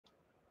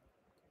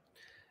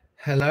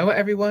Hello,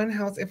 everyone.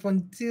 How's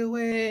everyone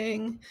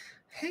doing?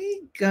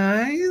 Hey,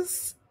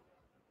 guys.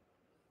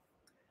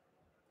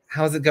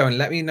 How's it going?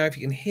 Let me know if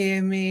you can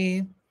hear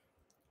me.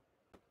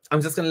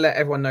 I'm just going to let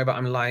everyone know that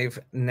I'm live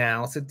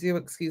now. So do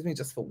excuse me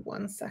just for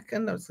 1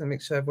 second. I'm just going to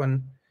make sure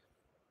everyone...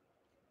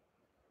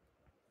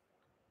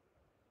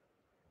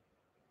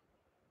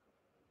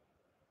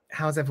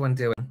 How's everyone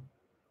doing?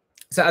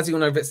 So as you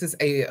all know, this is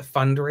a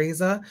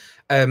fundraiser.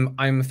 I'm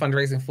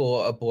fundraising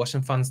for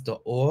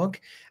abortionfunds.org.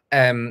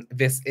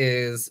 This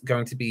is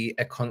going to be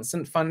a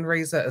constant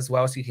fundraiser as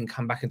well, so you can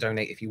come back and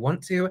donate if you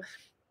want to.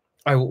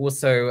 I will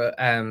also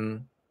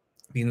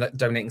be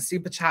donating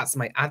super chats,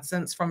 my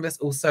AdSense from this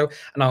also,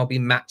 and I'll be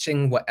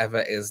matching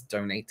whatever is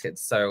donated.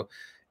 So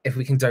if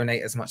we can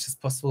donate as much as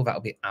possible,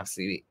 that'll be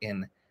absolutely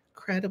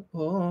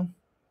incredible.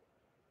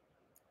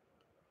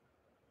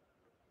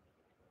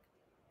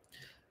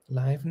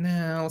 Live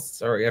now.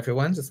 Sorry,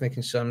 everyone. Just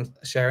making sure I'm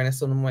sharing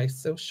this on my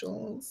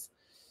socials.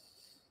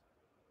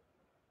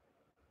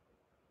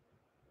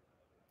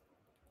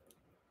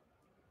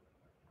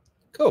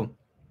 Cool.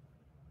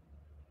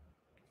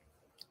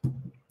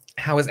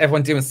 How is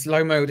everyone doing?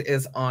 Slow mode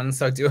is on,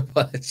 so I do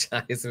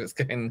apologize if it's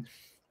going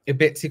a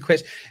bit too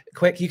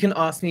quick. You can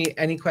ask me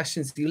any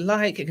questions you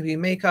like. It can be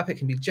makeup, it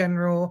can be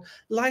general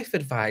life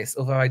advice,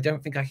 although I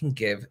don't think I can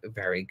give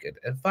very good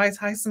advice.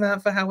 Hi,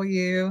 Samantha. How are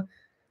you?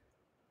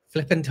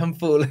 Flippin'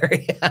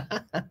 tomfoolery.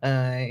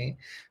 Hi.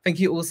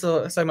 Thank you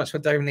also so much for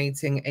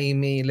donating,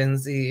 Amy,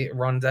 Lindsay,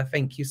 Rhonda.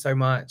 Thank you so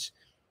much.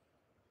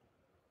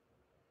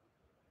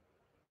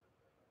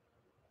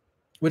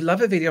 Would love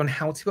a video on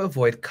how to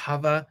avoid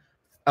cover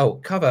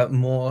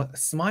more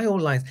smile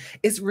lines.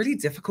 It's really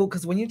difficult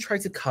because when you try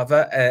to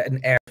cover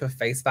an area of a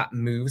face that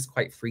moves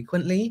quite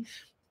frequently,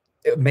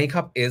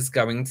 makeup is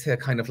going to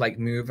kind of like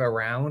move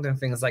around and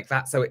things like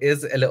that. So it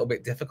is a little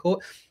bit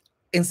difficult.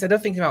 Instead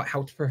of thinking about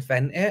how to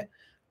prevent it,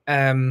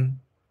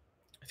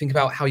 think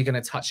about how you're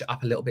going to touch it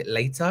up a little bit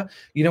later.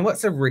 You know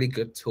what's a really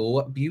good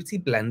tool? Beauty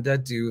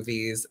Blender do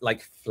these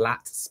like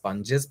flat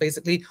sponges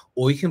basically,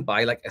 or you can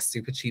buy like a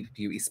super cheap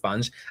beauty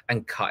sponge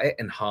and cut it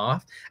in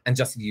half and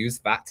just use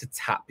that to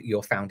tap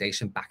your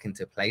foundation back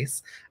into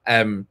place.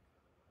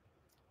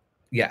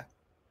 Yeah,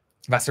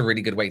 that's a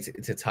really good way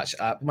to touch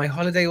up. My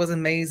holiday was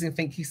amazing.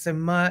 Thank you so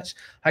much.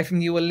 Hi from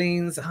New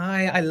Orleans.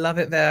 Hi, I love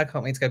it there. I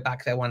can't wait to go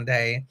back there one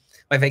day.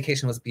 My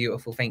vacation was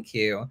beautiful. Thank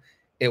you.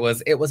 It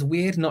was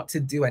weird not to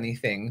do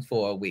anything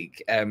for a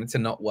week, to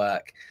not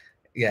work.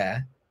 Yeah,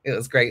 it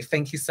was great.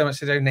 Thank you so much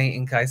for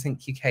donating, guys.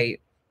 Thank you,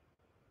 Kate.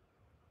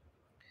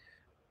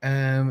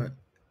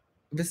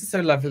 This is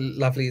so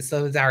lovely.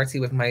 Solidarity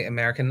with my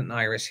American and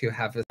Irish who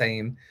have the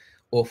same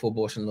awful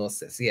abortion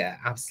laws. Yeah,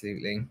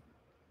 absolutely.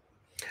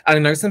 I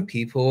know some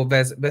people,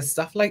 there's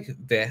stuff like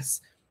this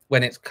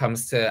when it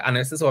comes to, and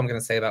this is what I'm going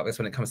to say about this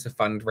when it comes to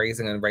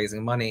fundraising and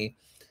raising money.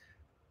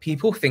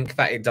 People think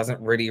that it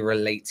doesn't really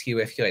relate to you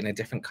if you're in a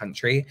different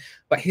country.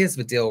 But here's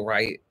the deal,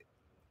 right?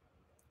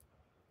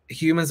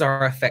 Humans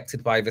are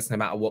affected by this no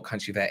matter what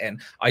country they're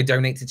in. I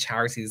donate to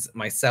charities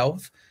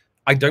myself.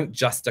 I don't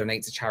just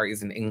donate to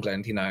charities in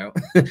England, you know,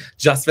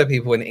 just for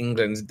people in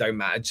England don't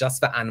matter,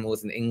 just for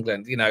animals in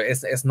England. You know,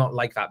 it's not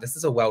like that. This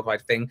is a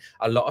worldwide thing.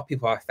 A lot of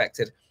people are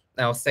affected.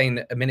 Now, I was saying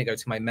a minute ago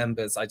to my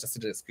members, I just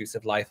did an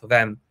exclusive live for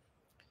them.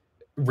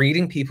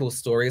 Reading people's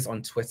stories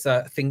on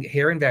Twitter,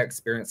 hearing their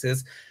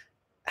experiences,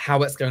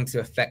 how it's going to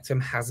affect them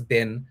has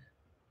been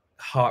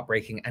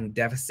heartbreaking and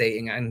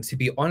devastating. And to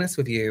be honest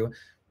with you,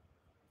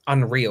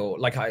 unreal.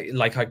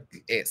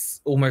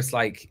 It's almost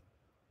like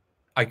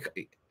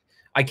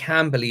I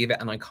can believe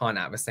it and I can't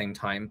at the same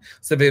time.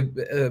 So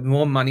the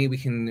more money we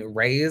can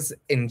raise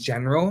in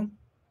general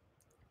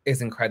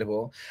is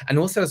incredible. And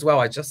also as well,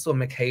 I just saw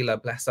Michaela,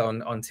 bless her,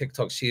 on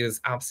TikTok. She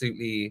is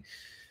absolutely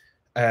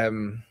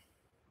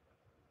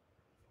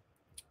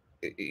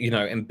you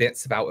know, in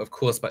bits about, of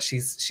course, but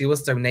she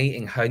was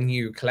donating her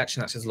new collection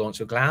that she's launched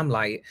with Glam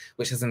Light,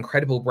 which is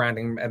incredible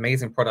branding,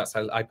 amazing products.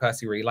 I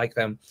personally really like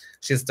them.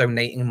 She's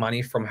donating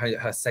money from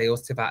her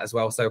sales to that as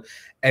well. So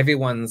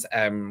everyone's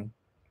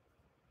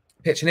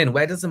pitching in.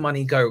 Where does the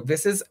money go?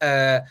 This is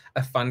a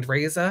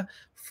fundraiser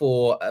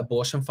for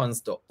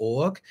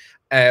abortionfunds.org.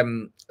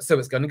 So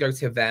it's going to go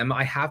to them.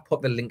 I have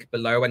put the link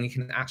below and you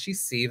can actually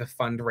see the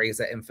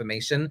fundraiser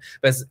information.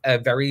 There's a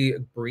very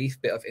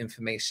brief bit of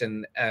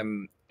information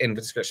in the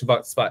description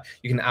box, but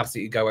you can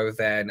absolutely go over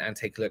there and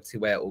take a look to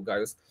where it all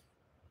goes.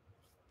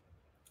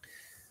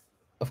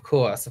 Of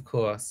course, of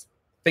course.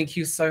 Thank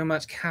you so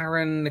much,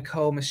 Karen,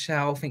 Nicole,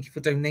 Michelle. Thank you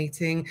for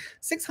donating.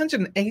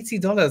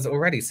 $680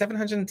 already,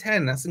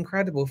 710. That's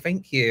incredible.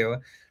 Thank you.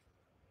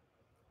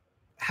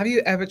 Have you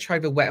ever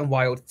tried the Wet n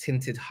Wild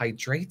tinted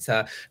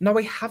hydrator? No,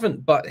 I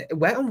haven't, but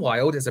Wet n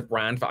Wild is a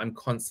brand that I'm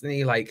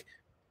constantly like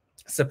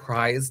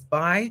surprised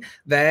by.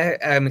 Their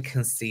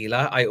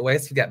concealer, I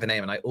always forget the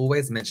name and I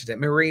always mention it.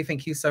 Marie,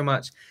 thank you so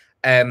much.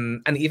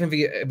 And even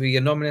the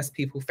anonymous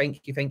people,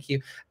 thank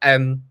you.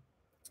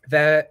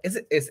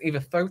 It's either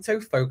Photo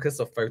Focus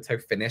or Photo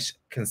Finish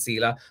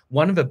concealer,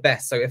 one of the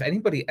best. So if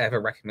anybody ever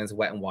recommends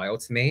Wet n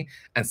Wild to me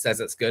and says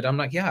it's good, I'm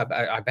like, yeah,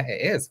 I bet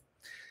it is.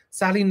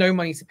 Sadly, no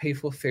money to pay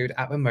for food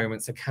at the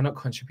moment, so cannot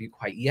contribute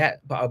quite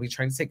yet, but I'll be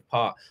trying to take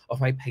part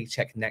of my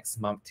paycheck next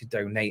month to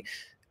donate.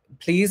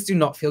 Please do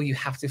not feel you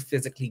have to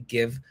physically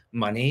give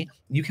money.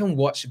 You can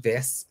watch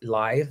this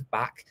live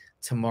back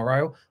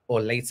tomorrow or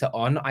later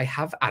on. I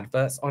have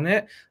adverts on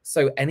it,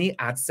 so any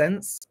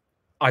AdSense,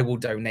 I will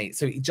donate.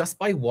 So just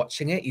by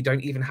watching it, you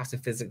don't even have to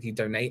physically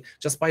donate.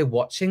 Just by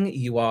watching,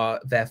 you are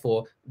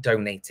therefore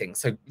donating.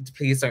 So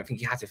please don't think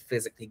you have to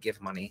physically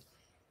give money.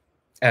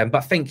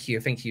 But thank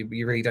you.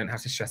 You really don't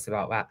have to stress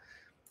about that.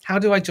 How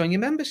do I join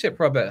your membership,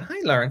 Robert? Hi,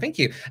 Lauren. Thank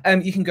you.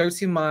 You can go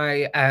to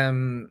my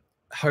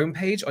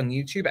homepage on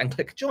YouTube and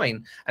click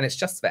join, and it's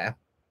just there.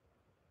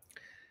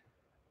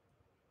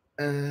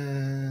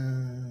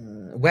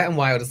 Wet and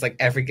Wild is like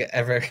every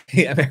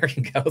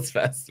American Girl's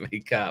first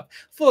makeup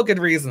for good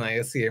reason, I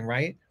assume,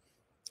 right?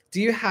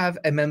 Do you have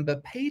a member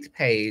paid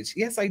page?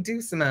 Yes, I do,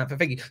 Samantha.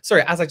 Thank you.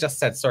 Sorry, as I just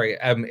said, sorry,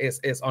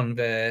 it's on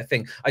the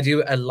thing. I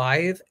do a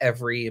live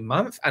every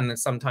month, and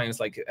sometimes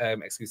like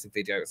exclusive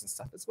videos and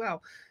stuff as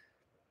well.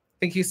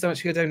 Thank you so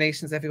much for your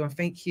donations, everyone.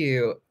 Thank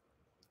you.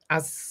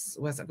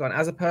 Where's that gone?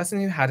 As a person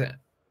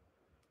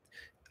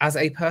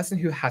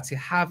who had to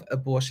have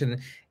abortion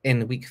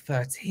in week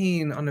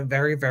 13 on a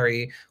very,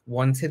 very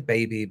wanted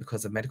baby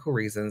because of medical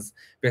reasons,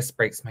 this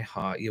breaks my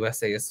heart.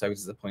 USA is so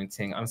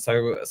disappointing. I'm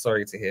so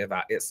sorry to hear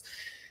that.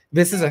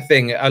 This is a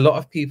thing. A lot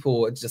of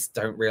people just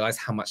don't realize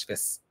how much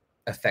this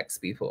affects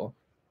people.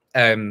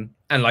 And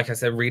like I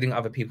said, reading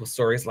other people's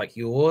stories like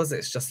yours,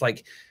 it's just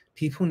like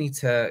people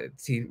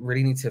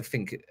really need to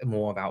think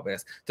more about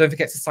this. Don't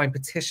forget to sign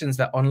petitions.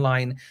 They're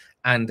online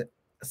and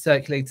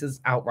circulators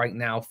out right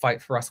now. Fight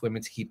for us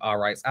women to keep our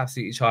rights.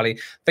 Absolutely, Charlie.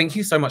 Thank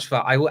you so much for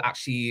that. I will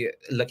actually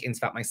look into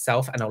that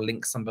myself, and I'll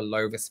link some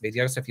below this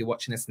video. So if you're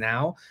watching this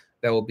now,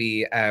 there will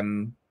be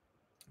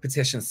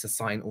petitions to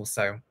sign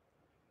also.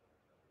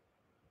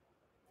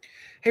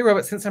 Hey,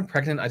 Robert, since I'm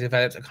pregnant, I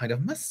developed a kind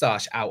of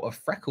mustache out of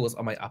freckles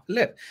on my upper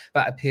lip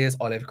that appears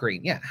olive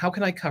green. Yeah, how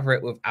can I cover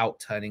it without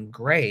turning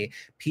gray?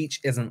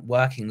 Peach isn't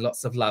working.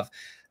 Lots of love.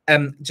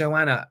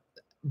 Joanna,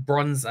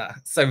 bronzer.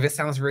 So this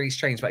sounds really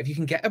strange, but if you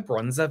can get a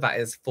bronzer that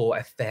is for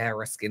a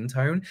fairer skin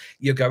tone,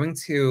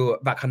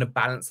 that kind of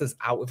balances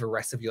out with the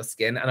rest of your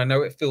skin. And I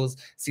know it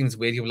seems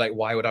weird. You're like,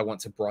 why would I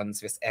want to bronze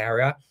this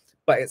area?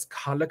 But it's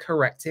color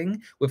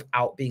correcting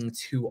without being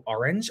too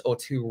orange or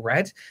too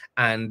red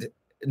and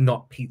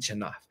not peach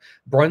enough.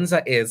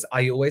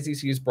 I always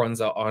used to use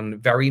bronzer on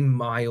very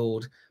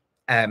mild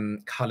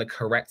color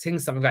correcting,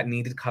 something that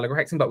needed color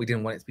correcting, but we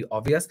didn't want it to be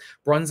obvious.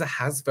 Bronzer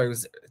has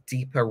those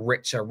deeper,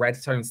 richer red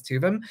tones to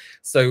them.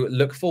 So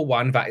look for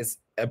one that is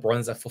a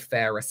bronzer for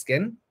fairer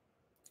skin,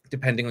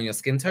 depending on your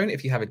skin tone.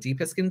 If you have a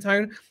deeper skin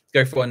tone,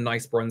 go for a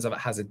nice bronzer that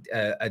has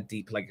a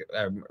deep,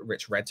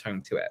 rich red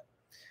tone to it.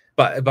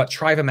 But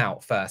try them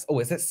out first. Oh,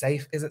 is it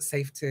safe? Is it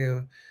safe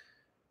to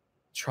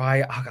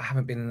try? Oh, I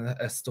haven't been in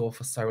a store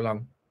for so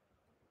long.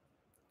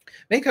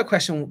 Makeup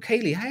question,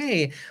 Kaylee.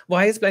 Hey,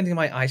 why is blending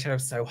my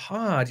eyeshadow so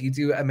hard? You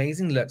do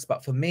amazing looks,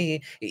 but for me,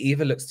 it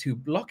either looks too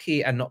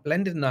blocky and not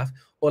blended enough,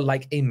 or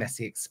like a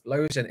messy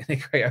explosion in a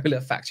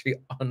Crayola factory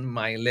on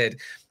my lid.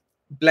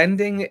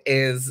 Blending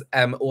is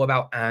all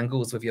about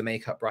angles with your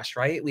makeup brush,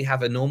 right? We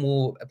have a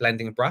normal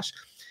blending brush.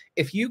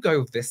 If you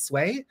go this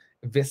way,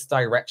 this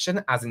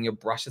direction, as in your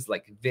brush is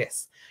like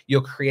this,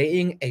 you're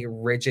creating a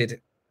ridge,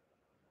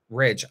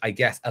 I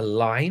guess, a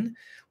line.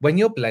 When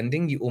you're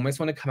blending, you almost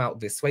want to come out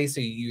this way, so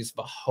you use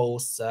the whole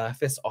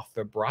surface of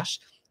the brush,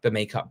 the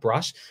makeup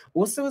brush.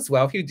 Also, as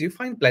well, if you do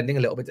find blending a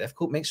little bit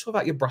difficult, make sure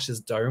that your brush is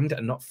domed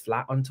and not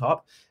flat on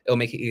top. It'll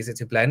make it easier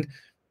to blend.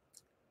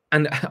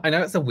 And I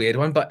know it's a weird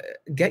one, but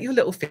get your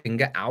little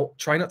finger out.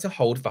 Try not to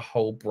hold the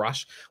whole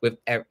brush with...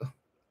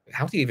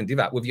 How do you even do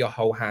that? With your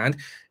whole hand.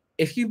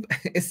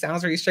 It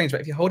sounds really strange,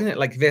 but if you're holding it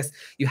like this,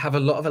 you have a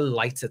lot of a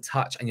lighter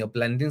touch, and your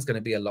blending is going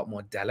to be a lot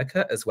more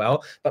delicate as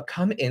well. But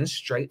come in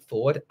straight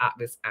forward at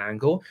this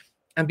angle,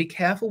 and be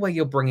careful where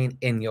you're bringing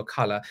in your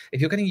color.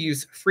 If you're going to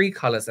use 3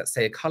 colors, let's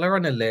say a color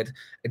on the lid,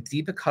 a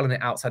deeper color on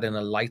the outside, and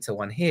a lighter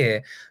one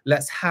here,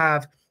 let's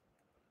have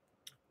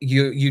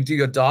you do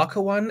your darker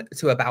one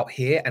to about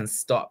here and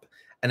stop,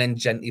 and then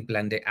gently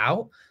blend it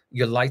out,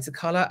 your lighter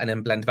color, and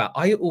then blend that.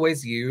 I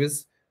always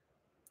use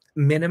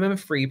minimum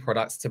 3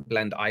 products to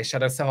blend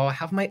eyeshadow. So I'll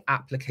have my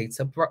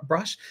applicator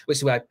brush, which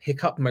is where I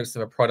pick up most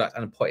of a product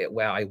and put it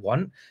where I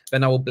want.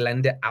 Then I will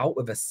blend it out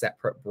with a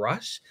separate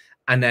brush,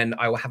 and then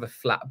I will have a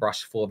flat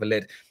brush for the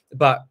lid.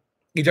 But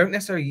you don't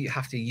necessarily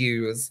have to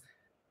use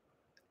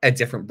a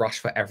different brush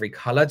for every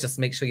color. Just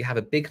make sure you have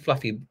a big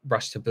fluffy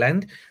brush to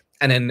blend,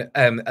 and then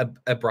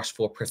a brush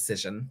for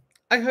precision.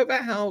 I hope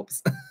that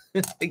helps.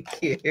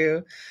 Thank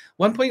you.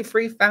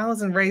 1.3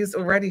 thousand raised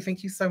already.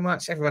 Thank you so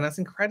much, everyone. That's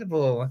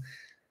incredible.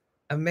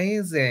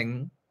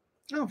 Amazing.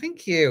 Oh,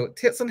 thank you.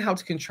 Tips on how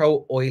to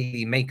control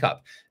oily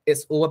makeup.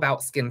 It's all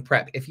about skin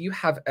prep. If you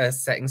have a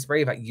setting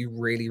spray that you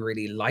really,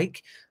 really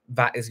like,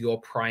 that is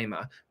your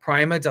primer.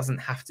 Primer doesn't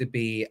have to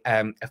be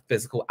a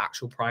physical,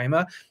 actual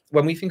primer.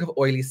 When we think of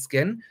oily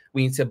skin,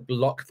 we need to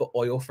block the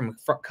oil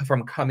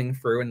from coming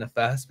through in the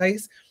first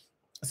place.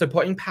 So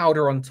putting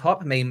powder on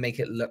top may make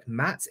it look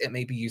matte. It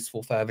may be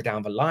useful further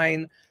down the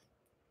line.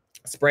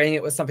 Spraying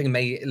it with something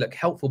may look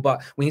helpful,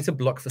 but we need to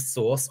block the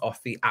source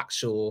off the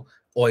actual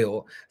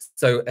oil.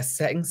 So a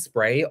setting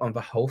spray on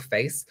the whole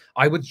face,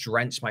 I would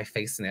drench my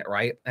face in it,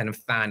 right? And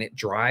fan it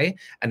dry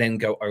and then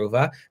go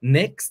over.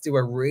 NYX do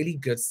a really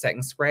good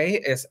setting spray.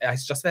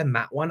 It's just their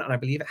matte one, and I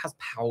believe it has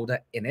powder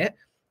in it.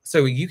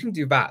 So you can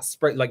do that,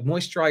 spray, like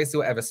moisturize or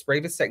whatever,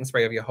 spray the setting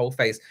spray over your whole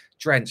face,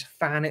 drench,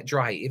 fan it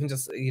dry, even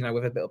just, you know,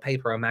 with a bit of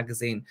paper or a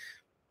magazine.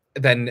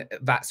 Then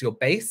that's your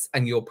base,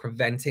 and you're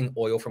preventing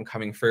oil from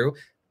coming through.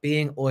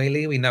 Being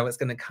oily, we know it's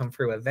going to come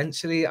through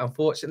eventually,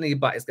 unfortunately,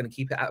 but it's going to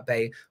keep it at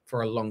bay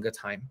for a longer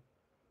time.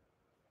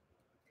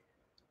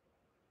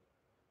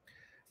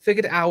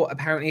 Figured out,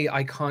 apparently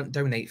I can't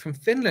donate from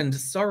Finland.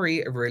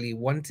 Sorry, I really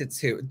wanted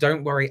to.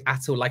 Don't worry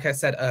at all. Like I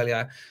said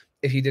earlier,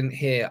 if you didn't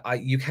hear,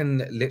 you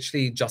can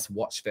literally just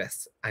watch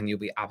this and you'll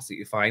be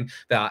absolutely fine.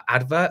 There are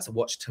adverts,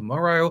 watch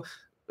tomorrow,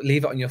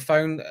 leave it on your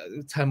phone,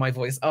 turn my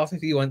voice off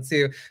if you want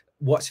to.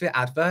 Watch the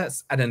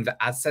adverts, and then the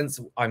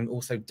AdSense, I'm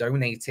also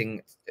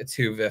donating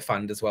to the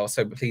fund as well.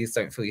 So please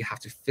don't feel you have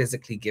to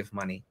physically give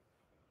money.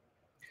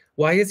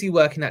 Why is he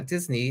working at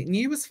Disney?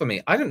 News for me.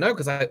 I don't know,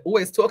 because I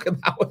always talk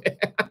about it.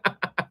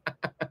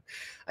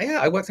 Yeah,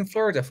 I worked in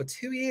Florida for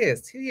 2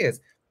 years. 2 years.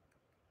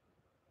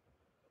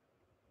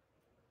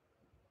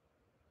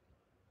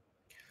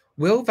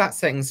 Will that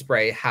setting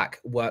spray hack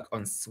work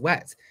on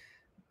sweat?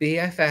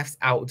 BFF's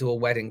outdoor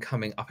wedding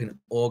coming up in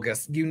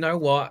August. You know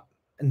what?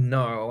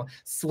 No,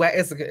 sweat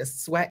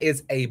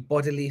is a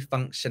bodily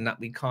function that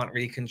we can't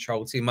really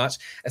control too much,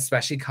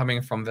 especially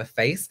coming from the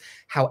face.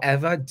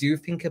 However, do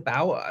think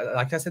about,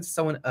 like I said to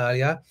someone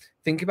earlier,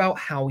 think about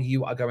how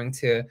you are going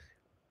to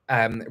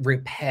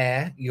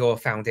repair your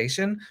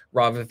foundation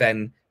rather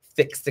than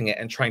fixing it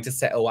and trying to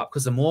settle up.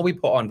 Because the more we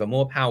put on, the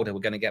more powder,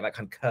 we're going to get that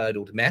kind of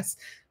curdled mess.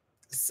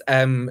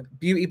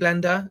 Beauty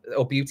blender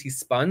or beauty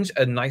sponge,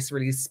 a nice,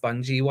 really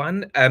spongy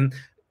one.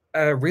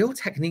 Real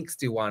Techniques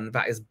do one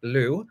that is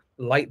blue,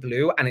 light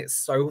blue, and it's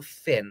so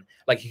thin,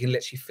 like you can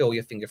literally feel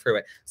your finger through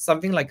it.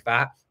 Something like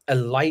that, a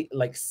light,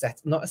 like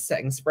not a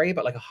setting spray,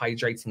 but like a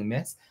hydrating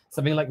mist.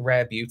 Something like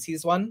Rare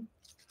Beauty's one,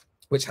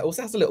 which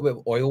also has a little bit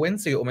of oil in,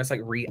 so you're almost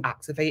like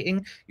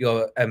reactivating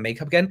your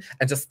makeup again,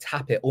 and just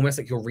tap it, almost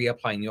like you're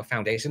reapplying your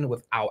foundation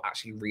without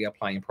actually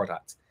reapplying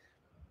product.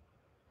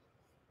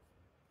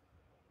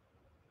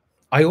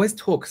 I always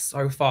talk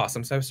so fast.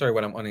 I'm so sorry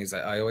when I'm on these.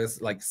 I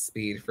always like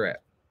speed through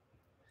it.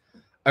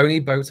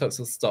 Only Botox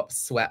will stop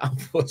sweat,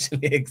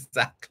 unfortunately.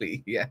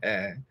 Exactly.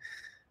 Yeah.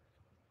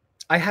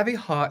 I have a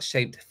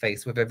heart-shaped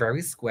face with a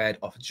very squared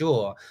off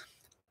jaw,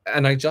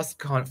 and I just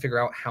can't figure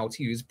out how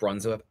to use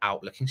bronzer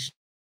without looking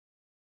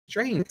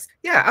strange.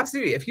 Yeah,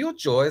 absolutely. If your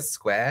jaw is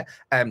square,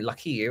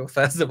 lucky you,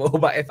 first of all.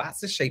 But if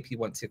that's the shape you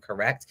want to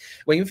correct,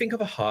 when you think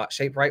of a heart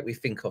shape, right, we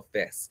think of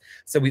this.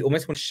 So we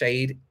almost want to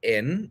shade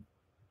in.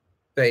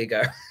 There you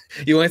go.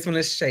 You always want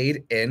to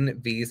shade in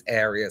these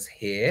areas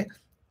here.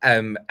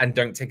 And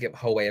don't take it the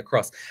whole way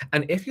across.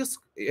 And if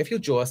your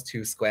jaw is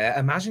too square,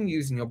 imagine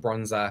using your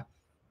bronzer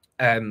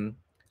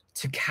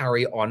to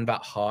carry on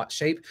that heart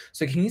shape.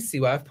 So can you see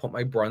where I've put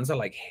my bronzer,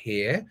 like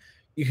here?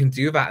 You can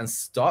do that and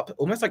stop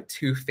almost like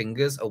 2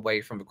 fingers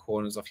away from the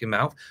corners of your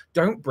mouth.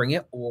 Don't bring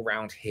it all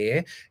around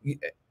here.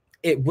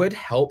 It would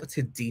help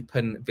to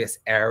deepen this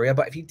area,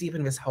 but if you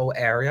deepen this whole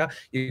area,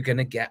 you're going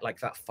to get like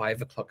that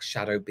 5 o'clock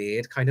shadow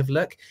beard kind of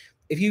look.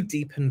 If you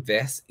deepen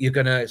this, you're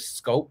going to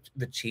sculpt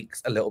the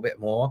cheeks a little bit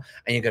more,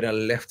 and you're going to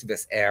lift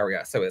this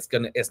area. So it's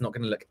not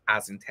going to look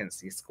as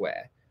intensely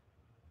square.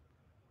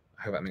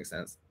 I hope that makes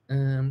sense.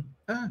 Someone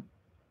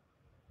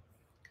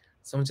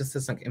just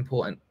said something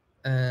important.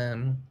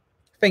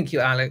 Thank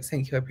you, Alex.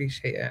 Thank you. I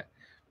appreciate it.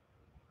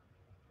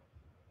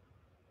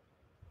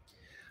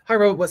 Hi,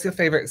 Robert. What's your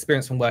favorite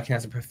experience from working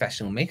as a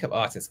professional makeup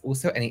artist?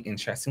 Also, any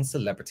interesting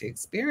celebrity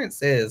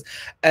experiences?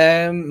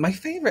 My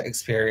favorite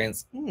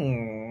experience?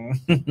 There's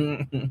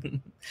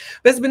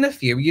been a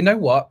few. You know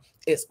what?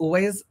 It's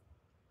always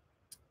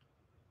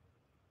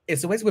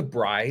with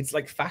brides.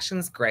 Like,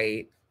 fashion's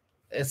great.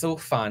 It's all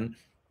fun.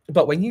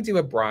 But when you do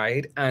a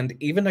bride, and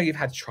even though you've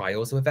had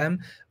trials with them,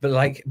 but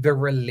like the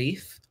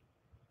relief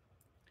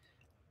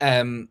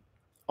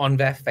on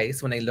their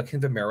face when they look in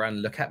the mirror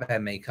and look at their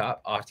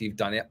makeup after you've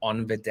done it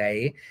on the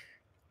day,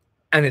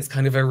 and it's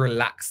kind of a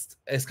relaxed,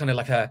 it's kind of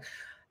like a,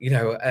 you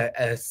know,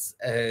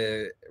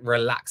 a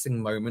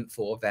relaxing moment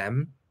for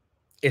them.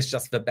 It's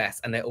just the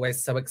best, and they're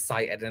always so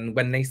excited. And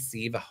when they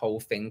see the whole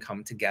thing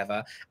come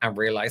together and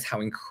realize how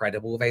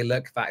incredible they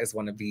look, that is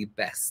one of the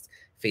best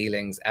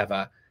feelings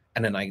ever.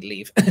 And then I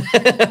leave.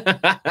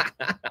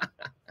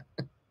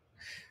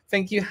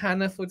 Thank you,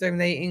 Hannah, for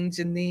donating.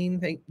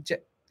 Janine,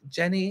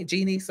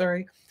 Jeannie,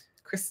 sorry.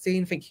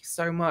 Christine, thank you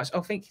so much.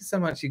 Oh, thank you so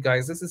much, you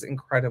guys. This is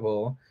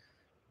incredible.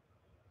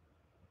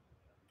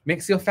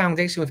 Mix your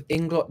foundation with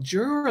Inglot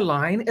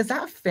Duraline. Is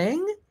that a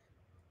thing?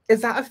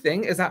 Is that a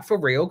thing? Is that for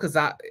real? Because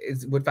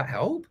would that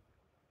help?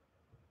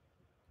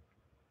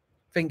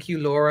 Thank you,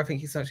 Laura.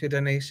 Thank you so much for your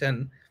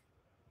donation.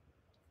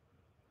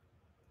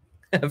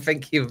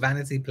 Thank you,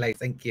 Vanity Plate.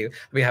 Thank you.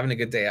 We're having a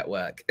good day at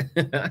work.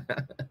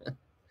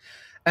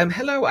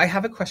 Hello, I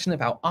have a question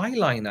about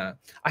eyeliner.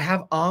 I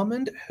have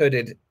almond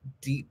hooded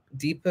deep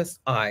set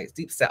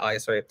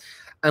eyes, sorry.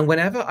 And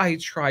whenever I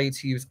try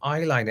to use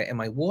eyeliner in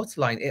my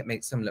waterline, it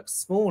makes them look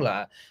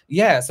smaller.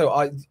 Yeah,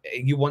 so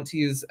you want to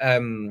use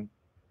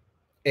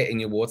it in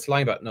your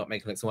waterline, but not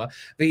make them look smaller.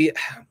 The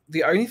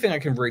only thing I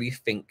can really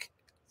think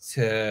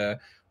to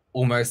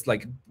almost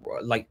like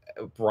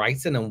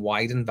brighten and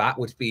widen that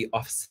would be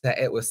offset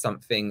it with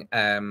something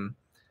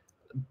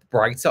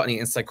brighter on the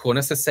inside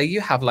corner. So say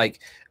you have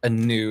like a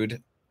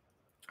nude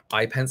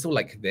eye pencil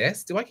like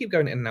this. Do I keep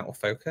going in and out of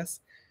focus?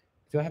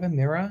 Do I have a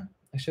mirror?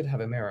 I should have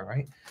a mirror,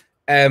 right?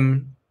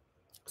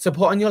 So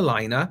put on your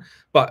liner,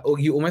 but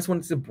you almost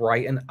want to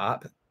brighten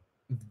up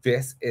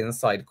this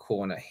inside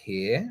corner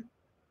here,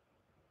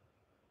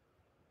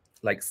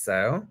 like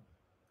so,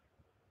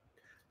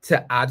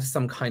 to add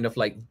some kind of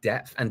like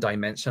depth and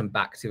dimension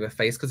back to the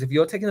face. Because if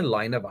you're taking a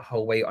liner the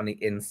whole way on the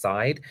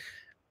inside,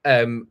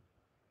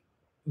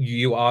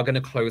 you are going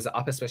to close it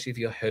up, especially if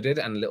you're hooded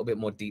and a little bit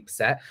more deep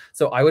set.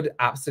 So I would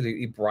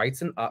absolutely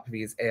brighten up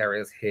these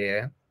areas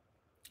here.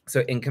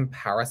 So in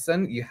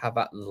comparison, you have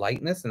that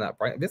lightness and that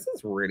brightness. This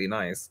is really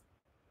nice.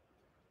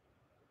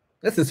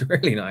 This is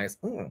really nice.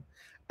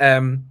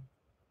 And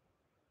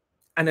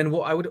then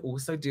what I would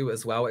also do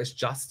as well is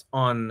just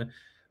on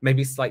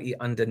maybe slightly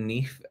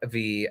underneath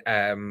the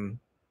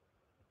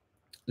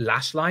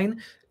lash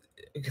line,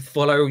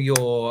 follow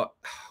your,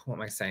 what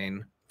am I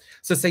saying?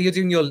 So say you're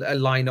doing your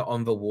liner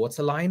on the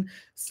waterline,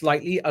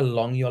 slightly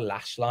along your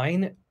lash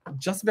line,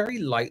 just very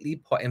lightly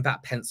put in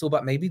that pencil,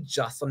 but maybe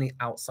just on the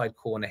outside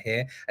corner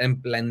here,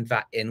 and blend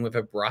that in with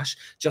a brush,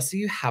 just so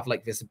you have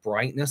like this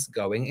brightness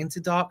going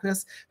into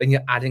darkness. Then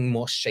you're adding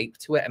more shape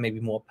to it and maybe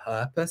more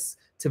purpose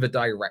to the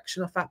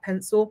direction of that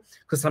pencil.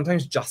 Because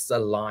sometimes just a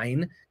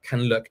line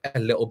can look a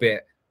little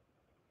bit,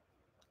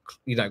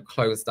 you know,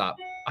 closed up.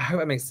 I hope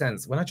it makes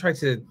sense. When I try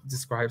to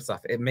describe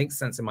stuff, it makes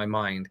sense in my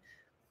mind.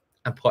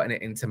 And putting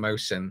it into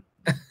motion.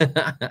 Do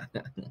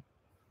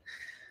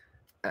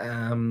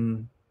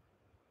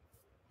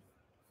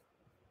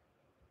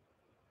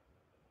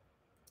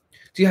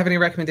you have any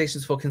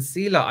recommendations for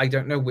concealer? I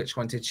don't know which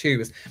one to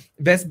choose.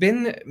 There's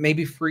been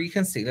maybe 3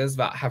 concealers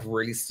that have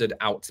really stood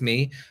out to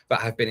me,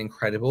 that have been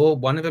incredible.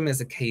 One of them is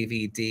a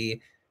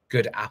KVD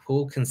Good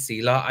Apple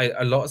concealer.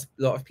 A lot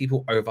of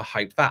people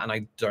overhype that, and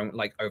I don't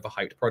like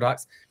overhyped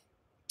products,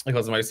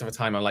 because most of the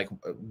time I'm like,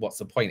 what's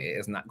the point? It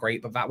isn't that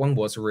great, but that one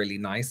was really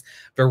nice.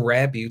 The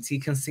Rare Beauty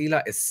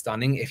concealer is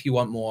stunning if you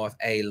want more of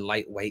a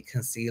lightweight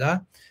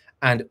concealer.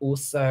 And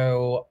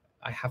also,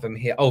 I have them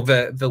here. Oh,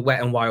 the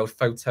Wet n Wild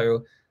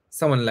Photo.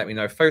 Someone let me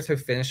know. Photo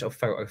Finish or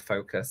Photo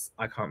Focus.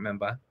 I can't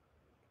remember.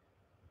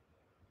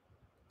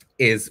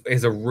 Is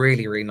a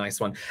really, really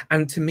nice one.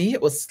 And to me,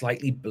 it was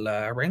slightly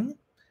blurring.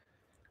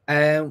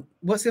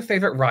 What's your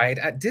favorite ride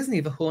at Disney?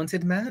 The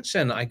Haunted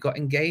Mansion. I got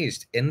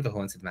engaged in the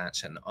Haunted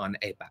Mansion on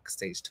a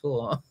backstage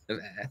tour.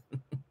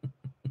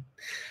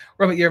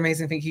 Robert, you're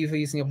amazing. Thank you for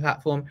using your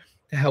platform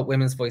to help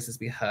women's voices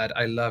be heard.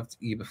 I loved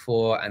you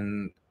before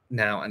and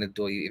now and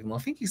adore you even more.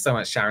 Thank you so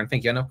much, Sharon.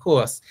 Thank you. And of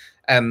course,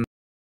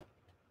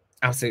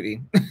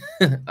 absolutely.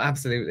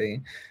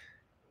 Absolutely.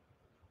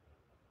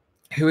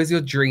 Who is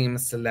your dream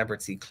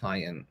celebrity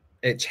client?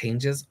 It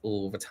changes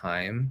all the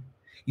time.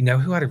 You know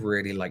who I'd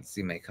really like to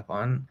do makeup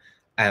on?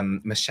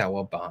 Michelle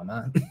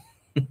Obama.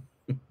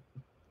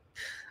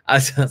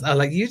 I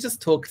like, you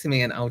just talk to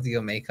me and I'll do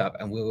your makeup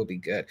and we will be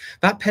good.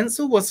 That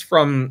pencil was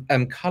from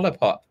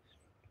ColourPop.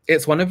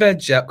 It's one of their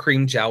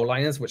cream gel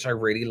liners, which I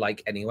really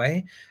like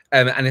anyway.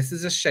 And this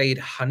is a shade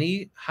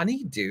Honey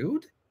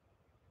Dude.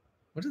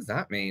 What does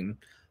that mean?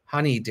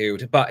 Honey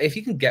Dude. But if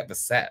you can get the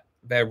set,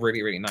 they're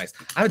really, really nice.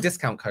 I have a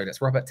discount code. It's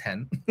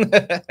Robert10. I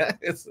think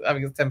it's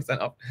 10%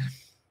 off.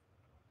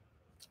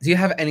 Do you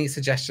have any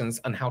suggestions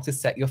on how to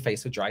set your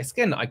face with dry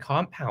skin? I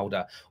can't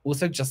powder.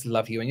 Also, just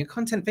love you and your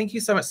content. Thank you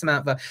so much,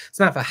 Samantha.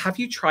 Samantha, have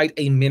you tried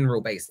a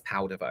mineral-based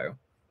powder,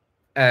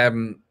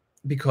 though?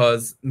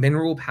 Because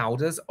mineral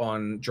powders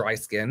on dry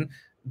skin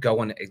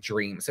go on a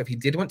dream. So if you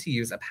did want to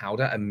use a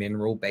powder, a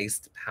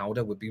mineral-based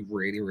powder would be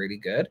really, really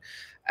good.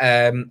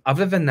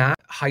 Other than that,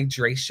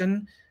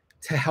 hydration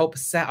to help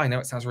set. I know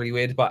it sounds really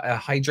weird, but a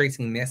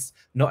hydrating mist,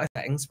 not a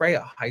setting spray,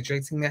 a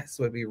hydrating mist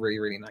would be really,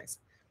 really nice.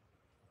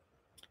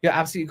 You're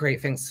absolutely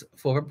great. Thanks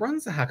for the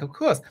bronzer hack, of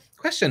course.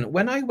 Question,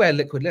 when I wear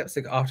liquid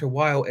lipstick, after a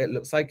while, it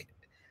looks like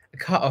a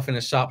cut off in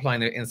a sharp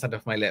line inside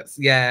of my lips.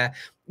 Yeah,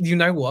 you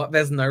know what?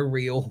 There's no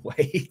real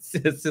way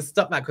to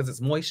stop that because it's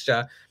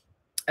moisture,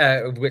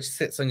 which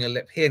sits on your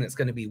lip here, and it's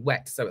going to be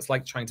wet. So it's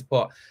like trying to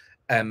put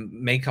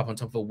makeup on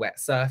top of a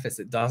wet surface.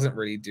 It doesn't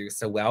really do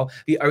so well.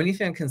 The only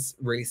thing I can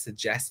really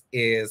suggest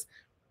is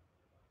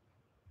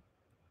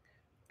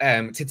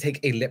to take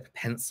a lip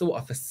pencil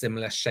of a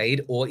similar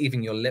shade or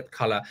even your lip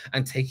color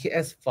and take it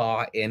as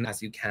far in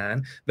as you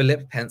can. The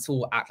lip pencil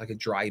will act like a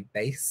dry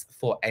base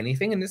for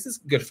anything. And this is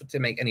good to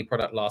make any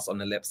product last on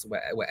the lips,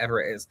 wherever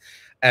it is.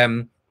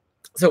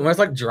 So almost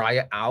like dry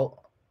it out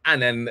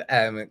and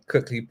then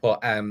quickly put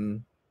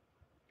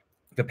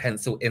the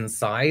pencil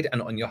inside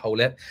and on your whole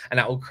lip, and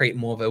that will create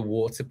more of a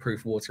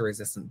waterproof,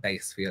 water-resistant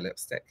base for your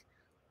lipstick.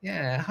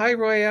 Yeah. Hi,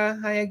 Roya.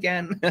 Hi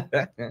again.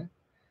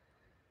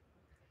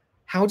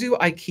 How do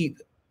I keep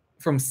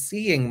from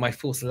seeing my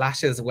false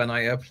lashes when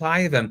I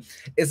apply them?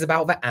 Is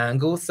about the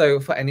angle. So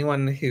for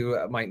anyone who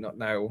might not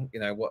know,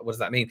 what does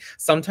that mean?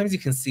 Sometimes you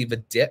can see the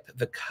dip,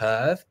 the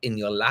curve in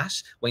your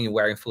lash when you're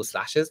wearing false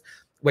lashes.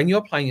 When you're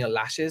applying your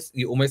lashes,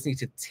 you almost need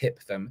to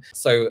tip them.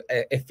 So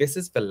if this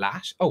is the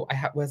lash,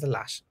 where's the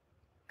lash?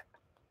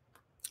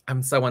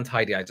 I'm so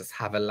untidy. I just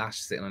have a lash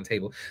sitting on the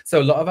table. So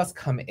a lot of us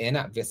come in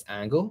at this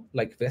angle,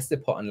 like this, to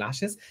put on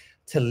lashes.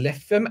 To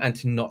lift them and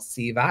to not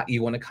see that,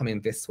 you want to come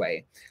in this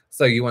way.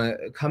 So you want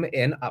to come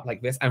in up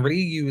like this and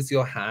really use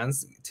your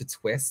hands to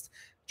twist.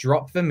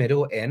 Drop the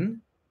middle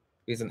in.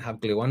 It doesn't have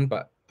glue on,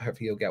 but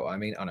hopefully you'll get what I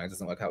mean. Oh no, it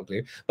doesn't work out with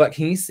glue. But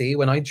can you see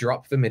when I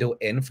drop the middle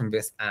in from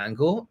this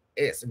angle,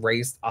 it's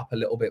raised up a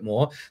little bit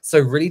more. So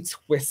really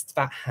twist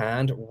that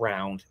hand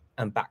round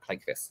and back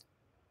like this.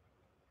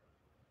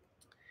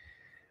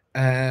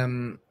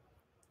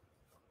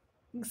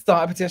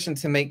 Start a petition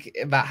to make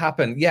that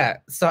happen. Yeah,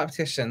 start a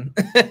petition.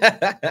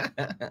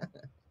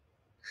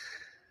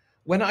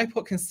 When I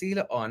put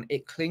concealer on,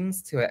 it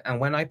clings to it. And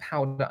when I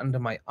powder under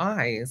my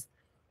eyes,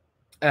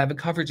 the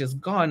coverage is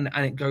gone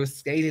and it goes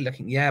scaly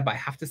looking. Yeah, but I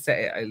have to set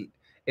it.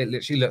 It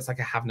literally looks like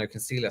I have no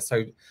concealer.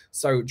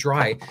 So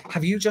dry.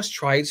 Have you just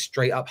tried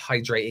straight up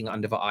hydrating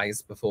under the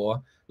eyes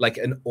before? Like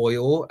an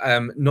oil,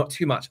 not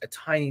too much, a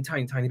tiny,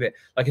 tiny, tiny bit,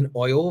 like an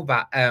oil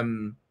that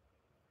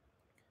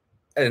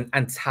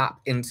and tap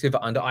into the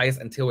under eyes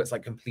until it's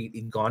like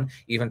completely gone.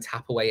 Even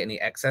tap away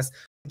any excess.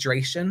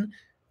 Hydration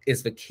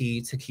is the key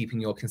to keeping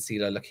your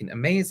concealer looking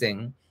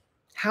amazing.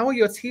 How are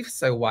your teeth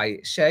so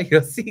white? Share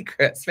your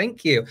secrets.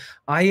 Thank you.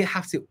 I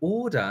have to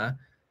order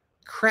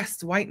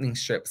Crest whitening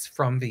strips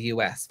from the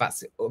US.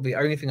 That's the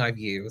only thing I've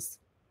used.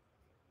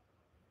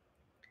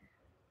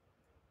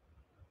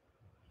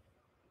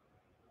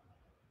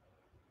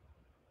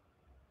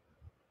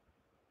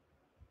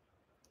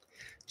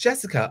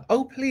 Jessica,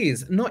 oh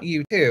please, not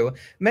you too.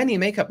 Many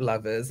makeup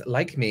lovers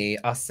like me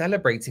are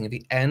celebrating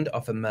the end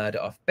of the murder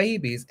of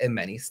babies in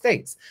many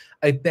states.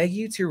 I beg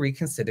you to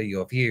reconsider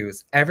your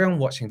views. Everyone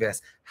watching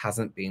this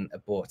hasn't been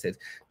aborted.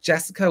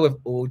 Jessica, with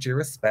all due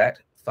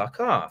respect, fuck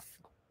off.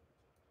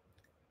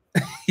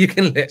 You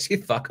can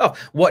literally fuck off.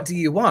 What do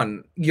you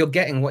want? You're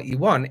getting what you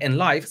want in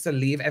life, so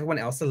leave everyone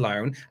else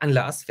alone and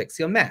let us fix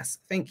your mess.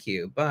 Thank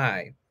you.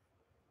 Bye.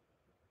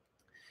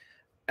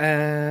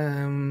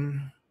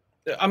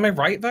 Am I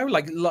right though?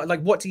 Like,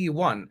 what do you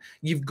want?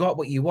 You've got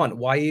what you want.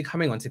 Why are you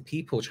coming on to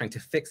people trying to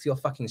fix your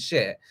fucking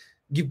shit?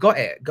 You've got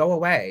it. Go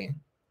away.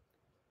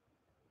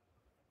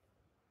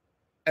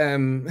 I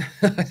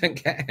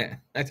don't get it.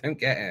 I don't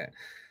get it.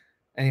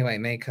 Anyway,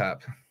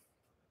 makeup.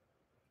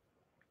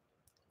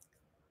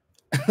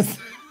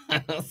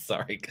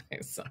 Sorry,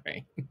 guys.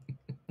 Sorry.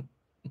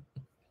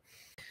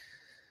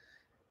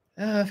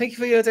 Thank you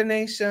for your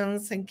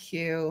donations. Thank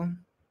you.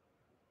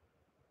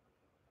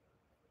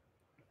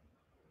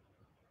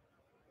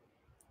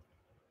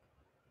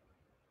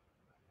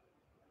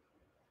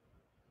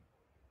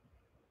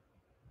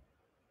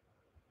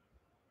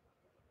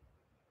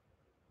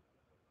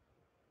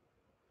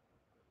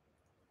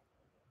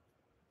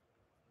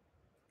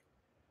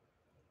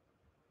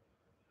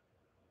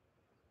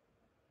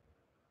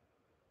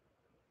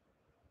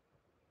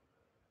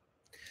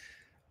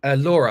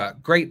 Laura,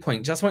 great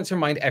point. Just want to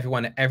remind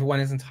everyone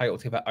is entitled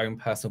to their own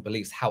personal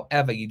beliefs.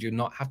 However, you do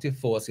not have to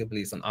force your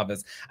beliefs on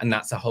others. And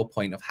that's the whole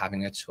point of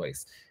having a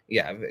choice.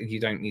 Yeah, you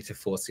don't need to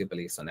force your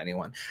beliefs on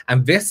anyone.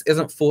 And this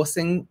isn't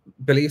forcing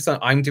beliefs on,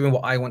 I'm doing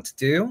what I want to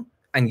do,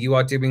 and you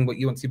are doing what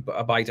you want to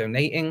by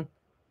donating.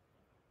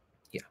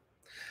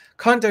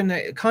 Can't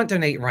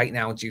donate right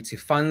now due to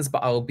funds,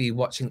 but I'll be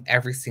watching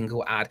every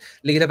single ad.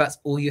 Leela, that's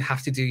all you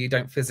have to do. You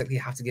don't physically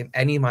have to give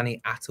any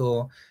money at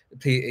all.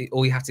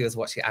 All you have to do is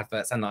watch the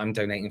adverts, and I'm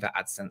donating for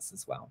AdSense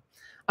as well.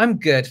 I'm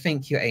good.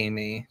 Thank you,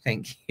 Amy.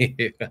 Thank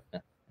you.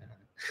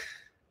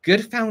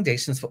 Good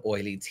foundations for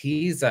oily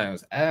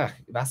T-zones.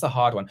 That's a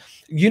hard one.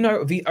 You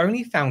know, the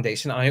only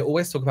foundation, I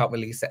always talk about the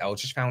Lisa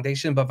Eldridge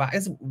foundation, but that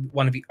is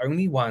one of the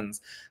only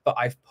ones that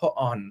I've put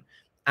on,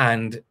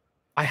 and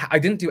I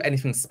didn't do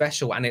anything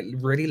special, and it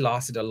really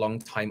lasted a long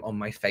time on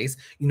my face.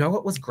 You know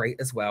what was great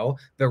as well?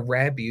 The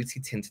Rare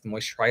Beauty Tinted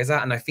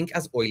Moisturizer. And I think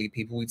as oily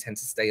people, we tend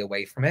to stay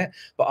away from it.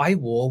 But I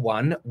wore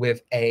one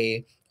with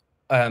a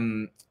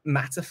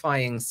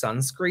mattifying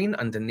sunscreen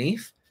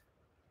underneath.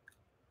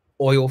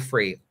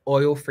 Oil-free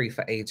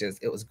for ages.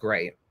 It was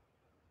great.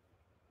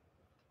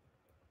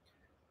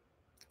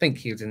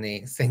 Thank you,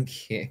 Denise.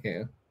 Thank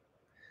you.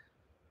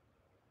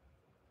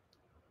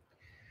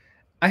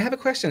 I have a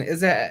question. Is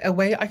there a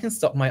way I can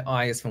stop my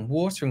eyes from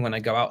watering when I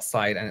go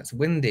outside and it's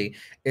windy?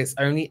 It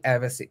only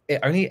ever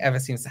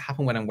seems to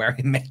happen when I'm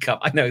wearing makeup.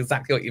 I know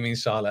exactly what you mean,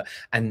 Charlotte.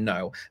 And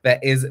no, there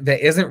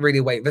isn't really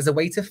a way. There's a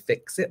way to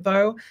fix it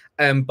though,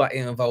 but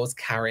it involves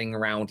carrying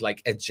around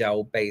like a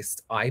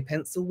gel-based eye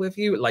pencil with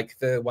you, like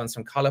the ones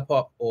from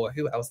Colourpop, or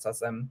who else does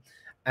them?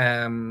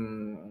 I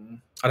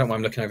don't know why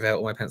I'm looking over here.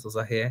 All my pencils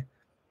are here.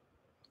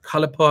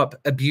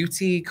 Colourpop,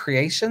 Beauty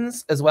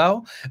Creations as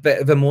well,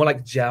 but the more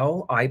like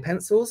gel eye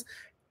pencils.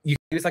 You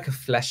can use like a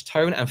flesh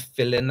tone and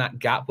fill in that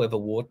gap where the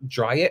water,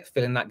 dry it,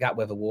 fill in that gap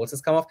where the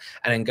water's come off,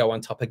 and then go on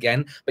top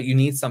again. But you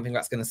need something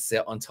that's going to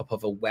sit on top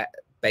of a wet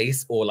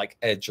base or like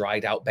a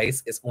dried out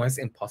base. It's almost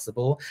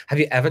impossible. Have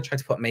you ever tried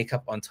to put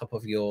makeup on top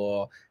of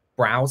your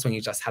brows when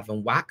you just have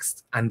them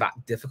waxed, and that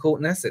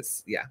difficultness?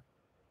 It's, yeah.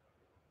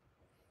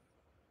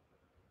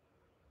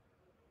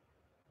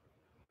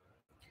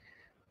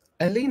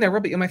 Alina,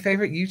 Robert, you're my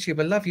favorite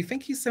YouTuber. Love you.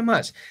 Thank you so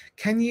much.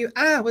 Can you,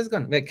 where's it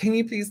gone? Wait, can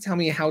you please tell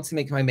me how to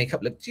make my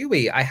makeup look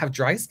dewy? I have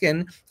dry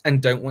skin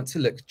and don't want to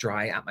look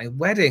dry at my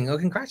wedding. Oh,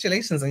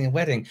 congratulations on your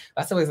wedding.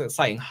 That's always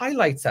exciting.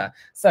 Highlighter.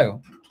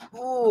 So,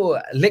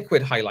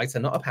 liquid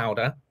highlighter, not a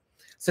powder.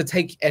 So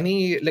take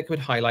any liquid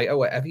highlighter,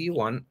 whatever you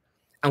want.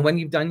 And when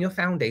you've done your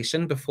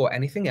foundation, before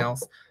anything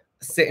else,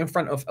 sit in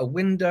front of a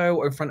window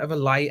or in front of a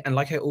light. And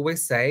like I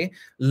always say,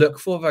 look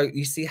for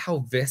you see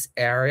how this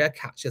area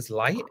catches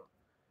light?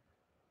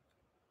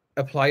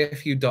 Apply a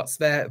few dots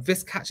there.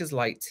 This catches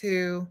light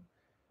too.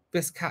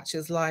 This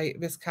catches light.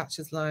 This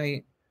catches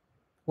light.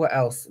 What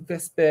else?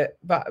 This bit,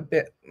 that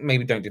bit.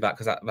 Maybe don't do that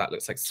because that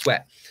looks like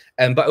sweat.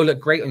 But it'll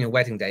look great on your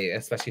wedding day,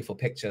 especially for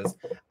pictures.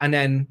 And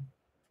then,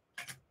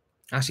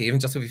 actually, even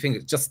just with your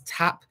fingers, just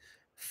tap,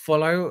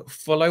 follow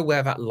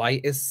where that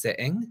light is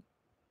sitting.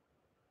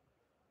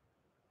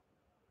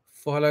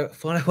 Follow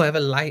where the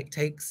light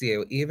takes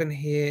you. Even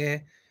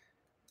here,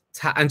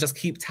 tap, and just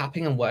keep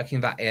tapping and working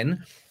that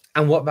in.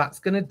 And what that's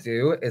going to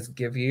do is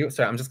give you,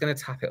 sorry, I'm just going to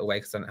tap it away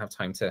because I don't have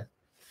time to.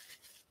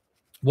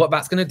 What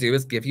that's going to do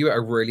is give you a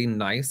really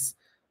nice,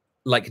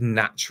 like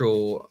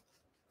natural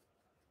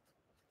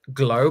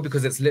glow,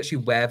 because it's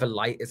literally where the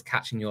light is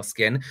catching your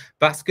skin.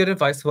 That's good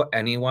advice for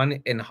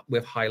anyone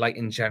with highlight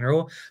in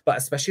general, but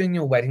especially on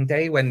your wedding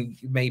day when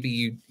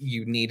maybe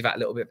you need that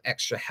little bit of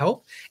extra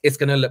help. It's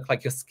going to look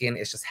like your skin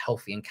is just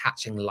healthy and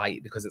catching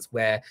light because it's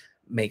where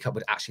makeup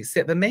would actually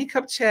sit. The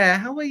makeup chair,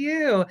 how are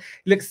you? You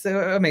look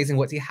so amazing.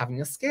 What do you have in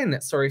your skin?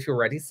 Sorry if you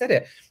already said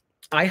it.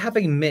 I have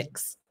a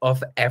mix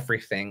of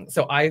everything.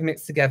 So I've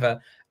mixed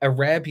together a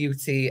Rare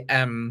Beauty,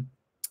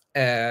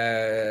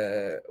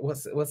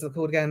 what's it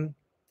called again?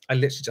 I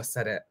literally just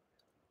said it.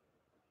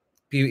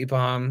 Beauty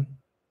Balm,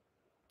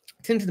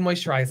 tinted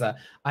moisturizer.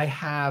 I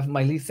have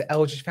my Lisa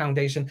Eldridge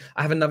foundation.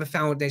 I have another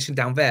foundation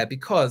down there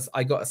because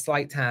I got a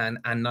slight tan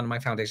and none of my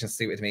foundations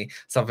suited me.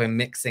 So I've been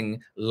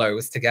mixing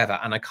those together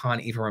and I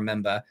can't even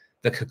remember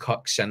the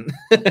concoction.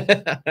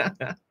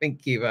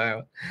 Thank you,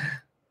 though.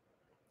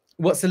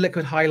 What's the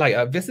liquid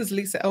highlighter? This is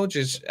Lisa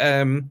Eldridge,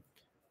 the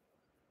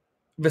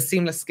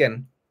Seamless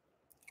Skin.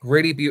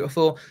 Really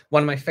beautiful.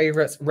 One of my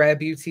favorites. Rare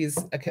Beauty's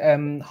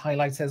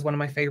highlighter is one of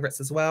my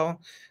favorites as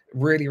well.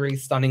 Really, really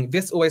stunning.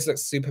 This always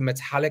looks super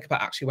metallic, but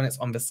actually when it's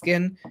on the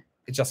skin,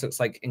 it just looks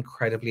like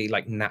incredibly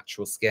like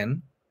natural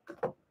skin.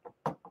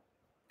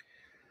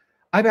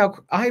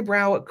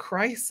 Eyebrow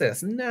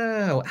crisis.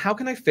 No. How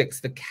can I fix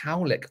the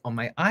cowlick on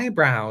my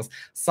eyebrows?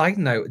 Side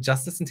note,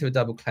 just listened to a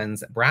double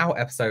cleanse brow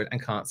episode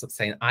and can't stop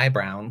saying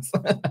eyebrows.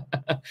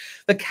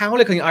 The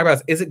cowlick on your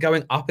eyebrows, is it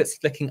going up? It's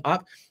flicking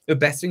up. The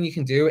best thing you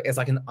can do is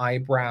like an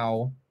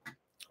eyebrow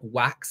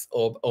wax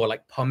or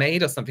like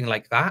pomade or something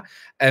like that.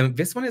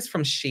 This one is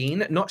from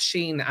Shein, not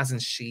Shein as in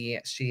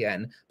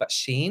Shein, but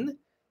Shein.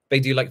 They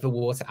do like the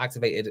water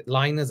activated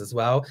liners as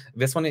well.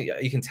 This one,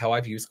 you can tell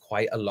I've used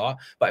quite a lot,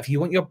 but if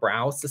you want your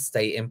brows to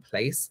stay in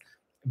place,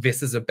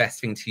 this is the best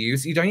thing to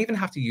use. You don't even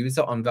have to use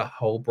it on the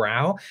whole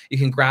brow. You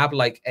can grab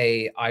like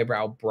a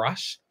eyebrow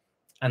brush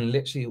and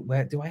literally,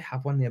 where do I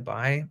have one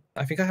nearby?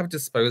 I think I have a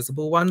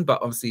disposable one,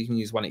 but obviously you can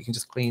use one that you can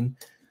just clean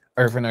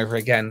over and over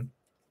again.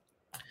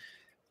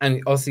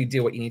 And also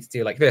do what you need to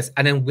do like this.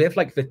 And then with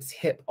like the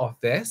tip of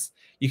this,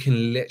 you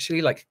can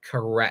literally like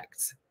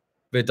correct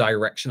the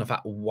direction of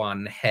that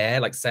one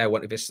hair. Like say I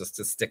wanted this just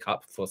to stick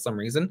up for some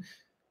reason.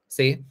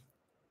 See?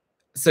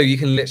 So you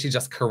can literally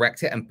just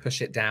correct it and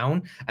push it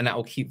down, and that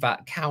will keep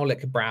that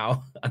cowlick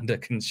brow under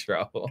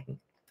control.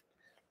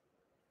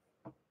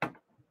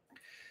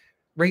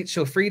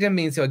 Rachel, freedom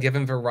means you're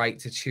given the right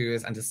to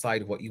choose and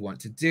decide what you want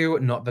to do,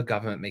 not the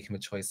government making a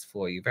choice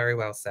for you. Very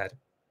well said.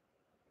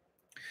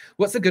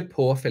 What's a good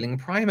pore filling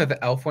primer? The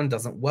e.l.f. one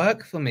doesn't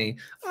work for me.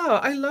 Oh,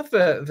 I love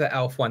the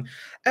e.l.f. one.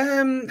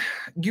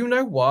 You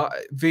know what?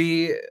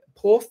 The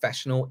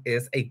Professional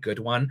is a good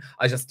one.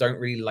 I just don't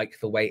really like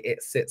the way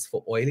it sits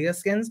for oilier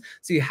skins.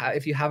 So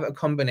if you have a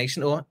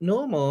combination or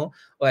normal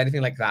or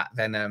anything like that,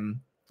 then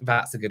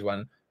that's a good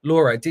one.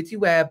 Laura, did you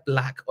wear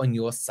black on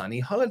your sunny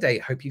holiday?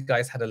 Hope you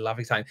guys had a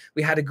lovely time.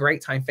 We had a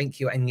great time,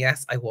 thank you. And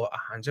yes, I wore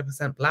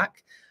 100%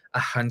 black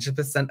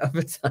 100% of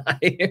the time.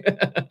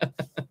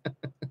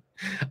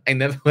 I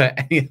never wear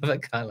any other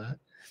color.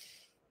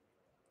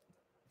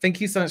 Thank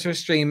you so much for your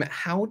stream.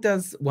 How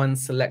does one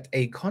select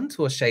a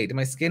contour shade?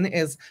 My skin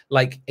is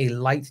like a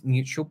light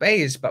neutral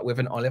beige, but with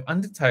an olive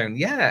undertone.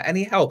 Yeah,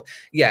 any help?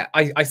 Yeah,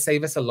 I say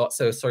this a lot,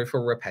 so sorry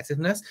for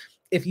repetitiveness.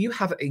 If you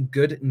have a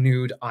good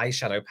nude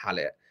eyeshadow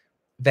palette,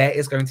 there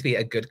is going to be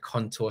a good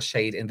contour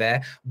shade in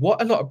there.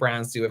 What a lot of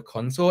brands do with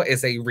contour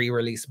is they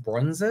re-release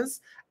bronzers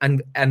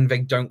and they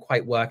don't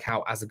quite work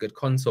out as a good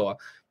contour.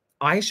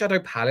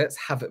 Eyeshadow palettes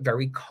have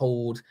very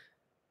cold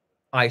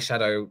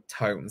eyeshadow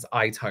tones,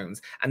 eye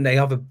tones, and they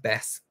are the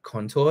best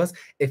contours.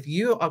 If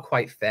you are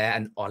quite fair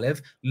and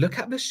olive, look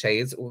at the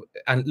shades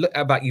and look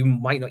at that you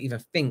might not even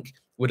think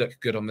would look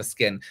good on the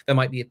skin. There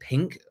might be a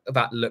pink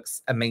that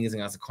looks amazing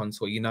as a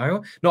contour, you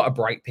know? Not a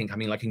bright pink, I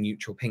mean like a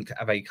neutral pink.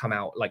 They come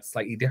out like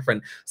slightly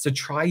different. So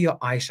try your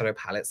eyeshadow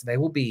palettes. There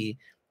will be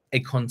a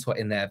contour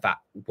in there that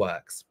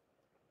works.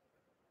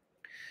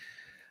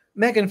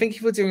 Megan, thank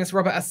you for doing this.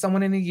 Robert, as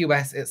someone in the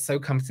US, it's so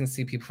comforting to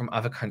see people from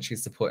other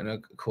countries supporting a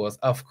cause.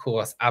 Of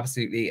course,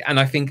 absolutely. And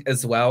I think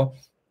as well,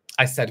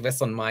 I said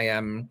this on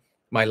my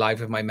my live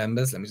with my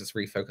members. Let me just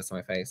refocus on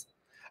my face.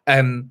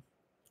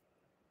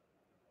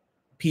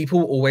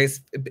 People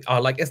always are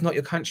like, it's not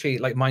your country,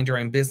 like mind your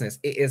own business.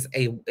 It is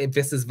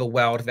this is the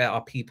world. There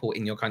are people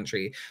in your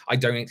country. I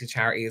donate to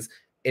charities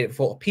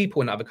for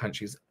people in other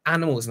countries,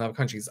 animals in other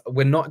countries.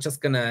 We're not just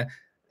gonna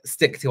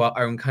stick to our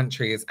own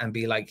countries and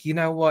be like, you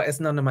know what,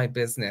 it's none of my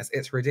business.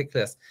 It's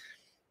ridiculous.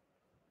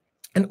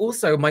 And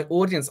also my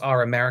audience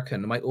are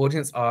American. My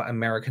audience are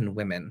American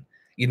women.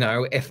 You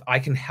know, if I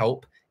can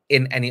help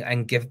in any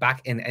and give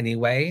back in any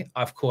way,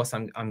 of course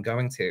I'm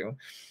going to.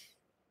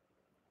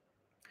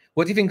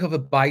 What do you think of a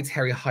By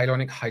Terry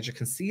Hyaluronic Hydra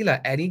Concealer?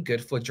 Any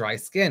good for dry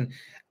skin?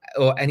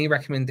 Or any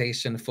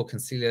recommendation for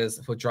concealers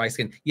for dry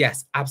skin?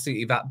 Yes,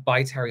 absolutely. That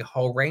By Terry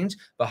whole range,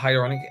 the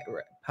hyaluronic,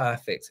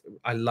 perfect.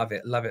 I love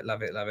it, love it,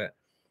 love it, love it.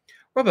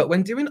 Robert,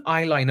 when doing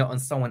eyeliner on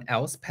someone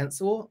else,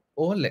 pencil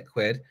or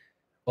liquid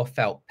or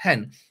felt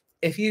pen?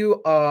 If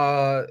you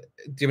are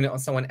doing it on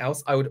someone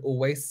else, I would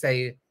always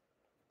say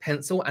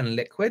pencil and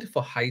liquid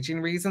for hygiene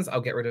reasons.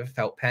 I'll get rid of a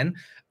felt pen.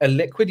 A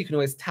liquid, you can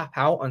always tap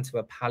out onto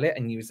a palette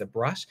and use a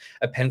brush.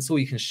 A pencil,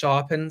 you can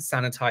sharpen,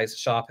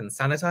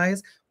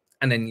 sanitize,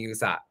 and then use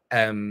that.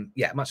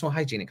 Yeah, much more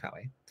hygienic that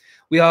way.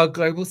 We are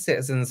global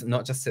citizens,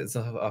 not just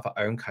citizens of our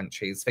own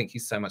countries. Thank you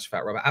so much for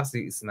that, Robert.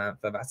 Absolutely,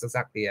 Samantha. That's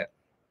exactly it.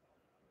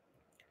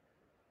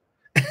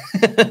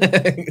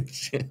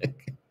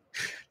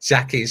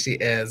 Jackie, she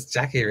is.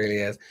 Jackie really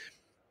is.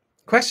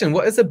 Question,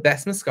 what is the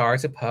best mascara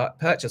to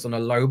purchase on a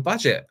low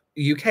budget?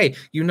 UK.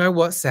 You know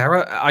what,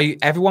 Sarah?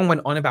 Everyone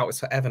went on about this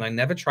forever and I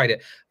never tried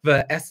it.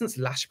 The Essence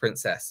Lash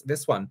Princess,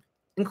 this one,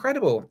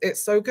 incredible.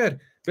 It's so good.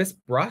 This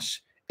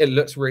brush, it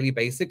looks really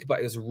basic,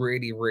 but it's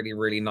really, really,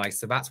 really nice.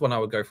 So that's one I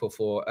would go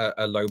for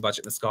a low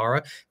budget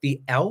mascara.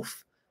 The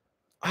e.l.f.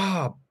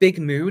 Big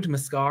Mood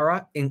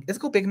mascara. Is it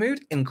called Big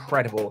Mood?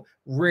 Incredible.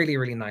 Really,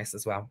 really nice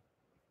as well.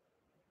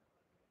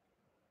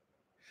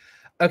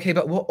 Okay,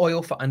 but what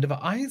oil for under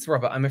the eyes,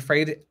 Robert? I'm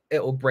afraid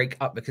it will break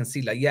up the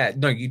concealer. Yeah,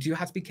 no, you do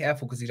have to be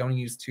careful because you don't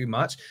use too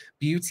much.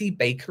 Beauty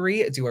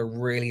Bakery do a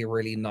really,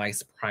 really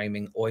nice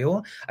priming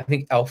oil. I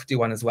think e.l.f. do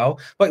one as well.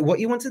 But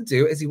what you want to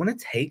do is you want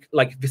to take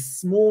like the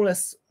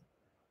smallest...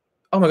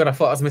 Oh my God, I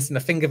thought I was missing a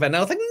finger then. I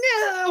was like,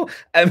 no!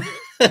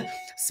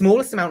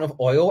 Smallest amount of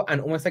oil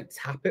and almost like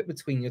tap it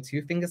between your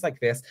two fingers like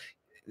this.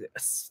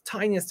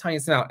 Tiniest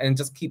amount, and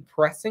just keep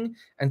pressing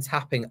and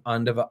tapping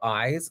under the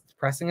eyes,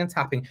 pressing and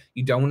tapping.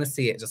 You don't want to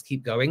see it. Just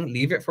keep going.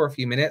 Leave it for a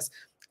few minutes.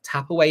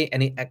 Tap away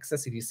any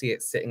excess if you see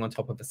it sitting on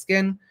top of the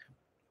skin,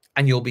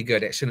 and you'll be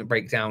good. It shouldn't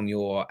break down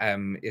your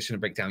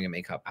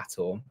makeup at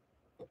all.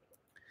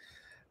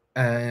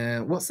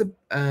 What's the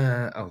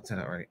oh, turn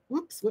it right.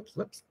 Whoops.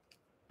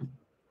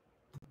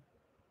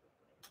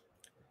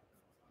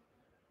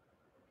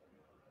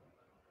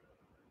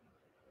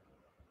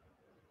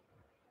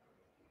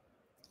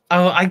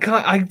 Oh, I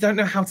don't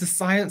know how to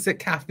science it,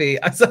 Kathy.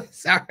 I'm so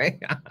sorry.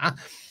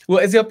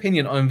 What is your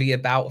opinion on the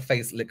About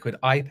Face liquid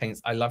eye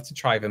paints? I love to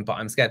try them, but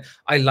I'm scared.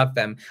 I love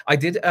them. I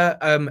did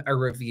a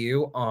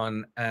review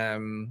on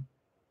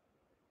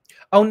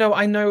oh no,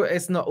 I know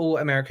it's not all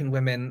American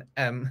women.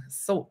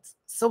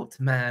 Salt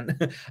man.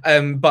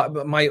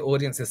 But my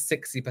audience is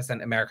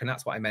 60% American.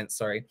 That's what I meant,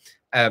 sorry.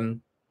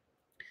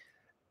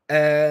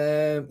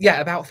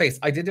 Yeah, About Face.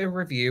 I did a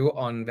review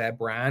on their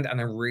brand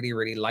and I really,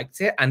 really liked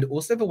it. And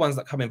also the ones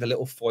that come in the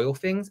little foil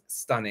things,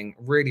 stunning.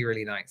 Really,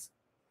 really nice.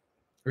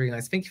 Really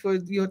nice. Thank you for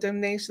your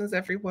donations,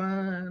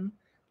 everyone.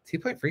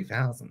 2.3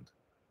 thousand.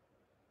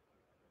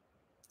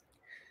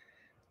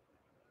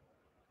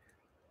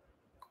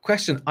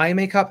 Question, eye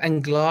makeup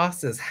and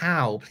glasses.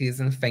 How?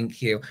 Please and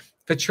thank you.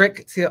 The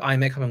trick to eye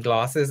makeup and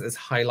glasses is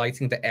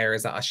highlighting the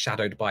areas that are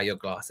shadowed by your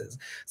glasses.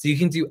 So you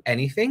can do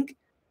anything,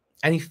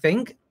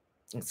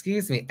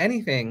 excuse me,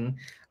 anything.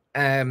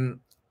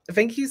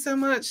 Thank you so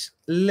much,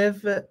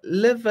 Live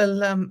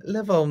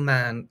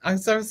man. I'm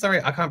so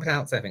sorry, I can't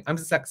pronounce anything. I'm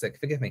dyslexic,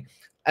 forgive me.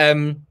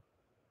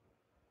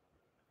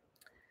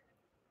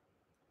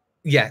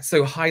 Yeah,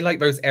 so highlight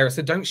those areas.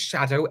 So don't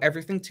shadow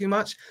everything too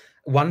much.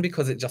 One,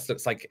 because it just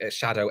looks like a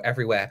shadow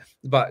everywhere,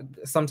 but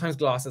sometimes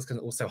glasses can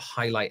also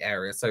highlight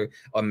areas, so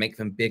or make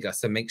them bigger.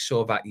 So make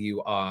sure that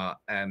you are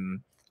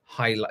adding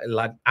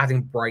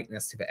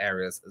brightness to the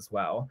areas as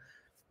well.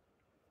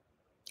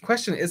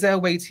 Question, is there a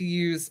way to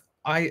use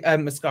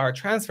mascara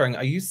transferring.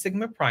 I use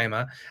Sigma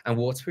primer and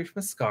waterproof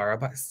mascara,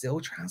 but it still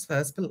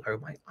transfers below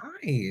my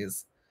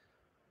eyes.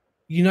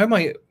 You know,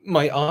 my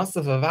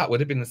answer for that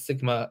would have been a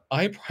Sigma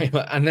eye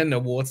primer and then a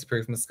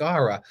waterproof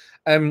mascara.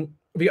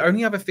 The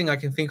only other thing I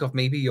can think of,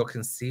 maybe your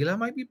concealer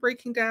might be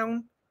breaking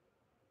down.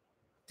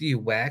 Do you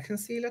wear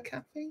concealer,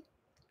 Kathy?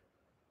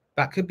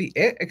 That could be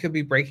it. It could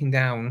be breaking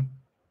down.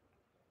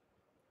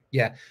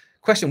 Yeah.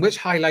 Question, which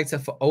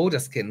highlighter for older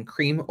skin,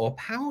 cream or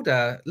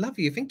powder? Love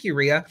you. Thank you,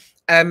 Ria.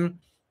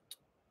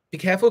 Be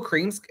careful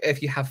creams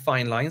if you have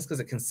fine lines, because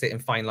it can sit in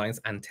fine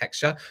lines and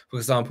texture. For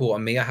example,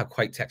 on me, I have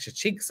quite textured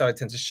cheeks, so I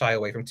tend to shy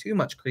away from too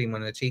much cream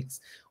on the cheeks,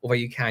 although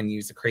you can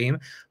use a cream.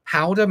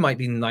 Powder might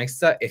be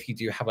nicer if you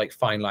do have like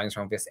fine lines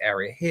around this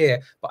area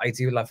here, but I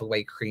do love the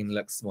way cream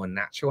looks more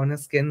natural on the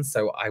skin,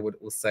 so I would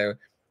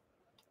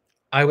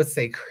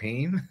say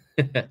cream,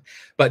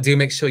 but do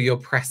make sure you're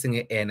pressing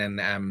it in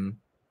and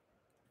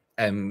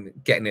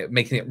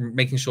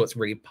making sure it's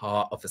really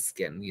part of the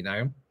skin, you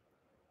know?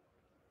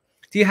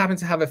 Do you happen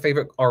to have a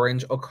favorite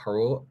orange or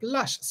coral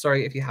blush?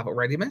 Sorry if you have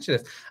already mentioned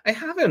this. I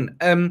haven't.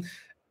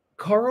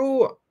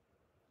 Coral,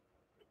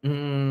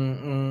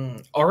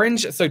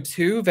 orange. So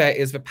there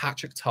is the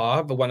Patrick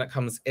Tar, the one that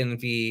comes in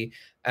the,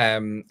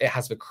 it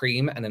has the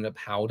cream and then the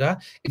powder.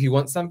 If you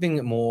want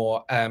something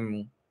more,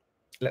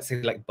 let's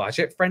say like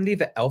budget friendly,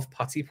 the e.l.f.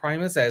 putty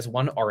primers, there's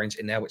one orange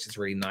in there, which is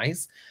really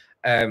nice.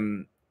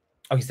 Oh,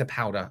 you said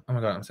powder. Oh my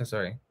God, I'm so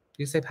sorry. Did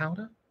you say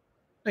powder?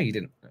 No, you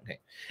didn't.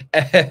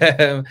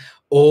 Okay.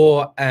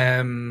 Or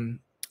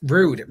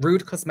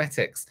Rude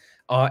Cosmetics,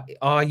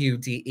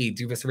 Rude,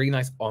 do this really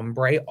nice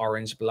ombre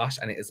orange blush,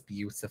 and it is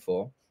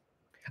beautiful.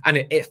 And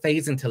it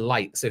fades into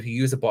light. So if you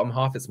use the bottom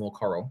half, it's more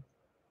coral.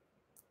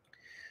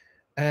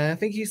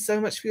 Thank you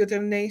so much for your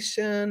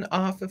donation,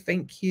 Arthur.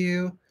 Thank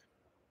you.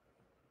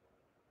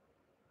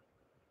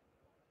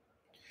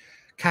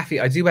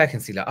 Kathy, I do wear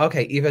concealer.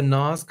 Okay, either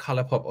NARS,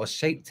 Colourpop, or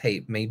Shape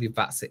Tape. Maybe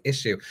that's the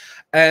issue.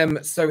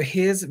 So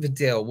here's the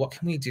deal. What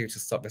can we do to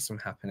stop this from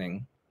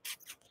happening?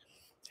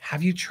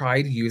 Have you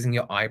tried using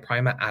your eye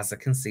primer as a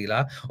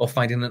concealer or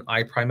finding an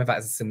eye primer that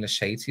is a similar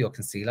shade to your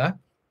concealer?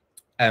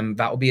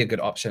 That would be a good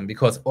option,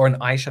 or an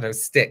eyeshadow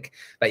stick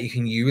that you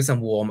can use and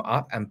warm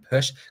up and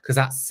push, because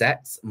that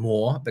sets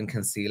more than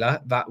concealer.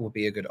 That would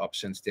be a good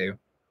option to do.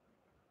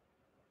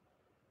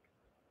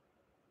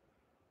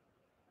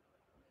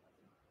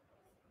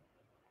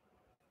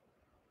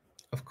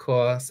 Of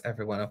course,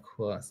 everyone, of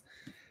course.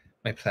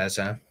 My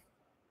pleasure.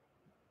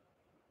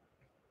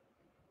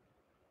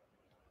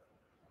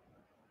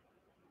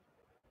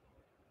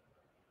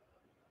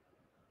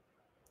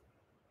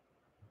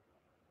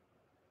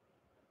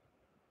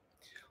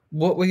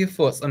 What were your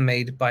thoughts on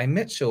Made by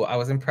Mitchell? I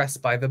was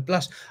impressed by the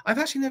blush. I've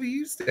actually never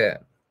used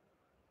it.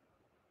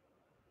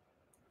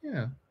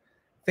 Yeah.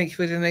 Thank you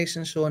for the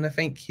donation, Shauna.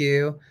 Thank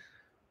you.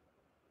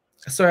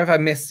 Sorry if I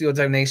missed your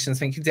donations.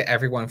 Thank you to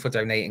everyone for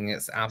donating.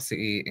 It's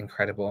absolutely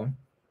incredible.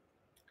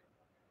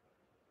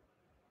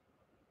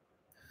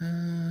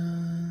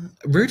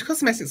 Rude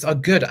Cosmetics are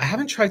good. I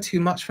haven't tried too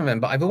much from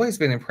them, but I've always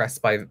been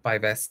impressed by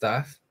their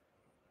stuff.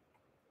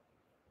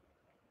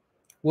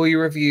 Will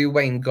you review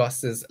Wayne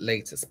Goss's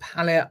latest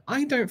palette?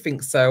 I don't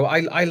think so.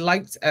 I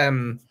liked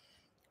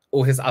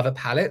all his other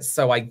palettes,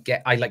 so I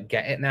get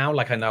it now.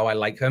 Like, I know I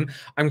like them.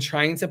 I'm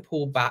trying to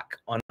pull back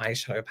on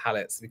eyeshadow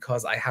palettes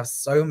because I have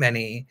so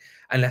many.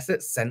 Unless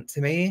it's sent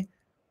to me,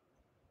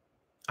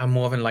 I'm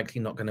more than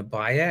likely not going to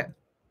buy it.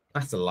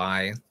 That's a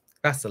lie.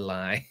 That's a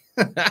lie.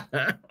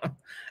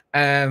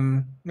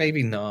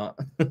 Maybe not.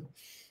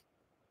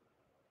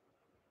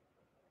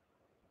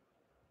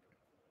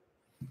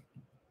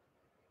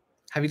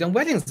 Have you done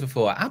weddings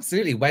before?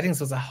 Absolutely. Weddings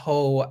was a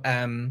whole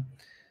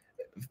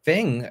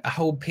thing, a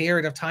whole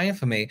period of time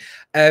for me.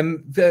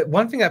 The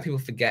one thing that people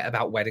forget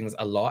about weddings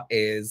a lot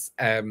is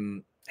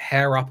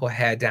hair up or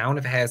hair down.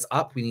 If hair's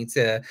up, we need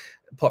to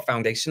put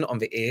foundation on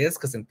the ears,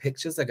 because in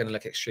pictures they're going to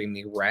look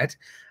extremely red.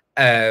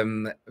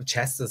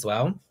 Chest as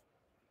well.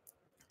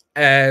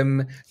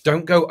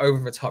 Don't go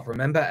over the top.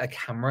 Remember, a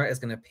camera is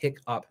going to pick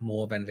up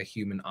more than the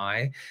human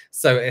eye.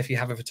 So if you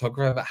have a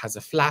photographer that has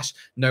a flash,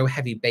 no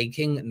heavy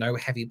baking, no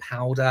heavy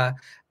powder.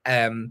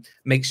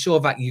 Make sure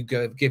that you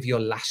give your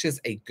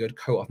lashes a good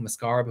coat of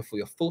mascara before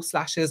your false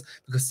lashes,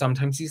 because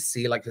sometimes you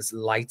see like this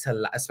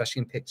lighter, especially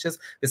in pictures,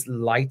 this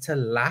lighter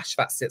lash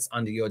that sits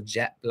under your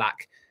jet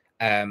black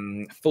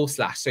false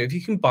lash. So if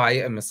you can buy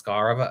a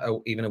mascara,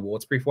 or even a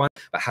waterproof one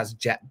that has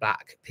jet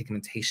black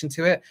pigmentation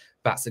to it,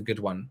 that's a good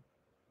one.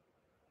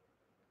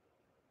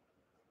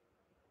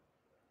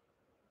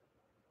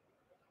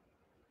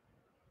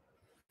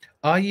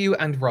 Are you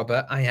and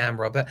Robert, I am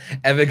Robert,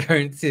 ever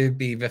going to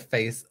be the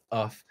face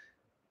of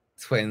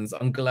twins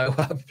on Glow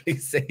Up?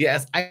 Please say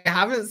yes. I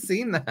haven't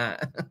seen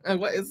that.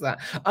 What is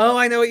that? Oh,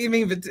 I know what you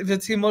mean. The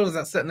two models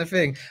that set in the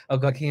thing. Oh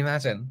God, can you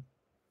imagine?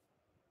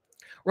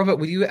 Robert,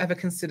 would you ever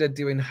consider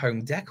doing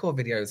home decor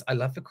videos? I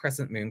love the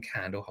crescent moon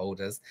candle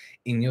holders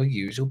in your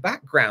usual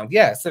background.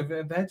 Yeah, so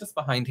they're just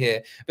behind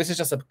here. This is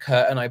just a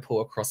curtain I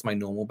pull across my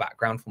normal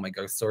background for my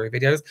ghost story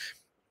videos.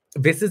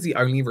 this is the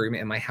only room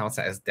in my house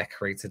that is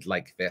decorated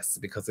like this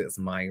because it's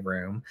my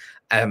room.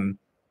 I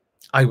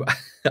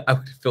I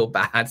would feel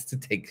bad to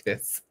take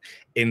this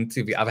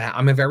into the other house.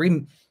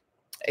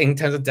 In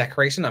terms of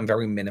decoration, I'm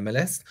very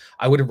minimalist.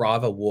 I would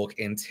rather walk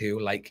into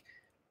like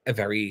a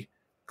very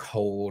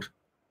cold,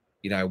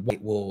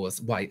 white walls,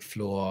 white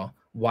floor,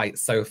 white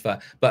sofa.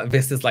 But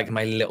this is like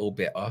my little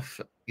bit of,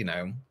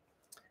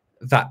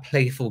 that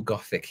playful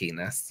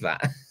gothiciness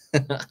that.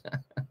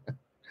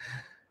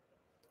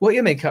 What are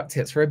your makeup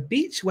tips for a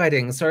beach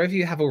wedding? Sorry if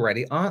you have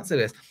already answered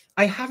this.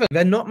 I haven't.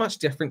 They're not much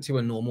different to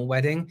a normal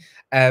wedding.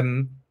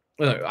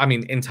 Well, I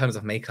mean, in terms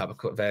of makeup, of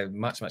course, they're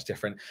much, much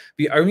different.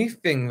 The only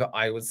thing that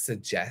I would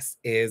suggest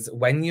is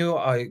when you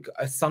are,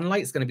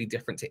 sunlight is going to be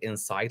different to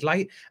inside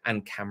light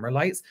and camera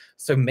lights.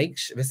 So make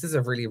sure, this is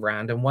a really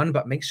random one,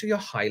 but make sure your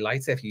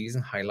highlighter, if you're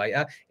using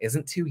highlighter,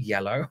 isn't too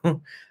yellow.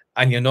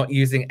 And you're not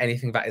using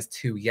anything that is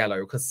too yellow,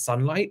 because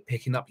sunlight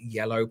picking up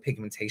yellow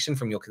pigmentation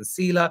from your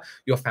concealer,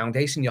 your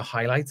foundation, your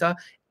highlighter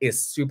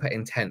is super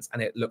intense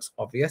and it looks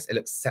obvious. It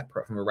looks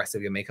separate from the rest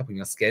of your makeup on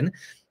your skin.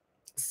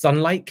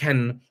 Sunlight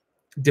can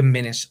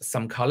diminish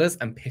some colors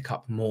and pick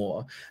up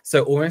more.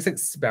 So always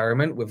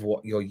experiment with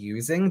what you're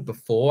using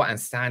before and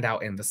stand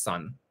out in the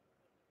sun.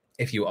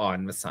 If you are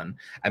in the sun,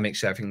 and make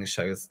sure everything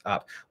shows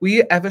up. Will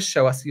you ever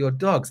show us your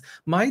dogs?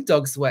 My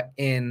dogs were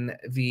in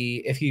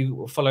if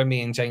you follow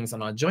me and James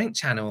on our joint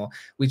channel,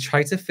 we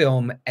tried to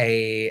film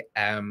a,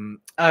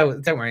 oh,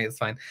 don't worry, it's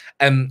fine.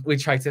 We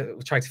tried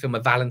to film a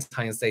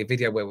Valentine's Day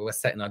video where we were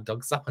setting our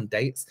dogs up on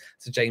dates.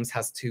 So James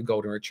has 2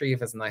 golden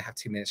retrievers and I have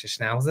 2 miniature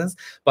schnauzers.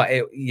 But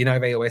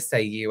they always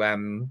say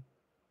you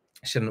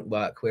shouldn't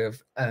work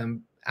with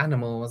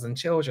animals and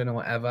children or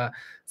whatever.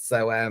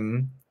 So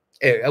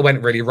it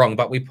went really wrong,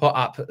 but we put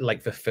up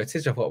like the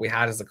footage of what we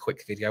had as a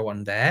quick video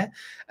on there.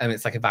 And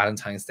it's like a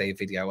Valentine's Day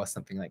video or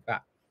something like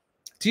that.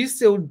 Do you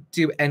still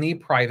do any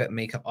private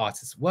makeup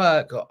artist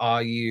work, or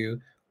are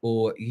you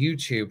all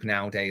YouTube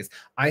nowadays?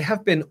 I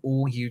have been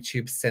all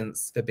YouTube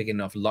since the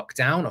beginning of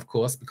lockdown, of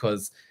course,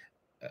 because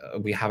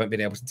we haven't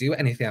been able to do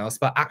anything else.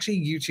 But actually,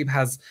 YouTube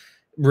has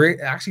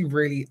actually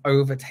really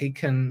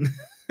overtaken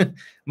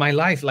my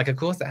life. Like, of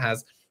course it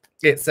has.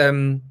 It's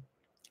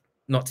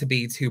not to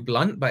be too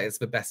blunt, but it's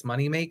the best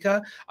money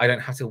maker. I don't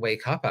have to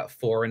wake up at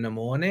 4 in the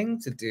morning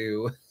to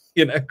do,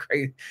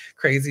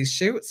 crazy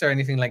shoots or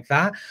anything like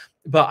that.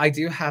 But I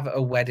do have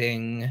a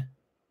wedding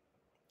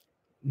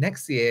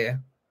next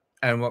year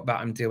and what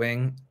that I'm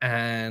doing.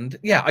 And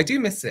yeah, I do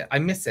miss it. I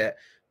miss it.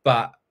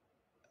 But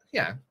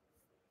yeah.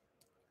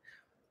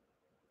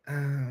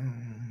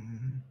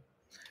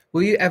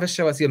 Will you ever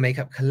show us your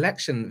makeup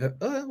collection?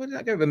 Where did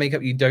I go? The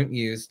makeup you don't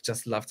use,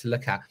 just love to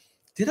look at.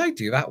 Did I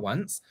do that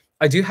once?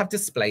 I do have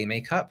display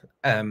makeup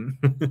that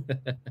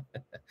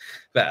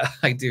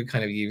I do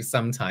kind of use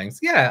sometimes.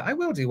 Yeah, I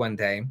will do one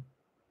day.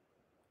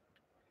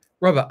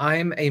 Robert,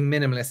 I'm a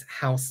minimalist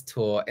house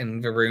tour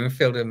in the room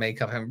filled with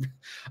makeup.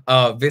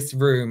 This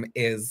room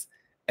is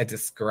a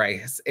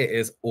disgrace. It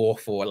is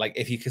awful. Like,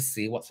 if you could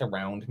see what's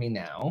around me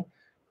now,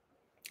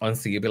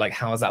 honestly, you'd be like,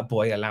 how is that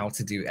boy allowed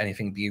to do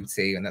anything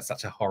beauty? And that's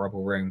such a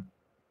horrible room.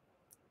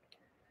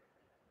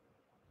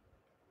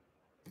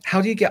 How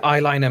do you get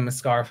eyeliner and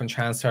mascara from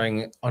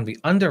transferring on the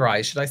under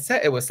eye? Should I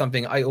set it with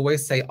something? I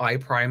always say eye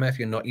primer if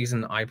you're not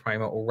using an eye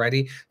primer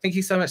already. Thank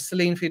you so much,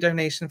 Celine, for your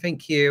donation.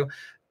 Thank you.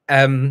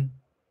 But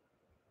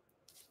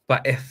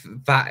if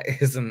that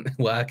isn't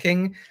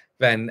working,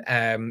 then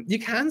you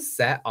can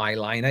set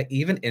eyeliner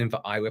even in the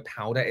eye with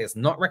powder. It's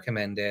not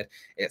recommended.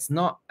 It's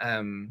not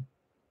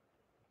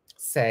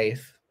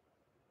safe,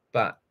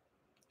 but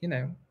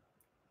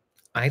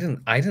I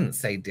didn't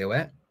say do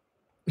it.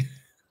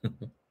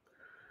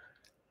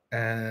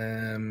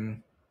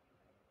 Love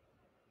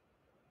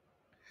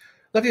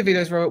your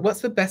videos, Robert.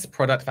 What's the best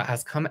product that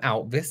has come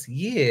out this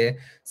year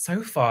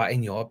so far,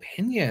 in your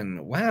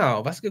opinion?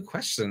 Wow, that's a good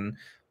question.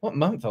 What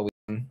month are we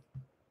in?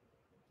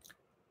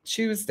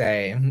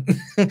 Tuesday.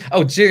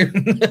 Oh,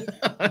 June.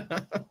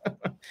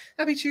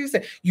 Happy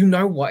Tuesday. You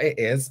know what it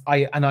is?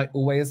 I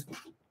always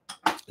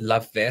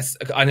love this.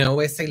 I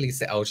always say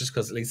Lisa Eldridge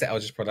because Lisa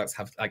Eldridge products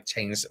have like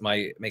changed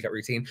my makeup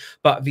routine.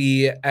 But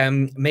the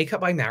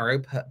Makeup by Narrow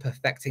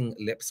Perfecting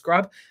Lip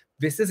Scrub,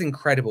 this is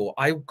incredible.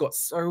 I got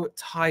so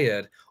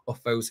tired of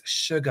those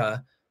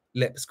sugar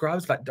lip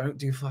scrubs that don't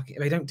do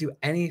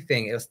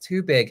anything. It was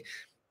too big.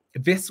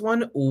 This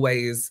one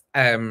always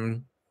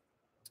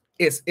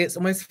it's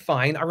almost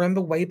fine. I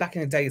remember way back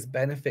in the days,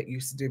 Benefit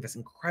used to do this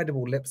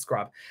incredible lip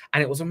scrub,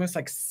 and it was almost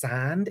like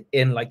sand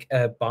in like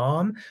a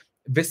balm.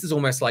 This is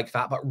almost like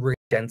that, but really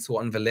gentle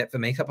on the lip. The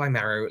Makeup by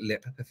Marrow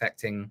Lip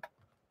Perfecting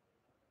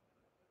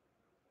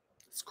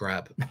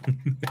Scrub.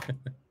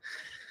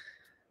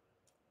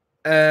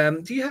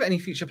 Do you have any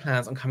future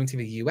plans on coming to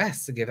the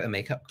US to give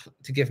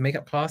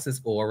makeup classes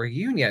or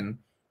reunion?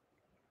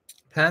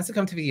 Plans to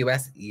come to the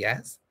US?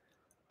 Yes.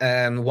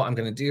 What I'm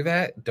going to do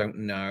there? Don't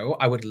know.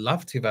 I would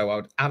love to, though. I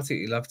would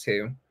absolutely love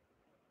to.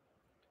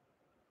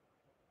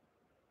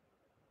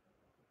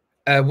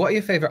 What are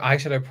your favorite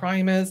eyeshadow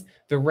primers?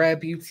 The Rare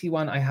Beauty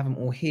one, I have them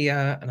all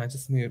here, and I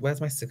just moved. Where's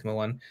my Sigma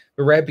one?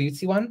 The Rare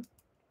Beauty one.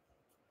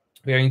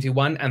 We only do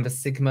one, and the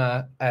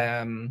Sigma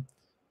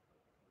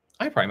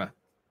eye primer.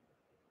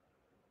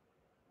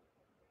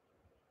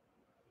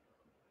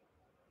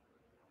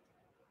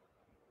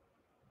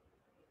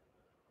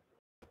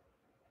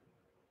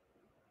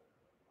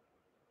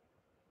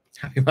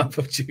 Happy month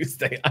of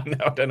Tuesday. I know,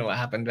 I don't know what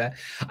happened there.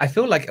 I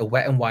feel like a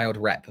Wet n Wild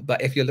rep,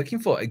 but if you're looking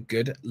for a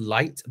good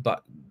light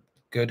but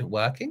good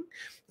working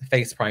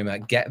face primer,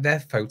 get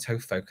their Photo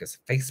Focus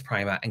face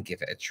primer and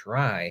give it a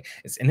try.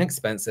 It's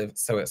inexpensive,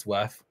 so it's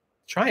worth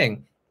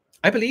trying.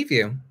 I believe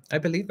you. I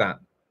believe that.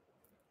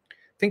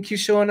 Thank you,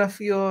 Shauna,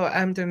 for your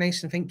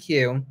donation. Thank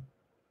you.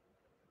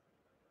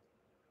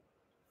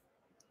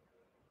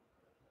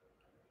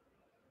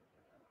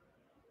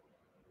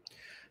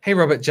 Hey,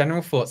 Robert,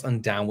 general thoughts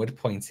on downward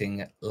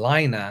pointing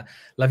liner.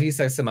 Love you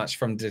so, so much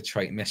from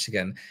Detroit,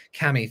 Michigan.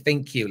 Cami,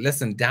 thank you.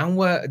 Listen,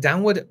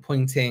 downward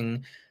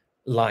pointing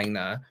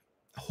liner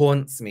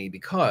haunts me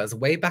because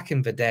way back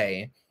in the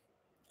day,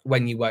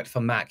 when you worked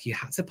for MAC, you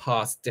had to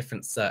pass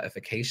different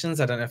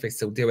certifications. I don't know if they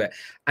still do it.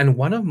 And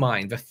one of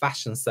mine, the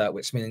fashion cert,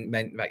 which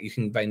meant that you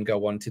can then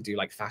go on to do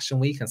like Fashion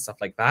Week and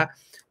stuff like that,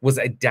 was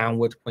a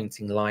downward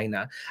pointing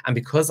liner. And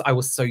because I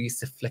was so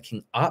used to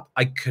flicking up,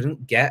 I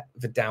couldn't get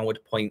the downward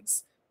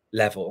points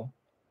level.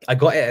 I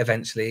got it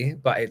eventually,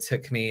 but it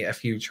took me a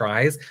few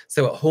tries.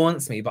 So it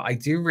haunts me, but I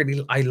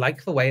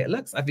like the way it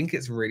looks. I think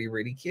it's really,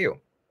 really cute.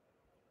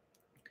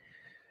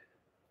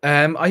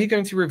 Are you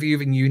going to review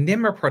the new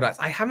Nimra products?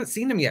 I haven't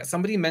seen them yet.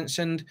 Somebody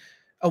mentioned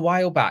a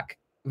while back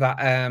that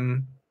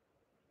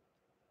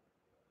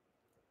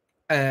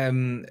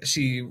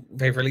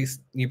they've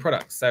released new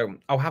products, so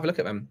I'll have a look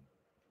at them.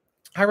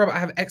 Hi, Robert. I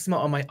have eczema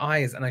on my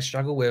eyes and I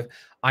struggle with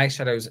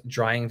eyeshadows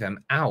drying them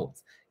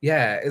out.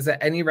 Yeah, is there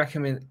anything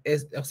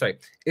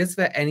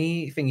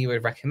you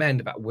would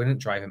recommend that wouldn't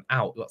dry them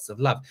out? Lots of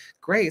love.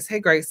 Grace,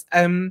 hey Grace.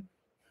 Eczema.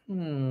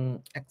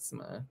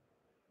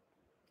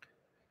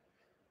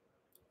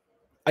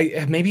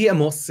 Maybe a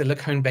more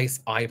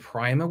silicone-based eye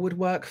primer would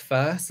work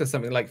first. So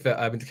something like the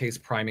Urban Decay's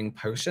Priming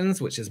Potions,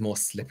 which is more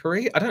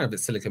slippery. I don't know if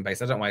it's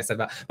silicone-based. I don't know why I said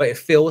that, but it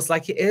feels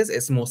like it is.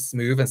 It's more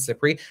smooth and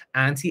slippery.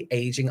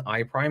 Anti-aging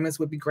eye primers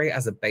would be great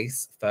as a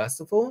base,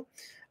 first of all.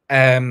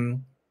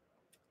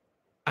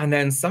 And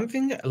then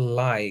something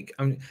like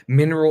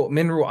mineral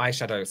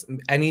eyeshadows.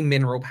 Any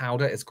mineral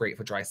powder is great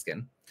for dry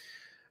skin.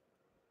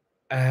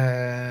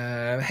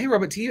 Hey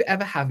Robert, do you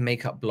ever have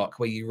makeup block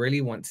where you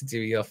really want to do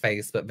your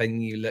face, but then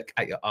you look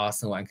at your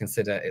arsenal and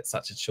consider it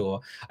such a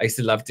chore? I used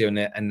to love doing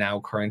it, and now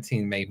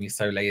quarantine made me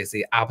so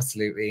lazy.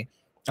 Absolutely.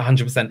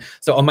 100%.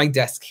 So on my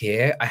desk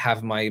here, I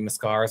have my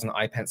mascaras and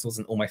eye pencils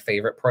and all my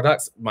favorite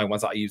products. My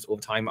ones that I use all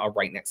the time are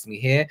right next to me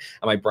here,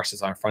 and my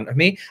brushes are in front of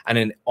me. And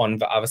then on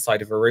the other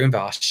side of the room,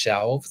 there are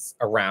shelves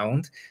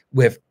around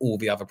with all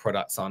the other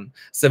products on.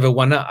 So the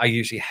one that I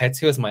usually head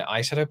to is my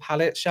eyeshadow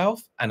palette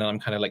shelf, and then I'm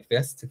kind of like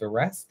this to the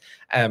rest.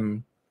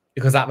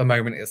 Because at the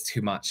moment it's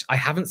too much.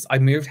 I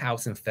moved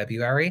house in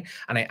February,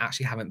 and I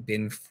actually haven't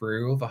been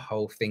through the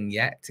whole thing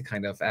yet to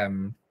kind of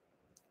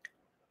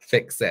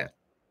fix it.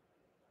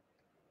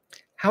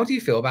 How do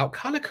you feel about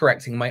color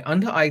correcting? My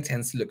under eye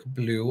tends to look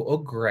blue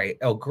or gray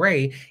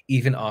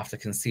even after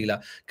concealer.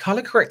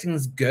 Color correcting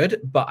is good,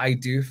 but I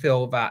do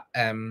feel that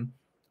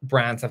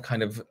brands have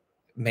kind of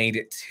made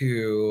it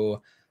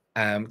too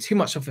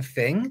much of a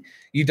thing.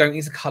 You don't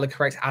need to color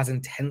correct as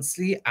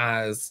intensely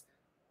as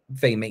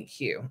they make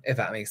you, if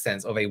that makes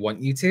sense, or they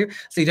want you to.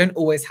 So you don't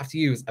always have to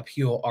use a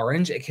pure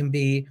orange. It can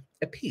be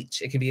a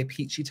peach. It can be a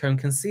peachy tone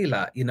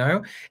concealer, you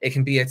know? It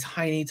can be a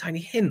tiny, tiny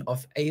hint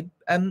of a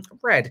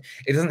red.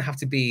 It doesn't have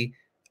to be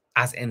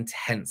as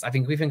intense. I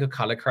think we think of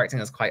color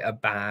correcting as quite a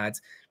bad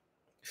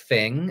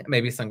thing.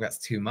 Maybe something that's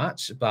too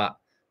much, but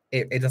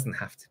it doesn't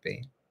have to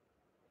be.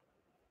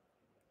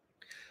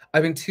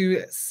 I've been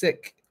too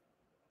sick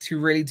to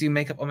really do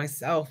makeup on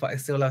myself, but I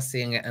still love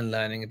seeing it and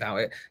learning about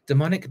it.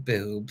 Demonic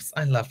Boobs.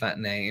 I love that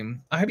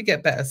name. I hope you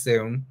get better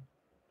soon.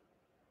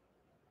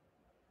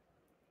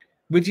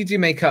 Would you do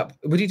makeup?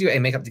 Would you do a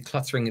makeup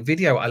decluttering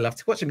video? I love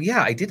to watch them.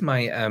 Yeah, I did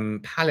my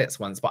palettes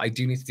once, but I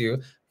do need to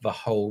do the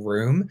whole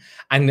room.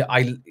 And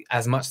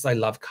as much as I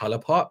love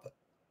ColourPop,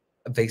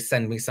 they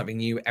send me something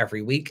new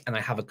every week, and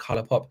I have a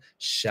ColourPop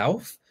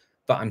shelf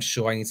that I'm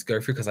sure I need to go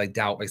through because I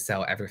doubt they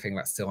sell everything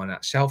that's still on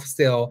that shelf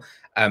still.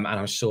 And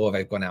I'm sure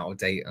they've gone out of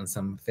date on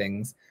some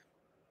things.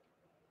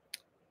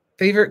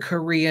 Favorite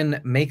Korean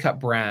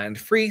makeup brand?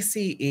 Free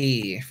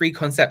CE, Free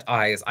Concept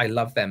Eyes. I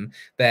love them.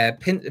 Their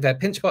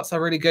pinch spots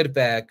are really good.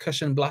 Their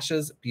cushion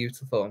blushes,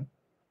 beautiful.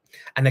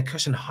 And their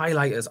cushion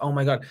highlighters. Oh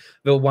my God.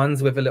 The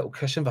ones with a little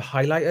cushion, the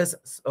highlighters.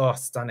 Oh,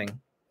 stunning.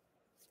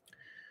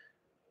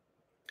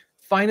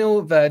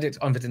 Final verdict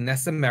on the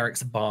Danessa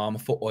Merrick's balm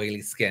for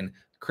oily skin.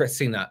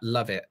 Christina,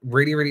 love it.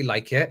 Really, really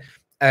like it.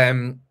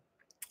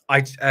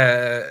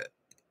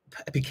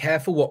 Be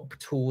careful what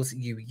tools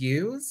you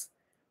use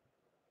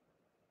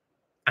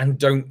and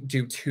don't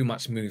do too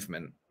much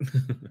movement. If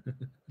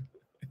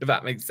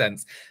that makes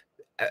sense.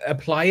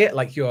 apply it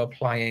like you're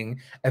applying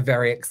a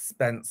very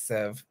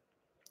expensive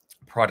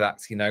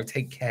product, you know,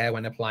 take care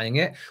when applying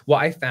it.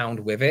 What I found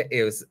with it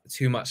is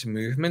too much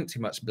movement, too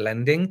much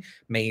blending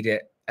made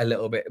it a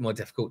little bit more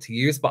difficult to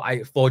use.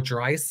 But for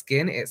dry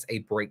skin, it's a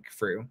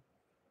breakthrough.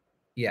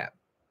 Yeah.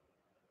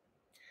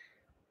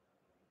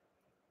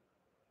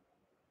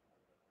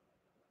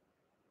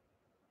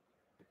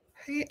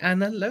 Hey,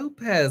 Anna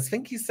Lopez.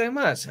 Thank you so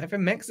much. I'm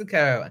from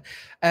Mexico.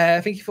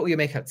 Thank you for all your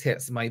makeup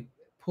tips. My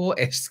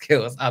poor-ish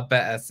skills are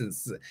better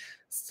since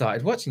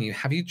started watching you.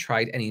 Have you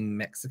tried any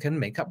Mexican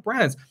makeup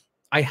brands?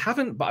 I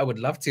haven't, but I would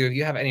love to. If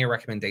you have any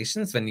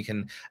recommendations, then you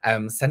can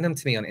send them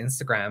to me on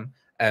Instagram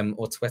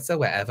or Twitter,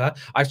 wherever.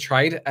 I've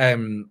tried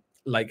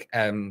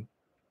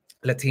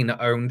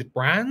Latina-owned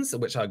brands,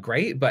 which are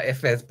great. But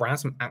if there's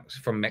brands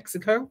from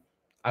Mexico,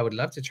 I would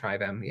love to try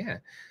them. Yeah.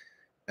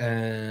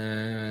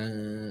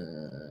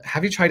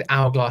 Have you tried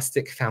Hourglass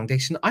Stick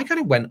Foundation? I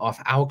kind of went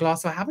off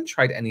Hourglass, so I haven't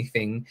tried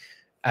anything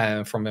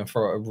from them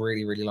for a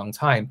really, really long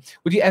time.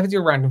 Would you ever do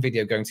a random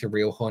video going to a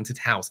real haunted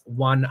house?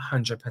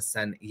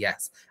 100%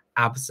 yes.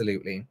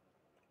 Absolutely.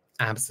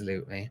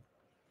 Absolutely.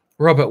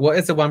 Robert, what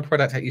is the one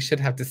product that you should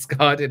have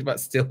discarded but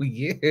still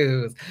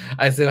use?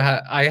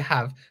 I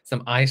have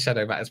some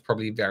eyeshadow that is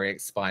probably very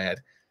expired.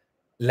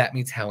 Let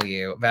me tell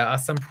you, there are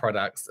some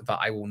products that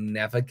I will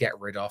never get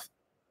rid of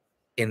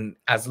in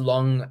as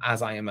long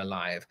as I am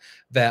alive.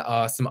 There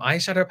are some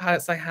eyeshadow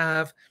palettes I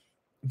have.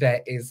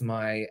 There is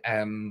my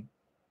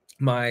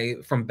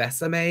from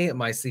Besame,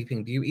 my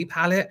Sleeping Beauty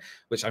palette,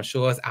 which I'm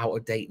sure is out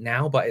of date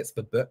now, but it's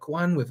the book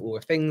one with all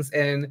the things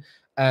in.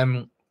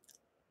 I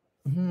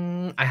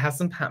have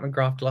some Pat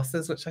McGrath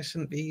glosses, which I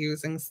shouldn't be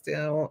using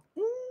still.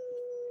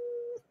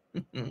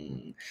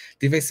 Do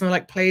they smell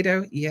like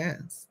Play-Doh?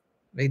 Yes,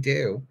 they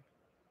do.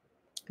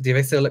 Do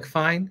they still look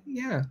fine?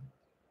 Yeah.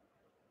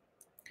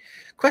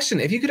 Question,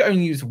 if you could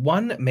only use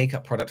one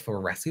makeup product for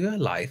the rest of your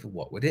life,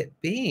 what would it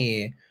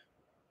be?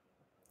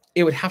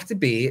 It would have to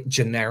be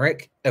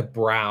generic, a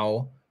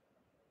brow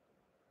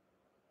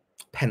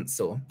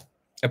pencil.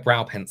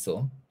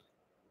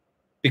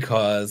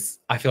 Because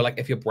I feel like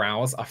if your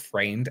brows are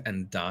framed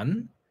and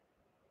done,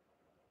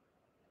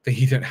 then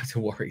you don't have to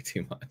worry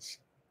too much.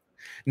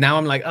 Now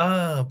I'm like,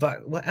 oh,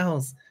 but what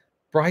else?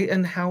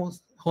 Brighton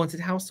House,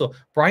 Haunted House, or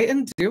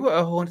Brighton do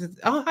a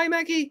haunted. Oh, hi,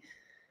 Maggie.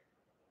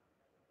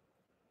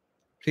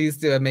 Please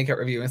do a makeup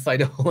review inside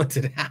a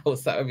haunted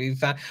house. That would be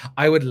fun.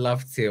 I would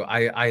love to.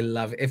 I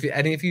love if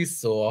any of you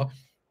saw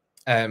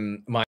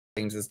my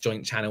James's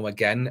joint channel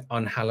again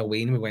on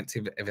Halloween. We went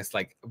to this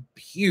like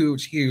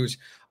huge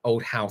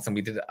old house and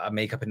we did a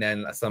makeup and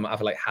then some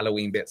other like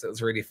Halloween bits. It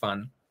was really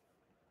fun.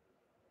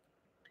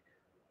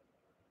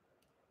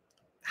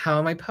 How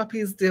are my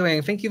puppies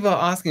doing? Thank you for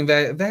asking.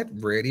 They're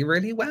really,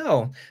 really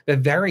well. They're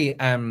very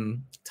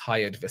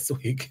tired this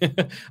week,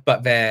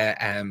 but they're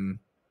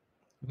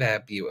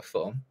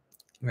beautiful.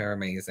 They're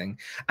amazing.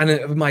 And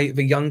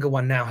the younger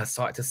one now has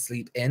started to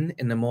sleep in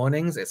the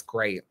mornings. It's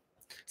great.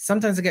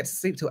 Sometimes I get to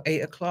sleep till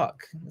 8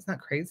 o'clock. Isn't that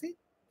crazy?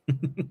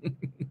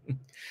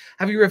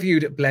 Have you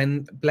reviewed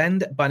Blend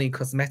Bunny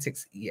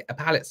Cosmetics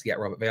palettes yet,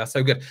 Robert? They are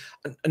so good.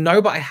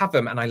 No, but I have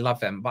them and I love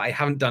them. But I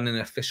haven't done an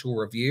official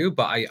review,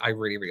 but I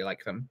really, really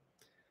like them.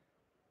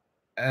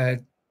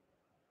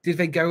 Did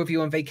they go with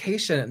you on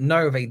vacation?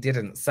 No, they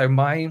didn't. So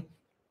my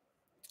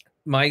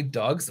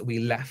dogs, we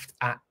left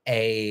at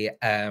a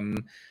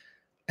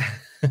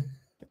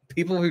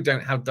people who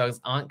don't have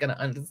dogs aren't going to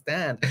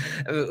understand.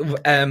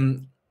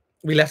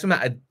 We left them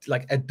at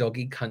a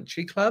doggy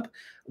country club.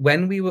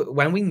 When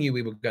we knew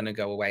we were going to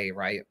go away,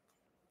 right?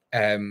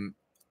 I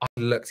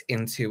looked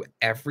into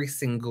every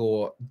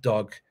single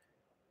dog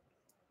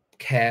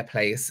care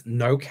place,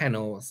 no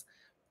kennels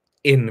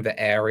in the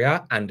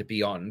area and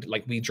beyond.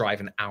 Like we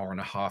drive an hour and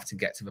a half to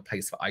get to the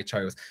place that I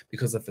chose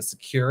because of the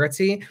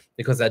security,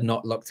 because they're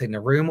not locked in a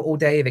room all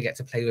day. They get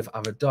to play with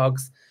other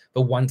dogs,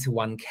 the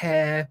one-to-one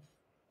care.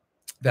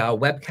 There are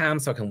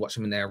webcams so I can watch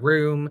them in their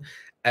room.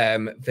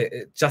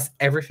 Just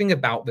everything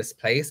about this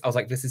place. I was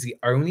like, this is the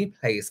only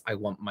place I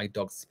want my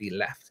dogs to be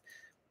left.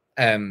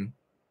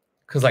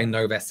 Because I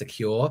know they're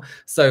secure.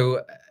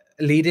 So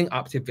leading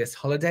up to this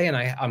holiday, and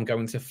I'm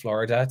going to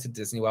Florida to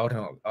Disney World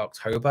in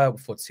October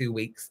for 2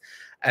 weeks.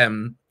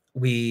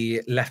 We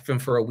left them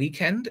for a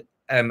weekend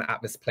at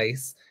this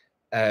place.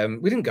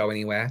 We didn't go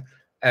anywhere.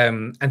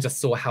 And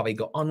just saw how they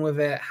got on with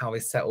it, how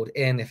they settled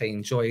in, if they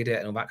enjoyed it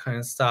and all that kind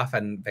of stuff.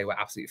 And they were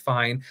absolutely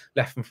fine.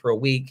 Left them for a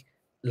week,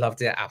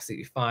 loved it,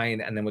 absolutely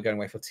fine. And then we're going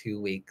away for 2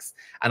 weeks.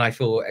 And I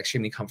feel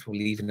extremely comfortable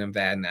leaving them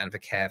there and the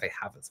care they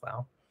have as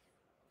well.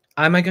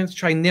 Am I going to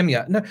try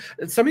Nimya? No,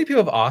 so many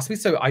people have asked me,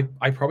 so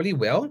I probably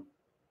will.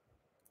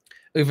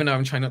 Even though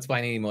I'm trying not to buy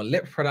any more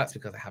lip products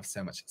because I have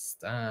so much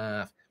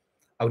stuff.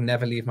 I would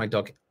never leave my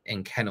dog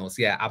in kennels.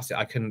 Yeah,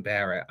 absolutely. I couldn't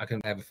bear it. I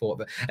couldn't ever thought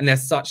of it. And they're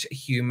such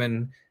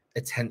human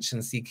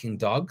attention-seeking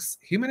dogs.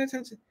 Human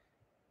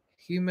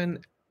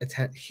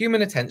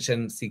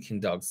attention-seeking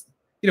dogs.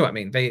 You know what I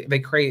mean? They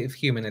crave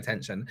human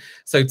attention.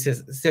 So to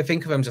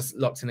think of them just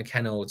locked in a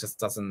kennel just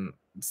doesn't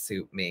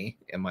suit me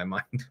in my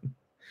mind.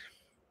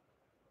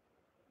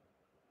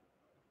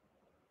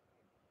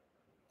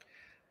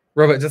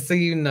 Robert, just so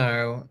you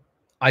know,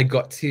 I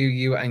got to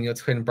you and your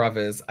twin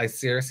brothers. I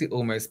seriously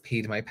almost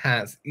peed my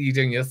pants. You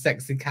doing your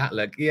sexy cat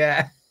look.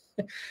 Yeah.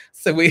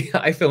 So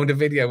I filmed a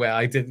video where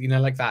I did, you know,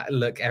 like that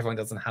look everyone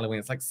does on Halloween.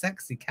 It's like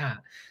sexy cat.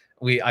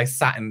 I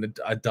sat in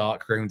a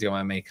dark room doing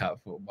my makeup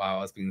while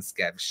I was being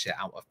scared shit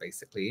out of,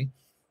 basically.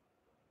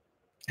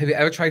 Have you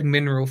ever tried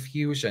mineral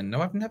fusion?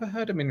 No, I've never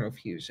heard of mineral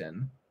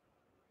fusion.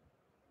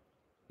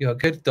 You're a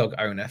good dog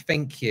owner.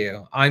 Thank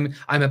you. I'm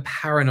a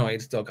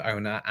paranoid dog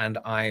owner, and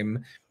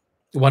I'm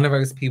one of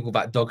those people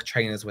that dog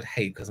trainers would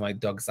hate because my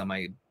dogs are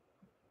my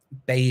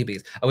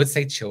babies. I would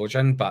say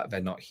children, but they're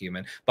not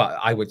human. But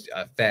I would,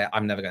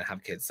 I'm never going to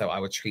have kids, so I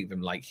would treat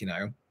them like, you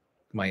know,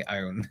 my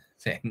own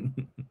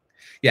thing.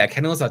 Yeah,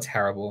 kennels are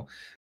terrible.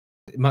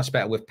 Much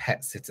better with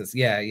pet sitters.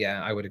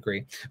 Yeah, I would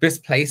agree. This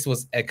place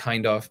was a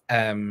kind of,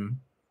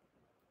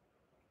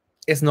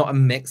 it's not a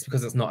mix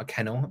because it's not a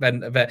kennel. Then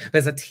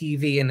there's a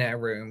TV in their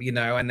room, you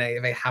know, and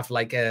they have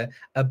like a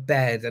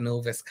bed and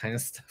all this kind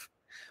of stuff.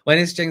 When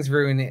is James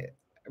ruining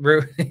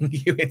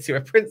you into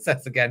a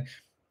princess again?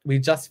 We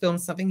just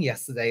filmed something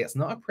yesterday. It's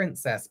not a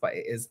princess, but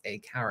it is a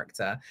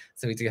character.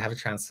 So we do have a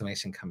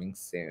transformation coming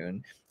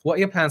soon. What are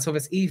your plans for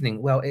this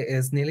evening? Well, it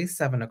is nearly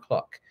 7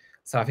 o'clock.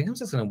 So I think I'm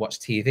just going to watch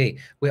TV.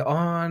 We're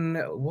on,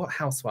 what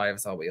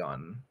Housewives are we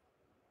on?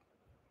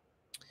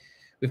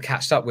 We've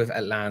catched up with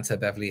Atlanta,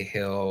 Beverly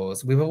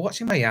Hills. We were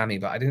watching Miami,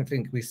 but I didn't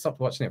think we stopped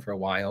watching it for a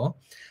while.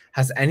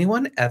 Has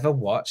anyone ever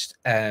watched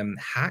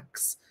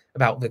Hacks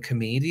about the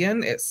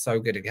comedian? It's so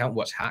good. If you haven't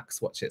watched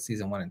Hacks, watch it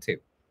season 1 and 2.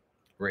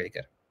 Really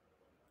good.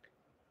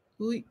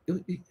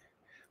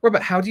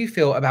 Robert, how do you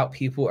feel about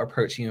people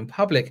approaching you in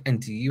public,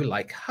 and do you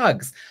like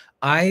hugs?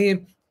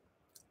 I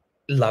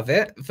love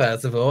it.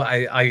 First of all,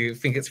 I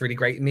think it's really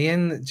great. Me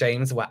and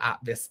James were at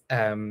this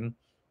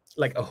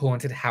like a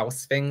haunted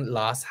house thing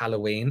last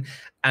Halloween,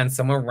 and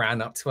someone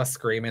ran up to us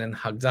screaming and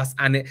hugged us,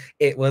 and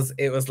it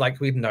was like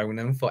we'd known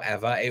them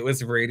forever. It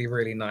was really,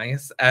 really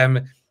nice.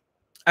 And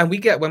when we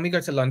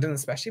go to London,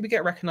 especially, we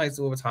get recognized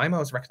all the time. I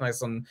was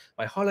recognized on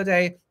my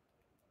holiday.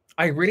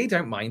 I really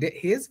don't mind it.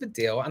 Here's the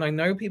deal, and I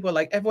know people are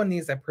like, everyone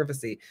needs their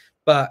privacy,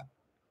 but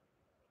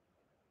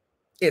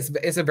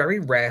it's a very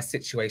rare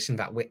situation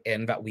that we're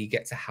in, that we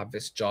get to have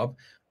this job.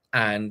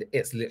 And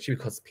it's literally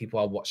because people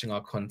are watching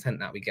our content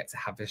that we get to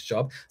have this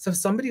job. So if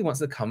somebody wants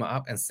to come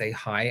up and say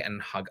hi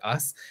and hug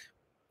us,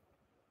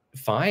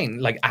 fine,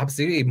 like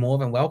absolutely more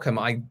than welcome.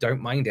 I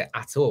don't mind it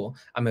at all.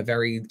 I'm a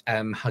very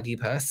huggy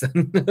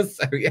person.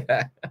 So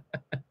yeah.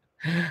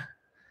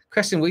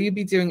 Question, will you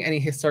be doing any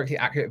historically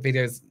accurate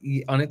videos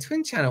on a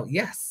twin channel?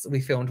 Yes, we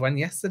filmed one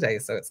yesterday,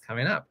 so it's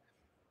coming up.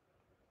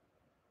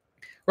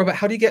 Robert,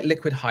 how do you get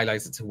liquid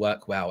highlighter to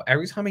work well?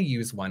 Every time I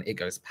use one, it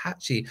goes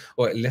patchy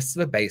or it lifts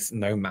the base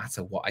no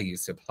matter what I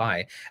use to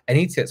apply.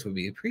 Any tips would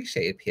be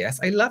appreciated. P.S.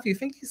 I love you.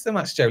 Thank you so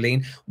much,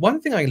 Jolene.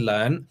 One thing I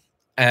learned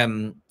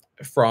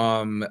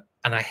from,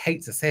 and I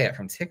hate to say it,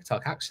 from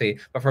TikTok actually,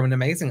 but from an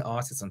amazing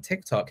artist on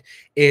TikTok,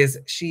 is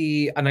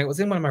and it was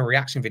in one of my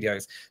reaction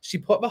videos, she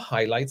put the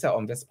highlighter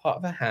on this part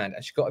of her hand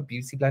and she got a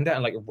beauty blender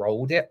and like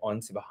rolled it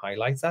onto the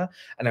highlighter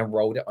and then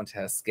rolled it onto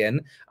her skin.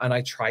 And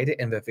I tried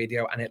it in the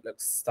video and it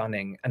looks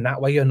stunning. And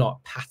that way you're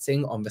not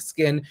patting on the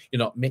skin, you're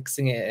not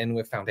mixing it in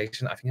with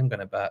foundation. I think I'm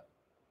gonna burp.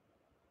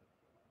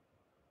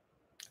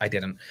 I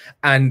didn't.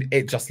 And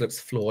it just looks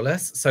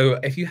flawless. So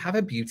if you have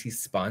a beauty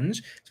sponge,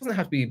 it doesn't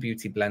have to be a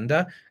beauty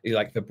blender, you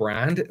like the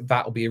brand,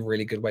 that'll be a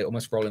really good way,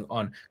 almost rolling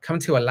on. Come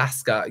to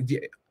Alaska.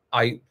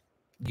 You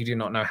do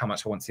not know how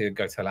much I want to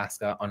go to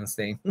Alaska,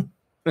 honestly.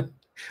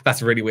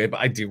 That's really weird, but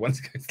I do want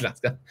to go to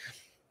Alaska.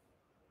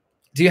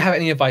 Do you have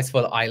any advice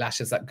for the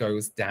eyelashes that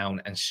goes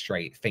down and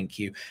straight? Thank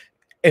you.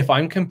 If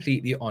I'm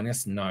completely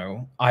honest,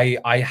 no.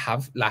 I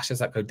have lashes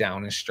that go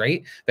down and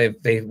straight.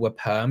 They were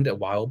permed a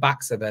while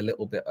back, so they're a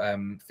little bit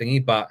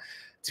thingy. But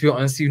to be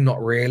honest with you,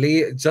 not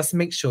really. Just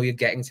make sure you're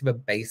getting to the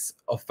base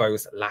of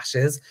those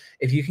lashes.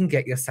 If you can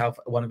get yourself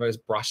one of those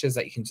brushes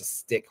that you can just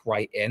stick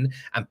right in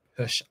and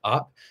push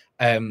up,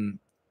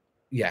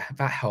 yeah,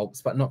 that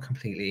helps, but not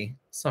completely.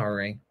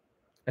 Sorry.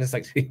 I just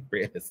like to be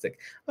realistic.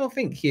 Oh,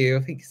 thank you.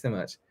 Thank you so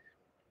much.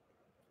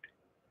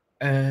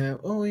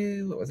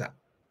 What was that?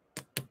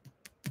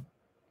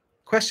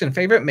 Question,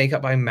 favorite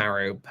makeup by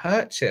Maro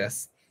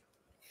purchase?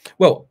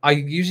 Well, I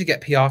usually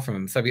get PR from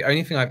them. So the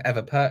only thing I've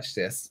ever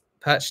purchased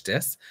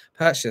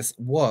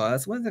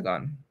was, where's it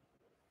gone?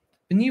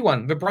 The new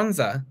one, the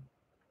bronzer.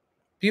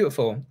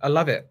 Beautiful. I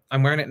love it.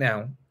 I'm wearing it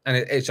now. And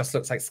it just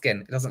looks like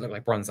skin. It doesn't look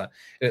like bronzer.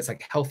 It looks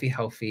like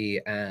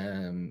healthy.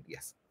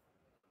 Yes.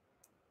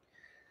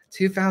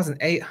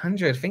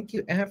 2,800. Thank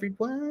you,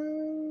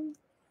 everyone.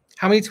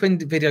 How many twin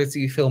videos do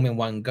you film in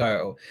one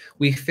go?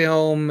 We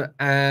film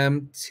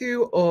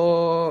 2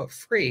 or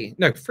 3.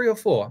 No, 3 or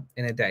 4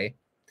 in a day.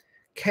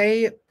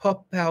 K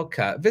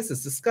Popelka. This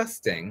is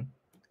disgusting.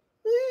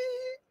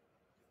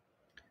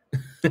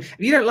 If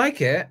you don't like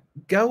it,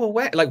 go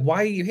away. Like, why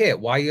are you here?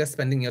 Why are you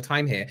spending your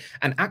time here?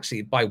 And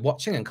actually, by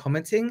watching and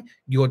commenting,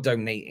 you're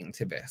donating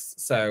to this.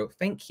 So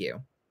thank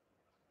you.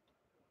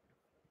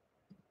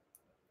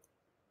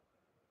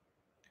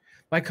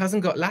 My cousin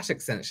got lash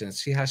extensions.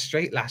 She has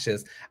straight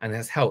lashes and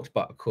has helped,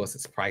 but of course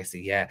it's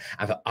pricey. Yeah.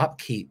 And the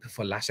upkeep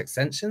for lash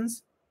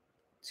extensions,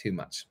 too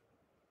much.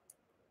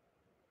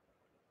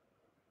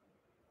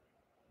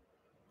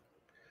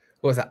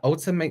 What was that?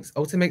 Ulta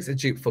makes a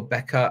dupe for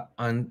Becca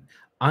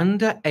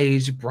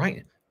underage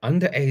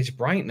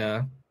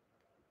brightener.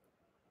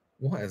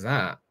 What is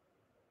that?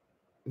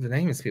 The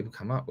names people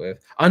come up with.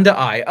 Under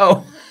eye.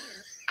 Oh.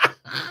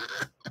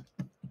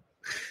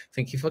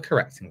 Thank you for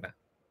correcting that.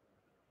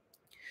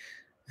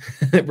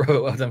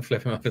 Robert, well done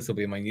flipping up. This will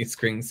be my new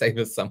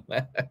screensaver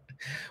somewhere.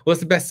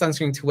 What's the best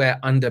sunscreen to wear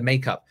under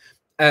makeup?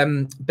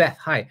 Beth,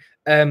 hi.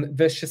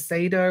 The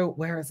Shiseido,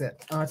 where is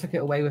it? Oh, I took it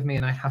away with me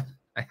and I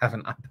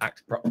haven't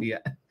unpacked properly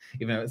yet,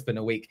 even though it's been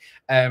a week.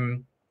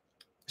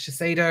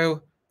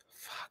 Shiseido,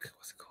 fuck,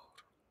 what's it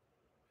called?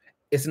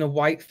 It's in a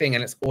white thing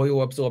and it's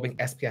oil absorbing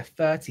SPF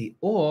 30,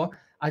 or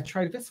I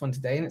tried this one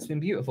today and it's been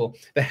beautiful.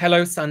 The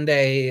Hello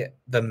Sunday,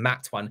 the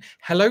matte one.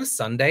 Hello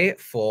Sunday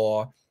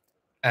for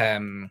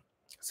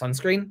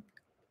sunscreen,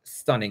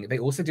 stunning. They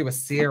also do a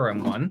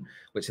serum one,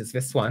 which is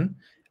this one.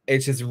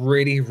 It's just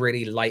really,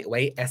 really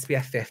lightweight,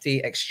 SPF 50,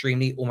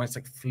 extremely almost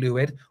like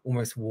fluid,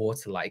 almost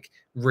water-like.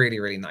 Really,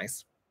 really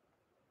nice.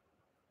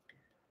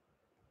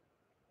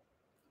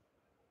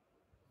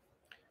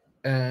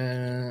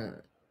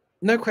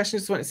 No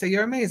questions. Just want to say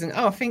you're amazing.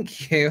 Oh,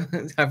 thank you.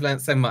 I've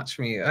learned so much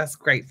from you. That's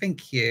great.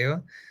 Thank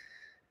you.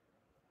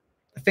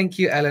 Thank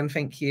you, Ellen.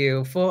 Thank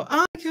you for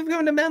you've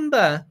become a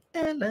member,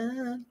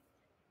 Ellen.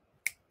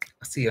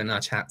 I'll see you in our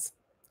chats.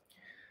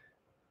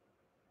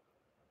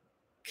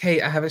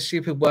 Kate, I have a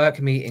stupid work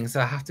meeting,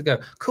 so I have to go.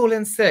 Call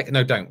in sick.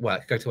 No, don't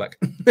work. Go to work.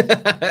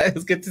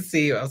 It's good to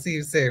see you. I'll see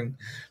you soon.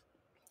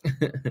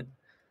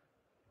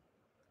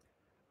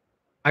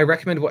 I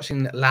recommend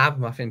watching Lab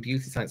Muffin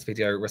Beauty Science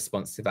video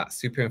response to that.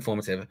 Super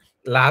informative.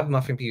 Lab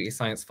Muffin Beauty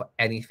Science for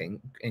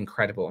anything.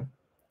 Incredible.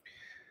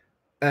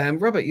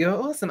 Robert,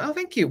 you're awesome. Oh,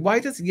 thank you. Why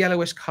does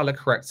yellowish color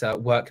corrector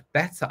work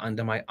better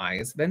under my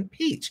eyes than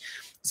peach?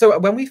 So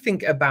when we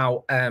think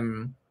about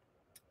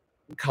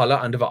color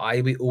under the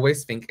eye, we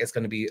always think it's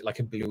going to be like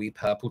a bluey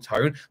purple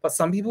tone, but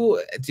some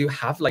people do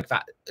have like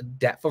that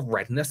depth of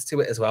redness to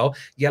it as well.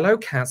 Yellow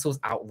cancels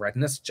out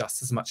redness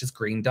just as much as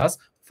green does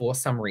for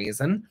some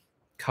reason.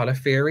 Color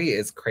theory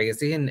is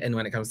crazy and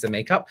when it comes to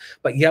makeup,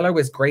 but yellow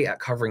is great at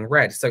covering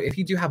red. So if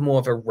you do have more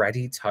of a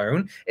reddy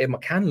tone, it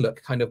can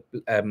look kind of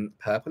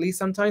purpley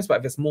sometimes,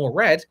 but if it's more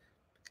red,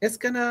 it's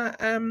gonna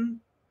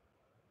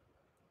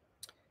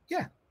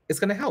yeah, it's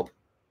gonna help.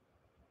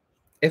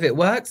 If it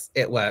works,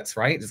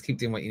 right? Just keep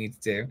doing what you need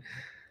to do.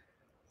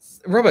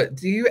 Robert,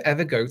 do you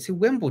ever go to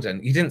Wimbledon?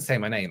 You didn't say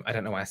my name. I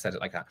don't know why I said it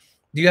like that.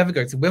 Do you ever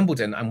go to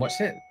Wimbledon? I'm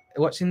watching it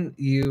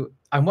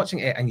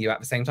and you at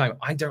the same time.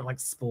 I don't like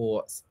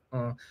sports.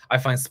 I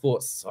find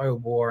sports so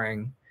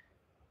boring.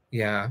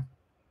 Yeah.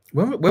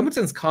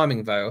 Wimbledon's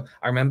calming though.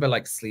 I remember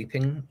like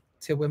sleeping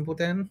to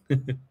Wimbledon.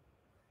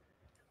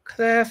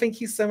 Claire, thank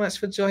you so much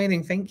for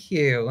joining. Thank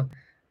you.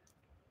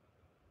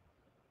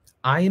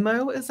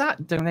 IMO, is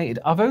that donated?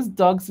 Are those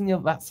dogs in your...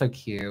 That's so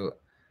cute.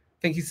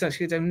 Thank you so much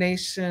for your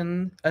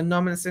donation.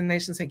 Anonymous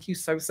donations, thank you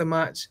so, so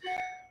much.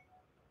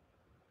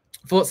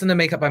 Thoughts on the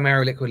Makeup by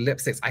Mario liquid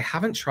lipsticks. I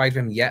haven't tried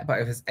them yet, but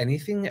if there's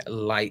anything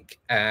like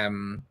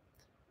or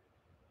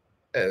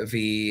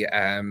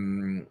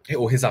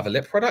his other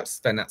lip products,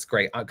 then that's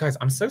great. Guys,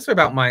 I'm so sorry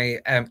about my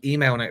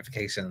email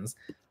notifications.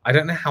 I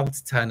don't know how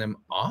to turn them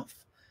off.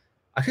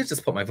 I could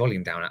just put my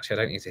volume down, actually.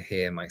 I don't need to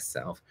hear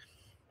myself.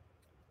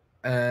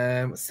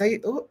 Where'd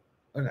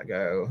that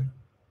go?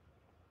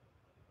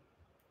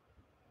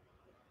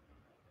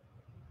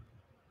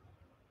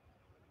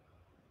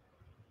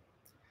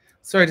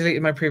 Sorry, I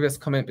deleted my previous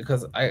comment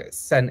because I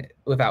sent it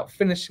without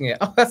finishing it.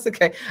 Oh, that's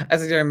okay.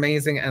 As you're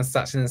amazing and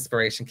such an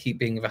inspiration. Keep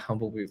being the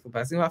humble, beautiful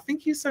person. Well,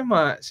 thank you so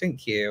much.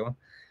 Thank you.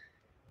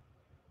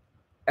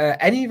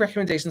 Any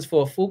recommendations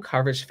for a full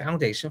coverage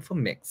foundation for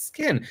mixed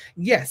skin?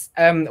 Yes,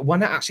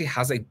 one that actually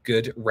has a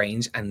good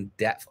range and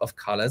depth of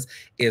colors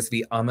is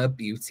the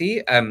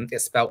Beauty.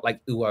 It's spelled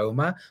like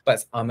Uoma,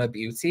 but it's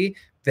Beauty.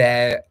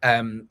 Their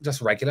just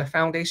regular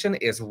foundation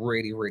is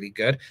really, really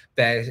good.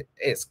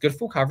 It's good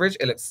full coverage.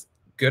 It looks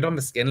good on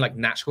the skin, like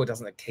natural. It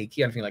doesn't look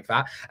cakey or anything like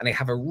that. And they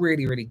have a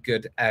really, really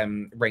good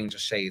range of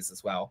shades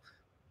as well.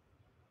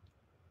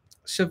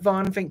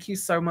 Siobhan, thank you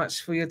so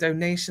much for your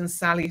donation.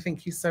 Sally,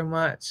 thank you so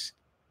much.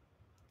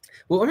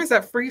 We're almost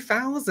at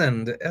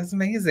 3,000. That's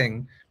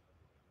amazing.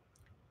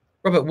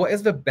 Robert, what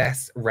is the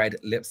best red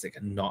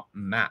lipstick not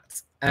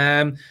matte?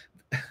 I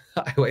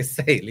always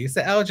say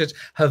Lisa Eldridge.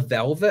 Her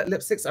velvet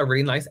lipsticks are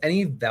really nice.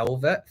 Any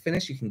velvet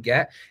finish you can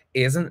get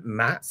isn't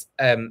matte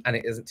and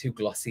it isn't too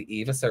glossy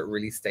either, so it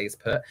really stays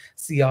put.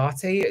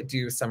 Ciate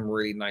do some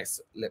really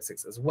nice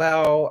lipsticks as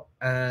well.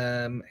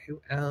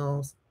 Who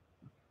else?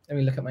 Let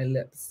me look at my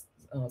lips.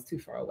 Oh, it's too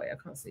far away. I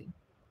can't see.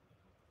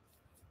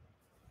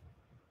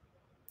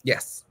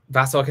 Yes,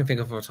 that's all I can think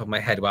of off the top of my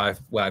head where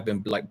I've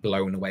been like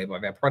blown away by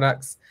their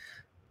products.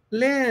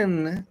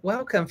 Lynn,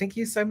 welcome. Thank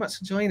you so much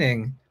for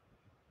joining.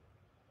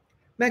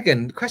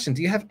 Megan, question,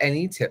 do you have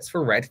any tips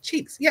for red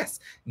cheeks? Yes,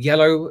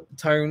 yellow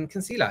tone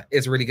concealer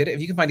is really good. If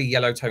you can find a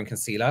yellow tone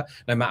concealer,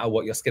 no matter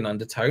what your skin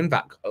undertone,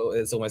 that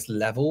is almost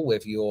level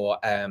with your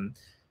tone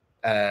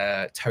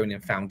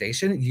and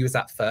foundation. Use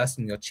that first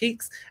in your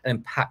cheeks and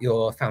then pat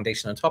your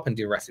foundation on top and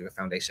do the rest of your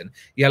foundation.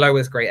 Yellow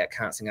is great at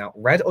cancelling out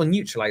red, or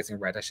neutralizing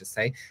red, I should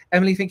say.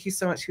 Emily, thank you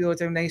so much for your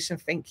donation.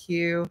 Thank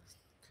you.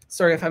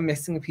 Sorry if I'm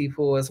missing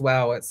people as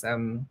well. It's I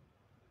don't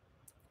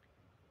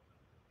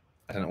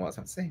know what I was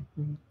about to say.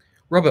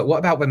 Robert, what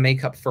about the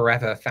Makeup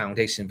Forever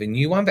foundation? The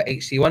new one, the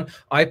HD one?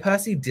 I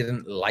personally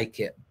didn't like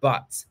it,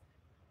 but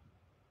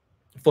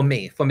for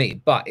me,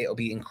 but it'll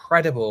be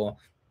incredible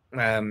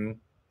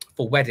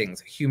for weddings,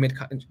 humid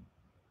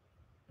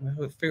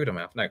food in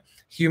mouth. No,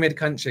 humid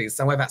countries,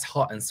 somewhere that's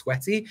hot and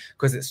sweaty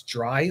because it's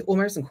dry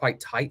almost and quite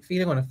tight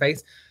feeling on a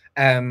face.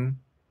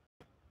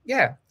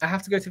 Yeah, I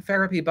have to go to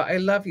therapy, but I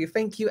love you.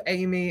 Thank you,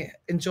 Amy.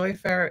 Enjoy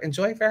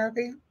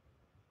therapy.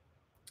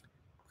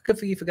 Good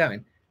for you for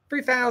going.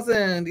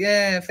 3,000.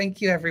 Yeah,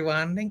 thank you,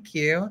 everyone. Thank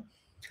you.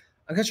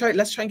 I'm gonna try.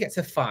 Let's try and get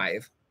to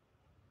 5.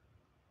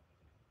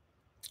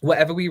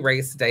 Whatever we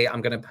raise today,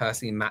 I'm going to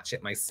personally match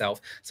it myself.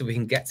 So we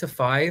can get to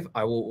 5.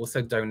 I will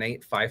also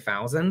donate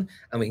 5,000,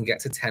 and we can get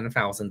to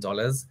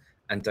 $10,000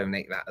 and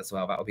donate that as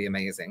well. That would be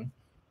amazing.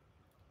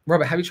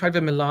 Robert, have you tried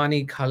the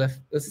Milani color?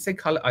 Does it say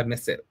color? I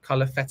missed it.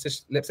 Color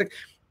Fetish lipstick.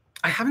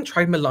 I haven't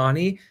tried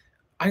Milani.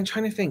 I'm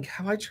trying to think.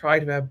 Have I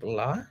tried their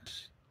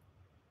blush?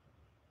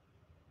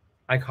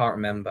 I can't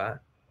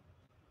remember.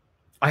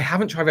 I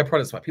haven't tried their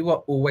products, but people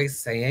are always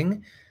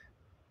saying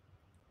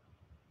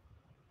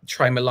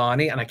try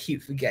Milani, and I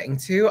keep forgetting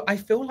to. I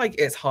feel like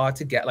it's hard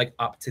to get like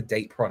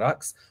up-to-date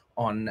products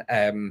on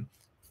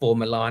for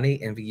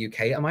Milani in the UK.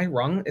 Am I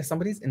wrong? If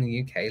somebody's in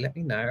the UK, let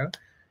me know.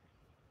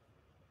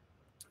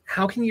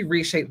 How can you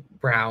reshape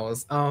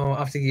brows? Oh,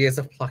 after years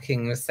of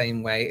plucking the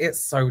same way,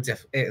 it's so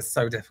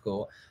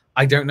difficult.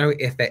 I don't know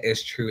if there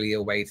is truly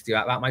a way to do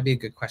that. That might be a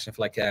good question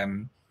for like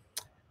a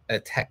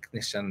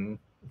technician.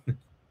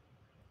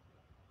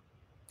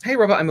 Hey,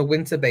 Robert, I'm a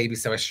winter baby,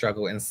 so I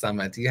struggle in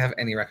summer. Do you have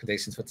any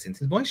recommendations for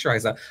tinted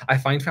moisturizer? I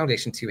find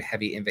foundation too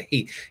heavy in the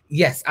heat.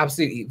 Yes,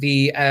 absolutely.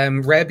 The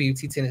Rare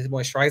Beauty tinted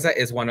moisturizer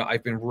is one that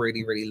I've been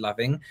really, really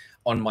loving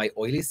on my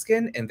oily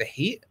skin in the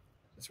heat.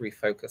 Let's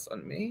refocus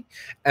on me.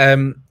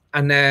 And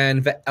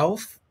then the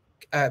e.l.f.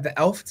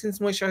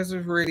 tinted moisturizer is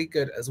really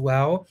good as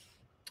well.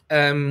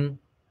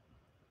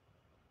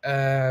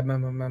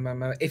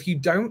 If you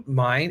don't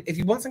mind, if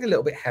you want something a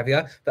little bit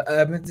heavier, the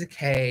Urban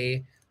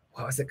Decay,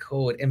 what was it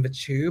called? In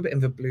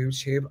the blue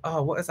tube.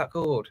 Oh, what is that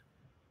called?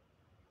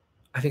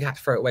 I think I had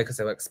to throw it away because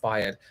they were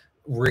expired.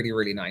 Really,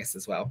 really nice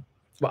as well.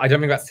 Well, I don't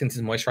think that's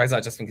tinted moisturizer.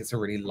 I just think it's a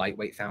really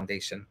lightweight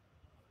foundation.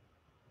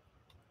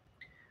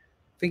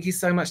 Thank you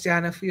so much,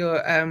 Diana, for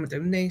your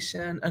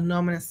donation.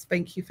 Anonymous,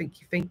 thank you,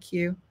 thank you, thank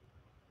you.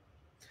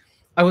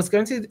 I was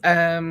going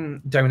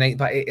to donate,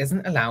 but it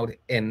isn't allowed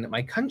in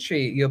my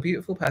country. You're a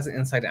beautiful person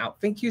inside and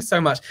out. Thank you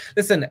so much.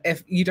 Listen,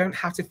 if you don't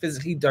have to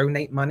physically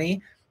donate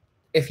money,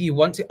 if you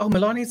want to... Oh,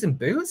 Milani's in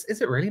Boots?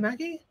 Is it really,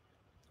 Maggie?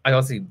 I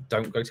obviously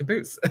don't go to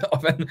Boots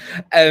often.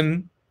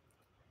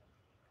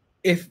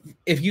 If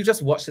you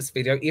just watch this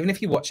video, even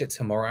if you watch it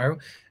tomorrow,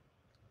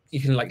 you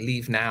can like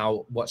leave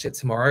now, watch it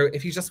tomorrow.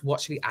 If you just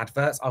watch the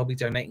adverts, I'll be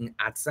donating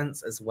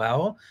AdSense as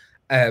well.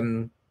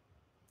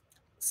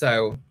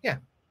 So yeah,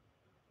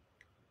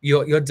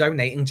 you're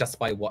donating just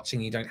by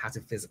watching. You don't have to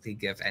physically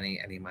give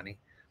any money.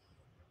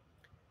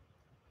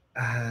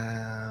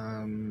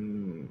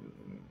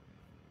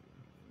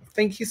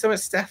 Thank you so much,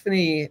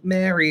 Stephanie,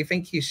 Mary.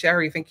 Thank you,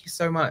 Sherry. Thank you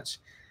so much.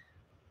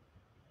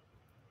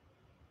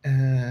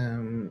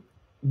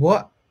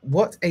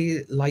 What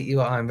a light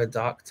you are in the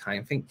dark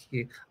time. Thank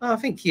you. Oh,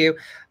 thank you.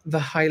 The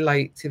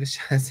highlight to the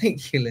shadows.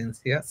 Thank you,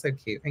 Lindsay. That's so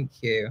cute.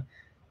 Thank you.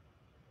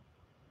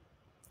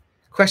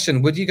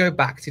 Question, would you go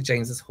back to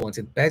James's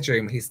haunted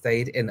bedroom he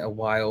stayed in a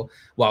while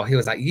he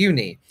was at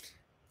uni?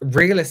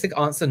 Realistic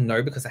answer,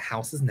 no, because the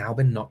house has now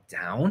been knocked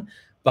down.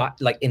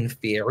 But like in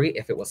theory,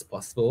 if it was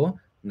possible,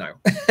 no.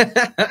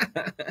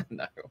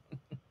 No.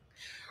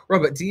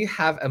 Robert, do you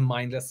have a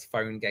mindless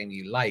phone game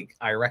you like?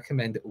 I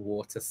recommend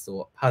Water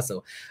Sort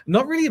Puzzle.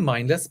 Not really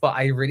mindless, but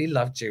I really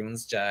love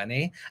June's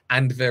Journey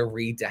and the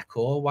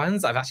Redecor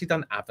ones. I've actually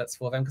done adverts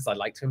for them because I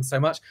liked them so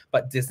much.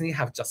 But Disney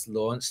have just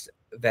launched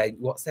their,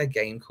 what's their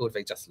game called?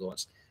 They just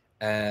launched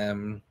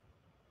Disney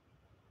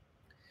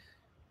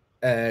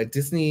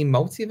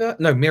Multiverse?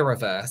 No,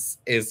 Mirrorverse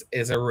is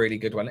a really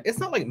good one. It's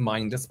not like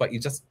mindless, but you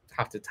just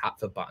have to tap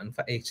the button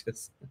for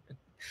ages.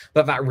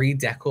 But that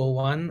Redecor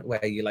one,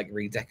 where you like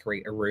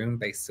redecorate a room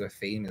based to a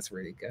theme, is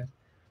really good.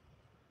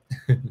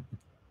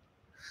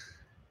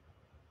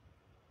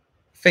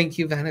 Thank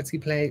you, Vanity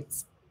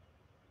Plates.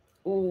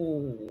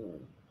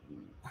 Ooh.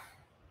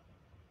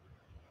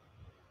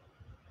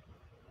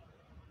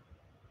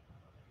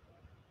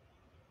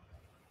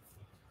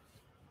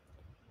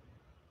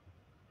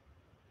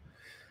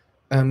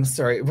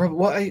 Sorry, Rob,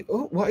 what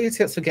are your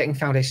tips for getting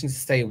foundation to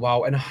stay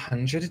well in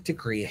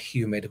 100-degree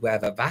humid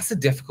weather? That's a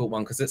difficult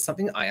one because it's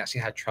something I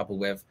actually had trouble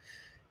with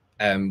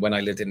when I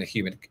lived in a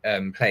humid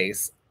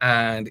place,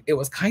 and it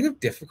was kind of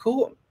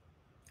difficult.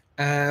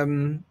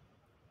 To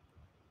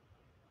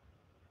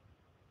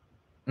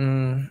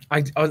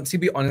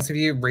be honest with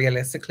you,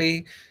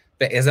 realistically,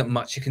 there isn't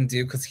much you can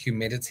do because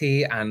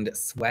humidity and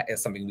sweat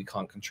is something we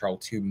can't control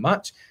too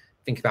much.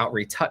 Think about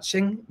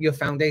retouching your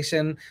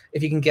foundation.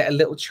 If you can get a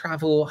little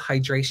travel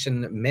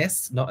hydration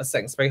mist, not a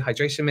setting spray,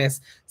 hydration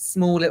mist,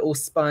 small little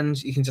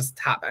sponge, you can just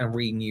tap and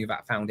renew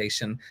that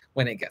foundation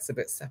when it gets a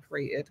bit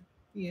separated.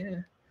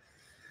 Yeah.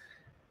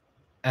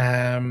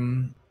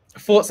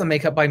 Thoughts on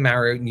Makeup by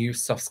Maro new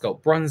soft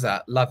sculpt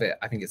bronzer. Love it.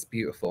 I think it's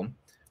beautiful.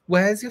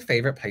 Where's your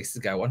favorite place to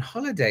go on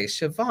holiday?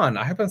 Siobhan,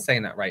 I hope I'm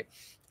saying that right.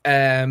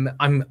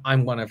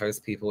 I'm one of those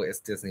people. It's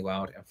Disney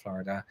World in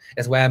Florida.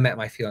 It's where I met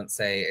my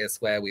fiance.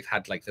 It's where we've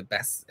had like the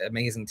best,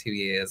 amazing 2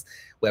 years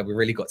where we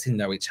really got to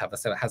know each other.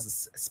 So it has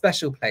a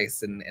special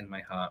place in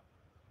my heart.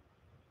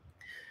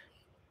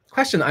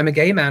 Question, I'm a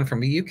gay man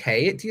from the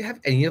UK. Do you have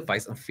any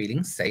advice on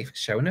feeling safe,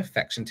 showing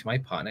affection to my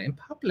partner in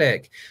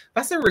public?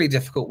 That's a really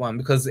difficult one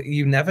because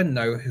you never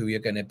know who you're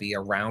going to be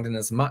around. And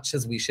as much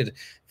as we should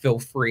feel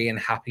free and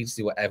happy to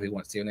do whatever we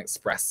want to do and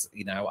express,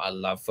 you know, our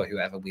love for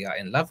whoever we are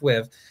in love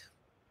with,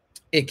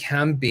 it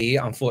can be,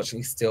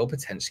 unfortunately, still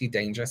potentially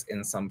dangerous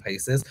in some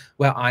places.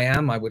 Where I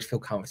am, I would feel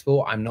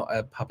comfortable. I'm not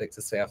a public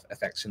display of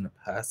affection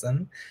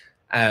person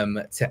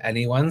to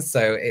anyone.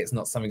 So it's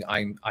not something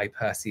I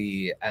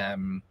personally...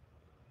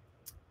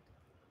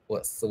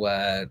 what's the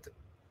word,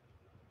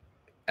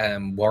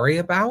 worry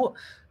about.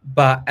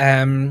 But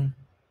to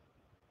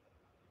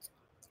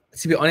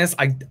be honest,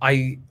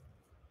 I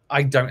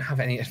don't have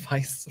any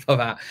advice for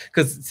that,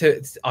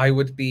 because I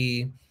would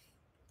be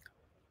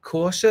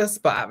cautious,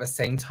 but at the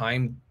same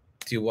time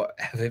do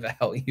whatever the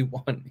hell you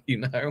want, you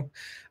know.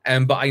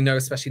 But I know,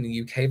 especially in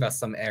the UK, there's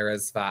some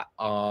areas that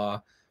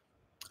are,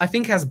 I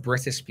think as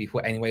British people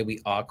anyway,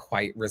 we are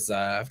quite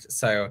reserved.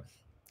 So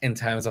in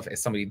terms of if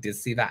somebody did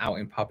see that out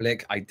in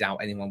public, I doubt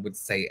anyone would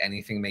say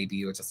anything. Maybe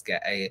you would just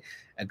get a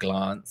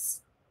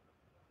glance.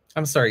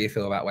 I'm sorry you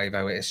feel that way,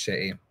 though. It is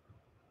shitty.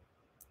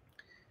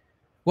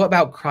 What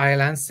about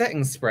Cryolan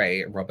setting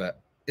spray, Robert?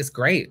 It's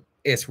great.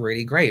 It's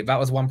really great. That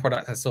was one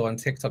product I saw on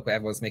TikTok where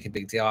everyone was making a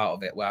big deal out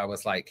of it, where I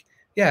was like,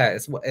 yeah,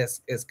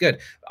 it's good.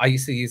 I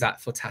used to use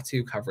that for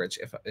tattoo coverage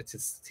if it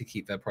is to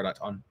keep the product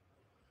on.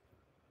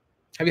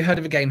 Have you heard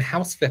of a game,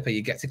 House Flipper?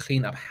 You get to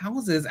clean up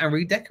houses and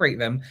redecorate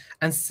them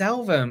and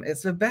sell them.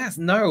 It's the best.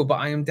 No, but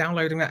I am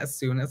downloading that as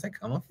soon as I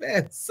come off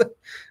this.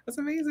 That's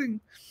amazing.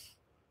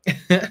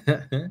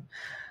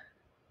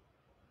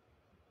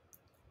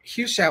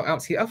 Huge shout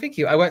out to you. Oh, thank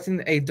you. I worked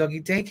in a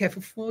doggy daycare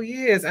for 4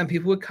 years, and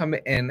people would come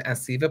in and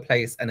see the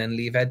place and then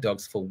leave their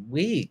dogs for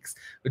weeks.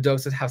 The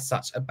dogs would have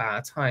such a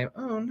bad time.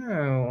 Oh,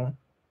 no.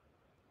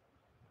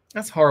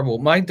 That's horrible.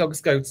 My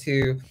dogs go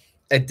to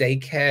a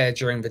daycare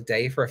during the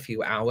day for a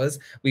few hours.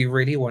 We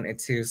really wanted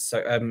to.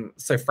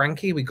 So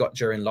Frankie, we got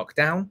during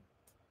lockdown.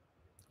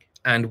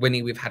 And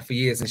Winnie, we've had for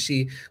years. And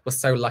she was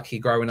so lucky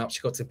growing up.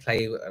 She got to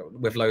play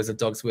with loads of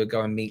dogs. We would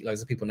go and meet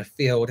loads of people in the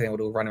field and they would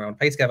all run around and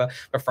play together.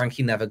 But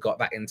Frankie never got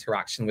that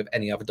interaction with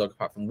any other dog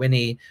apart from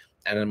Winnie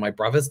and then my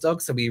brother's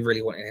dog. So we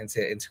really wanted him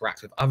to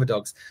interact with other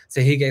dogs.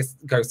 So he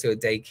goes to a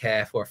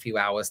daycare for a few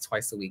hours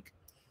twice a week,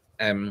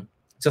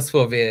 just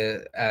for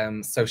the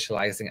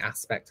socializing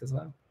aspect as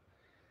well.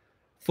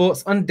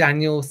 Thoughts on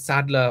Daniel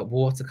Sadler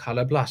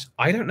watercolor blush?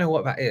 I don't know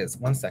what that is.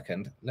 1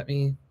 second. Let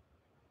me...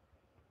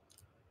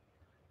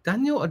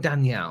 Daniel or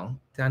Danielle?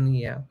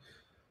 Danielle.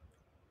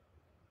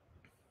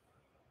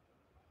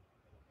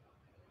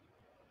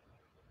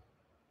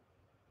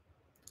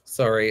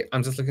 Sorry,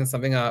 I'm just looking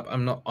something up.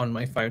 I'm not on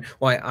my phone.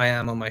 Well, I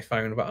am on my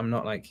phone, but I'm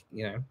not like,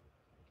 you know.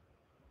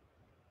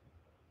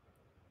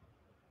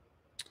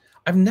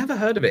 I've never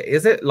heard of it.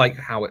 Is it like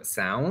how it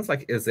sounds?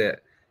 Like, is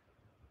it...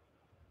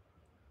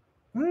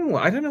 Oh,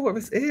 I don't know what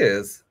this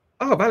is.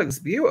 Oh, that looks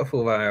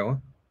beautiful, though.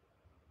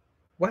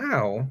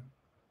 Wow.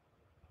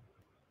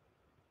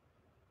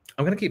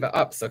 I'm going to keep that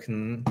up so I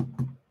can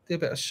do a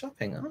bit of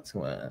shopping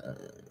afterwards.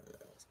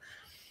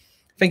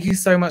 Thank you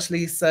so much,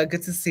 Lisa.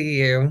 Good to see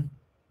you.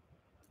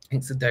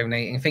 Thanks for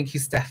donating. Thank you,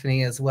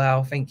 Stephanie, as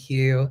well. Thank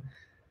you.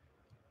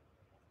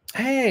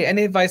 Hey,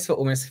 any advice for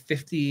almost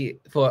 50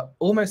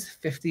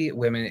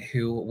 women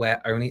who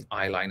wear only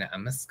eyeliner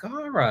and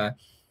mascara?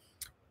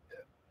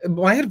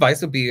 My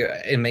advice would be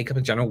in makeup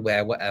in general,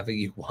 wear whatever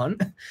you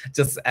want.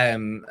 Just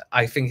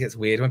I think it's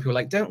weird when people are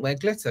like, don't wear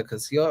glitter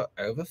because you're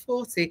over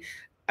 40.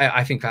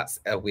 I think that's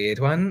a weird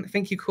one.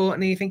 Thank you,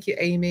 Courtney. Thank you,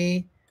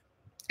 Amy.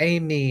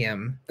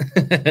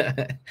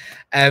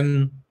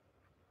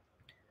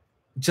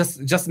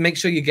 Just make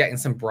sure you're getting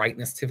some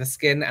brightness to the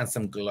skin and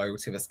some glow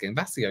to the skin.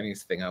 That's the only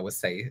thing I would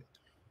say.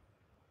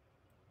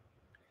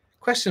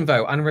 Question,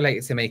 though,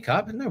 unrelated to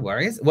makeup. No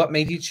worries. What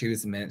made you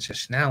choose miniature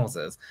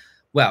schnauzers?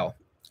 Well,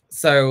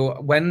 so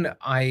when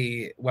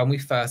we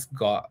first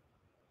got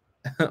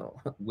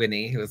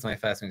Winnie, who was my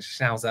first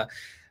miniature schnauzer,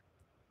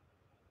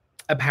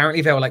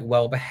 apparently they were like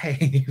well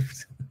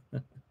behaved.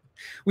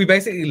 We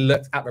basically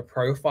looked at the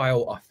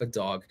profile of the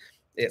dog,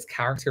 its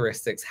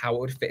characteristics, how it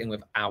would fit in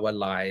with our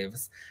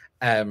lives,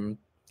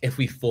 if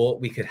we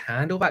thought we could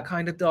handle that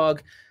kind of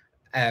dog,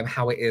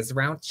 how it is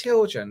around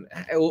children,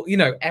 you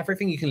know,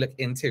 everything you can look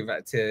into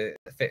that to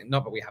fit.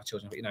 Not that we have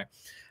children, but you know,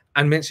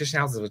 and miniature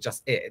schnauzers were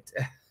just it.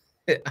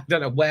 I don't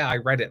know where I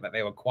read it that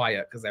they were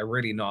quiet, because they're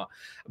really not.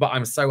 But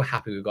I'm so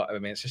happy we got a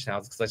miniature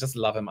schnauzers, because I just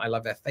love them. I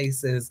love their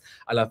faces.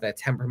 I love their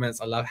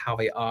temperaments. I love how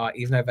they are,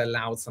 even though they're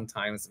loud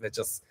sometimes. They're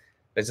just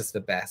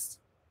the best.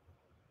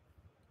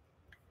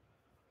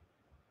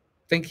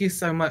 Thank you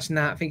so much,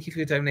 Nat. Thank you for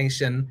your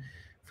donation.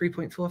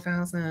 3.4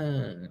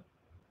 thousand.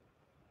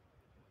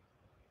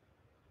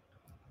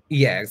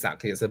 Yeah,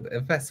 exactly. It's a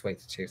best way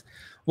to choose.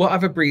 What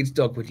other breed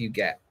dog would you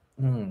get?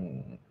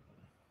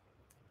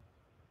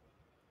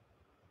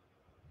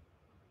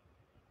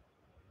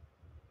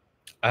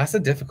 That's a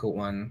difficult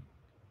one,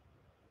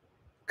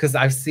 because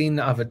I've seen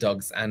other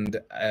dogs,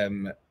 and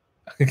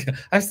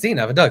I've seen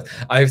other dogs.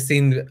 I've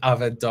seen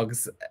other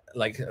dogs,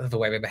 like the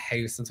way they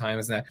behave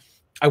sometimes. And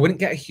I wouldn't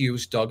get a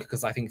huge dog,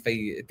 because I think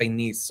they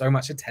need so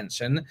much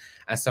attention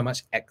and so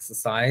much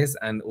exercise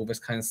and all this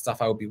kind of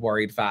stuff. I would be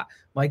worried that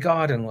my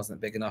garden wasn't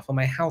big enough or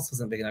my house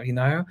wasn't big enough, you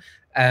know?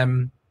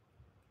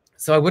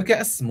 So I would get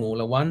a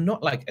smaller one,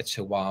 not like a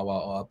Chihuahua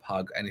or a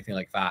pug, anything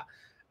like that.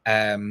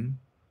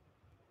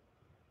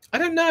 I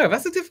don't know.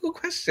 That's a difficult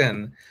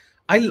question.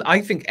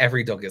 I think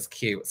every dog is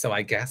cute. So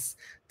I guess,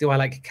 do I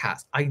like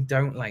cats? I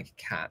don't like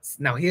cats.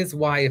 Now, here's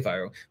why,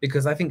 though,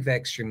 because I think they're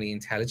extremely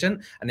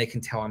intelligent and they can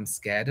tell I'm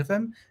scared of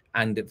them,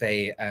 and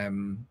they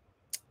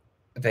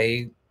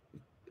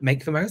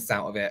make the most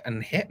out of it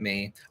and hit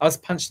me. I was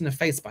punched in the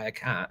face by a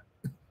cat.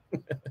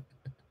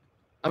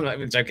 I'm not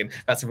even joking.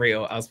 That's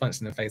real. I was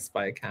punched in the face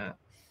by a cat.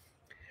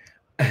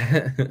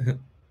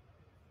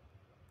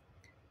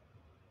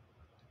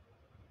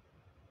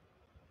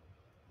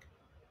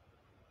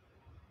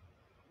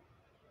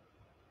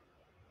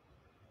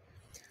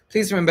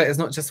 Please remember, it's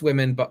not just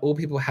women, but all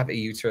people who have a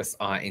uterus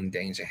are in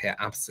danger here.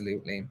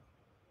 Absolutely.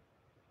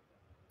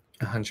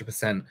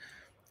 100%.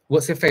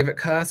 What's your favorite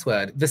curse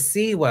word? The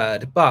C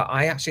word. But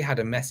I actually had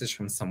a message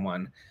from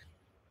someone,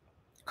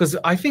 because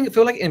I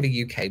feel like in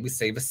the UK, we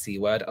say the C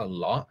word a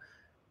lot,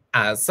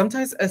 as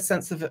sometimes a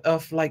sense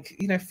of like,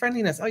 you know,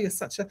 friendliness. Oh, you're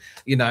such a,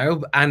 you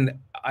know, and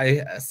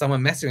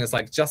someone messaging us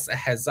like, just a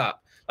heads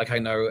up. Like, I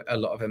know a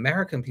lot of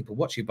American people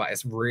watch you, but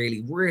it's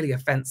really, really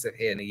offensive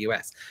here in the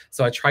US.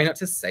 So I try not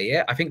to say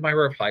it. I think my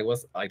reply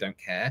was, I don't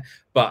care,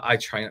 but I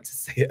try not to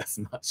say it as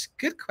much.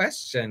 Good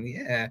question.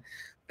 Yeah.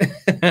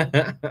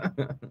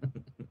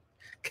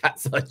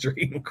 Cats are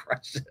dream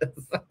crushes.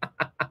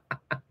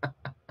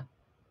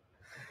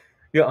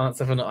 Your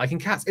answer for not liking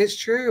cats. It's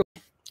true.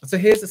 So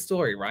here's the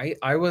story, right?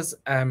 I was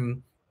at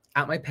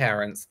my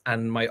parents',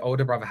 and my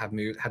older brother had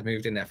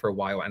moved in there for a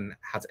while and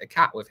had a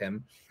cat with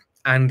him.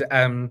 And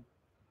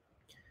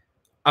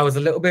I was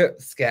a little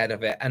bit scared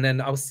of it. And then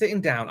I was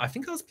sitting down. I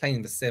think I was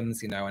playing The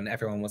Sims, you know, and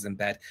everyone was in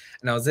bed.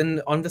 And I was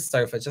on the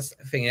sofa just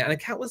thinking, and a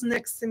cat was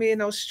next to me,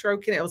 and I was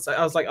stroking it. I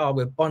was like, oh,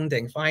 we're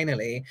bonding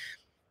finally.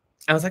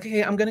 I was like,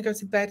 okay, I'm gonna go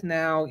to bed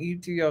now. You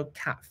do your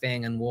cat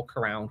thing and walk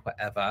around,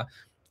 whatever.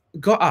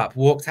 Got up,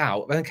 walked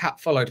out, then the cat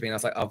followed me, and I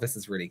was like, oh, this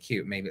is really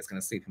cute. Maybe it's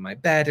gonna sleep in my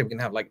bed, and we're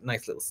gonna have like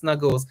nice little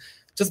snuggles.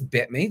 Just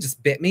bit me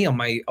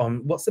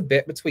on what's the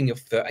bit between your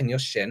foot and your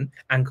shin,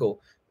 ankle.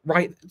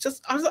 Right,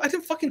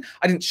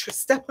 I didn't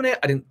step on it,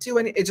 I didn't do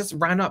any, it just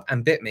ran up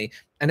and bit me.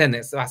 And then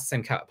that's the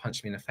same cat that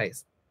punched me in the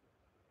face.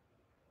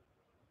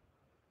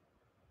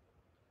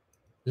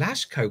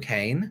 Lash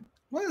cocaine?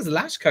 What is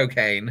lash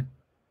cocaine?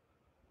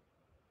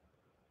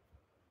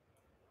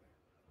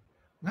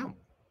 Wow.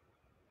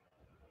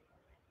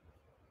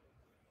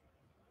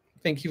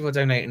 Thank you for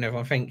donating,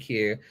 everyone. Thank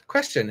you.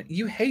 Question: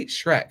 you hate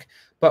Shrek,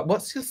 but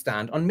what's your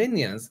stand on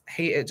Minions?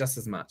 Hate it just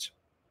as much.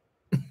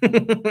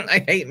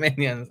 I hate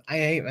Minions. I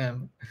hate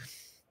them.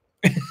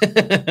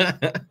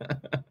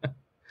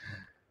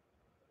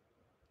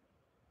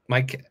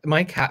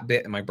 my cat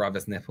bit my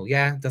brother's nipple.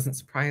 Yeah, doesn't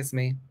surprise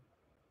me.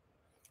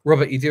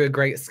 Robert, you do a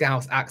great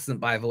Scouse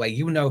accent, by the way.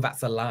 You know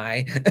that's a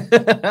lie.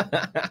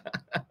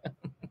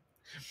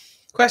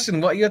 Question: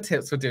 what are your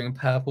tips for doing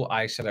purple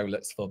eyeshadow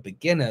looks for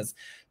beginners?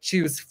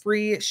 Choose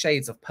 3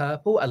 shades of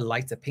purple: a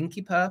lighter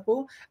pinky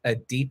purple, a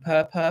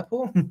deeper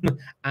purple,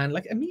 and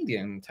like a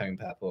medium tone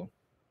purple.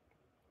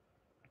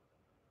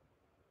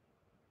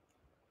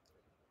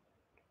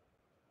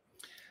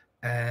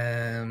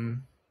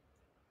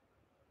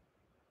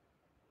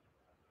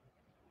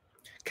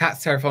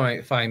 Cats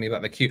terrify me,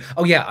 but they're cute.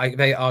 Oh yeah,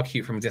 they are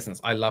cute from a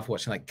distance. I love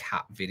watching like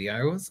cat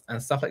videos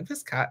and stuff. Like,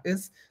 this cat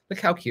is,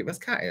 look how cute this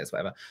cat is,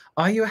 whatever.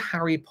 Are you a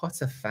Harry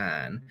Potter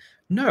fan?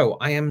 No,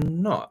 I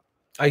am not.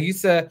 I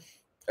used to,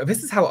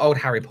 this is how old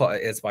Harry Potter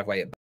is, by the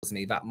way. It bothers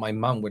me that my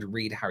mum would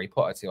read Harry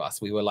Potter to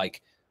us. We were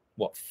like,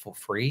 what, for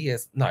 3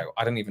 years? No,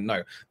 I don't even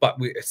know. But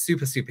we're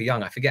super, super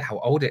young. I forget how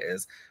old it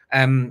is.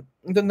 No,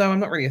 I'm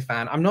not really a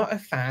fan. I'm not a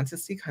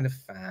fantasy kind of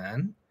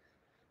fan.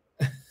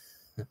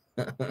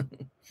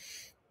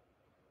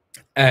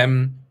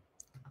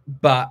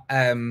 But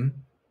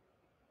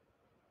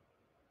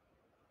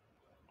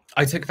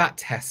I took that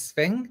test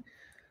thing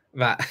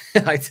that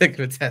I took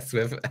the test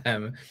with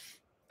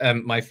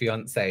my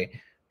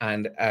fiance,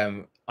 and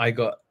I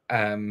got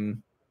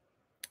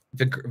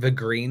the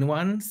green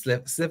one,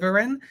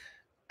 Slytherin.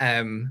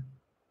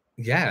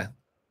 Yeah.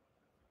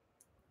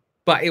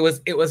 But it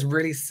was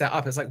really set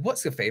up. It's like,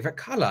 what's your favorite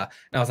color?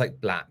 And I was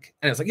like, black.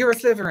 And it's like, you're a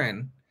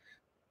Slytherin.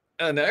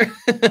 Oh no.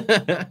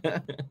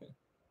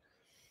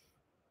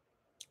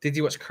 Did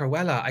you watch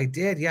Cruella? I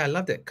did. Yeah, I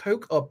loved it.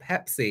 Coke or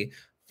Pepsi?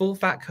 Full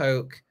fat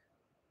Coke,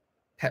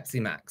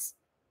 Pepsi Max.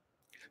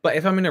 But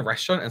if I'm in a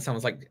restaurant and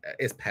someone's like,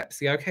 is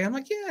Pepsi okay? I'm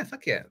like, yeah,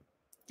 fuck it.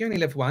 You only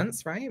live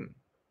once, right?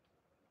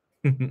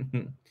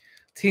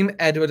 Team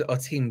Edward or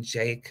Team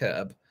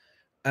Jacob?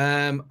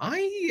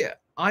 I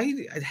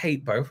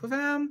hate both of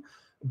them,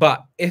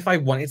 but if I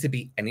wanted to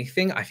be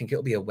anything, I think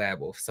it'll be a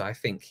werewolf. So I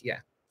think,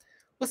 yeah.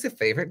 What's your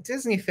favorite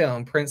Disney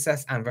film?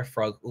 Princess and the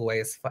Frog,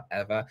 always,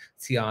 forever.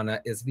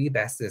 Tiana is the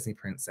best Disney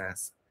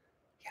princess.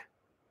 Yeah.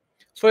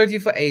 Followed you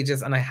for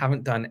ages and I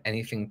haven't done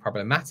anything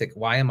problematic.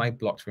 Why am I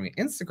blocked from your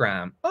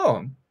Instagram?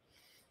 Oh.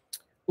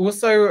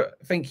 Also,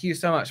 thank you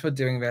so much for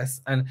doing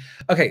this. And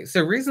okay,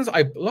 so reasons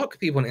I block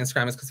people on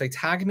Instagram is because they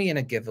tag me in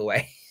a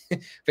giveaway.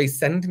 They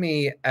send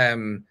me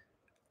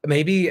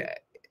maybe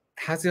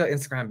has your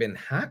Instagram been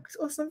hacked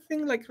or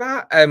something like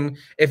that?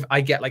 If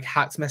I get like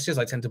hacked messages,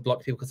 I tend to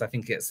block people because I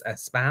think it's a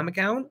spam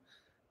account.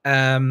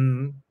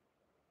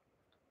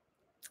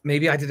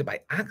 Maybe I did it by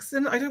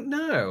accident. I don't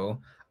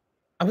know.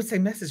 I would say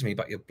message me,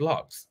 but you're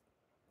blocked.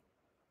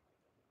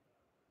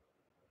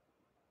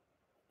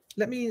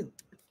 Let me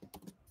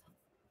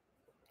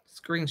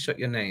screenshot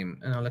your name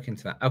and I'll look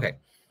into that. Okay.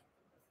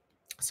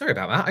 Sorry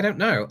about that. I don't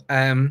know.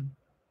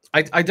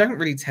 I don't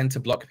really tend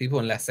to block people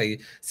unless they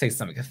say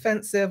something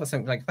offensive or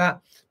something like that.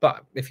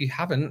 But if you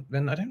haven't,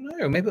 then I don't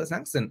know. Maybe it was an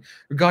accident.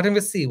 Regarding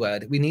the C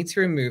word, we need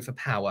to remove the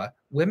power.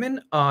 Women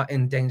are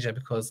in danger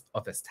because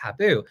of this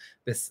taboo,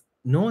 this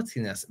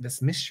naughtiness,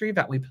 this mystery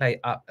that we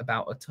play up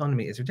about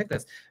autonomy is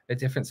ridiculous. The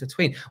difference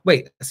between...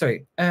 Wait,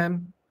 sorry. As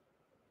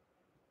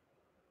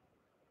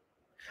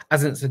in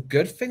it's a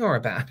good thing or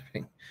a bad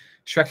thing?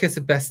 Shrek is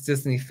the best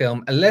Disney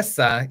film.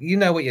 Alyssa, you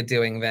know what you're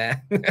doing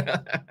there.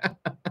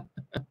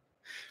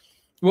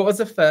 What was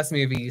the first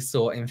movie you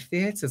saw in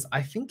theaters?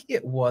 I think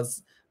it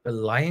was The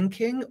Lion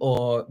King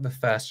or the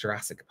first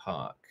Jurassic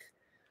Park.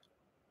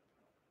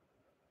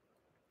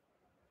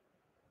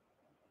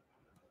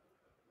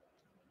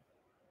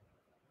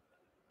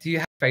 Do you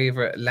have a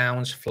favorite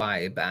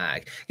Loungefly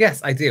bag?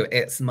 Yes, I do.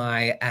 It's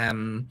my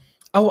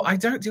oh, I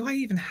don't. Do I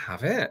even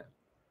have it?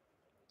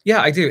 Yeah,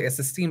 I do. It's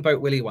the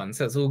Steamboat Willie one.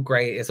 So it's all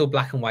grey. It's all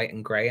black and white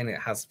and grey, and it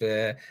has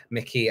the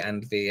Mickey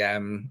and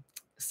the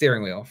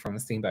steering wheel from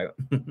the Steamboat.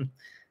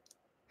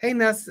 Hey,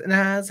 Naz,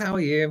 how are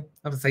you?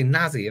 I would say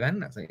Nazi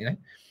then, that's what you know.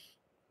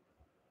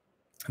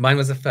 Mine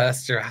was the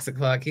first Jurassic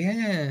Park,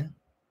 yeah.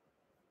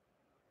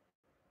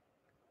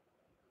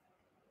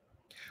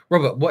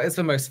 Robert, what is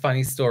the most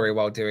funny story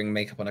while doing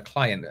makeup on a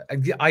client?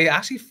 I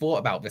actually thought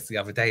about this the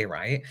other day,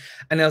 right?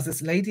 And there was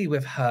this lady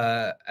with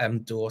her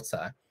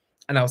daughter,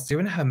 and I was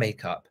doing her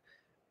makeup,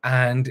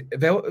 and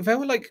they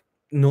were like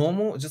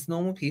normal, just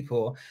normal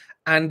people.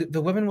 And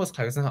the woman was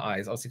closing her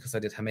eyes, obviously because I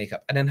did her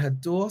makeup. And then her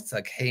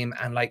daughter came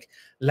and like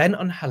leant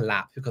on her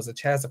lap because the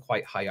chairs are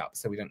quite high up,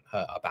 so we don't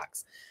hurt our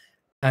backs.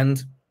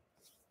 And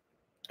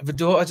the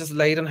daughter just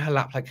laid on her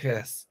lap like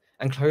this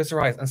and closed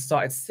her eyes and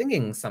started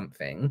singing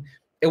something.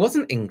 It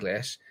wasn't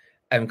English,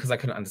 because I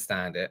couldn't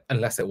understand it,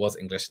 unless it was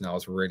English and I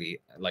was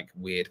really like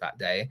weird that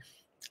day.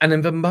 And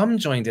then the mum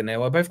joined in. They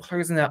were both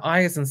closing their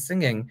eyes and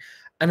singing.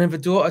 And then the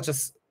daughter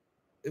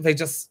they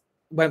just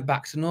went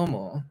back to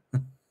normal.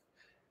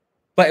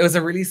 But it was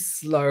a really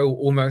slow,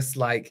 almost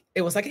like,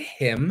 it was like a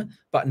hymn,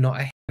 but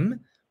not a hymn.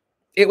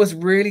 It was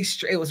really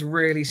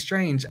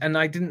strange, and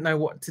I didn't know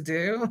what to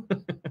do.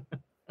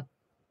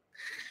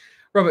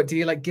 Robert, do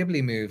you like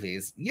Ghibli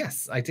movies?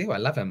 Yes, I do. I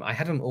love them. I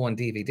had them all on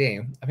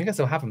DVD. I think I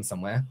still have them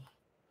somewhere.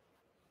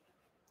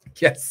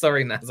 Yes,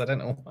 sorry, Naz. I don't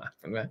know what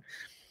happened there.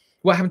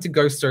 What happened to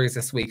Ghost Stories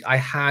this week? I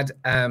had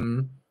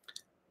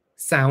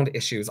sound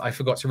issues. I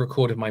forgot to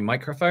record with my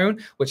microphone,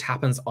 which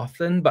happens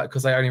often, but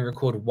because I only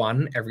record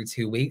one every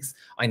 2 weeks,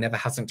 I never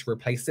had something to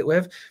replace it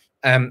with.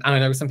 And I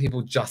know some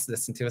people just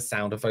listen to the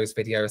sound of those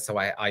videos, so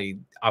I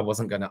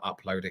wasn't going to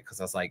upload it because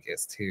I was like,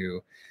 it's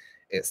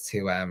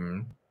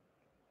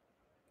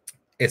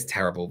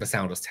terrible. The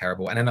sound was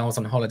terrible. And then I was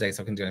on holiday,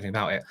 so I couldn't do anything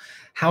about it.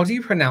 How do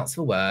you pronounce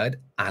the word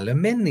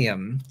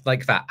aluminium?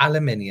 Like that,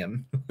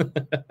 aluminium.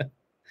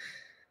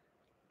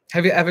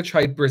 Have you ever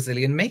tried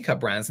Brazilian makeup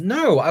brands?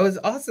 No, I was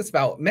asked this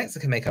about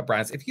Mexican makeup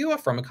brands. If you are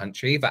from a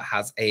country that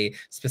has a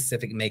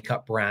specific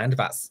makeup brand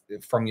that's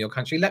from your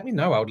country, let me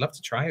know. I would love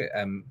to try it.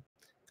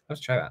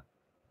 Let's try that.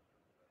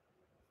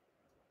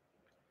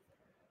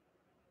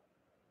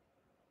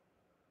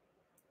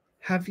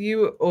 Have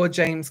you or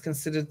James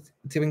considered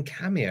doing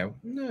Cameo?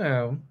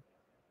 No.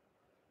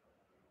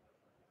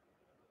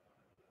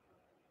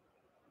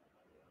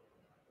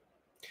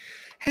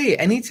 Hey,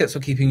 any tips for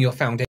keeping your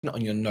foundation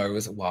on your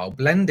nose while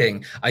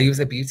blending? I use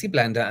a beauty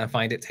blender and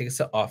find it takes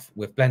it off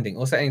with blending.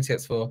 Also, any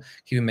tips for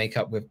keeping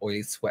makeup with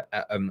oily sweat,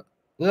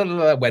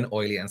 when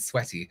oily and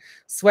sweaty.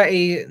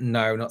 Sweaty,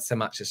 no, not so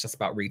much. It's just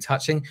about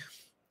retouching.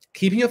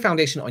 Keeping your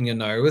foundation on your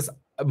nose,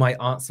 my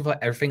answer for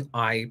everything,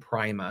 eye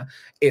primer.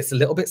 It's a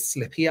little bit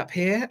slippy up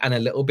here and a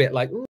little bit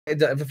like, ooh,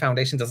 the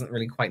foundation doesn't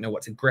really quite know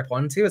what to grip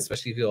onto,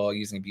 especially if you're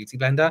using a beauty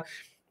blender.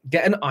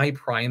 Get an eye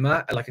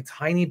primer, like a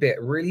tiny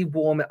bit, really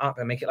warm it up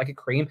and make it like a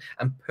cream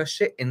and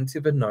push it into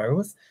the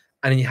nose.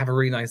 And then you have a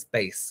really nice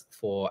base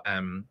for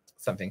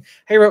something.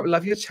 Hey, Rob,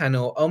 love your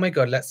channel. Oh my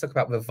God, let's talk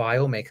about the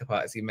vile makeup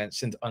artist you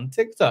mentioned on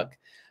TikTok.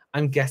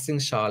 I'm guessing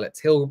Charlotte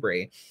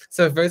Tilbury.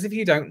 So for those of you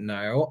who don't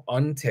know,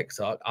 on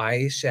TikTok,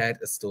 I shared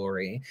a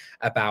story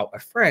about a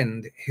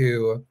friend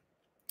who,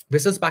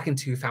 this was back in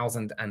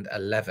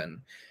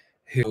 2011,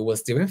 who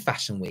was doing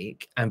Fashion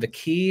Week, and the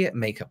key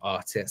makeup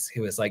artist,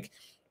 who is like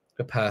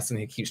the person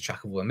who keeps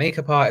track of all the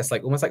makeup artists,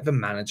 like almost like the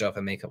manager of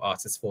a makeup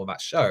artist for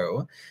that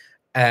show,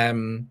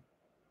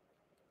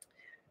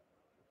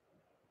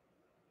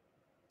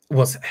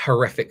 was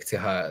horrific to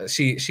her.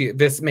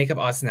 This makeup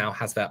artist now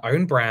has their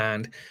own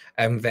brand,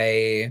 and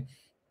they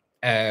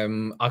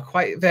are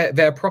quite,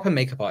 they're a proper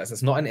makeup artist.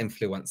 It's not an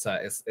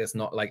influencer. It's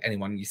not like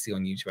anyone you see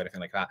on YouTube or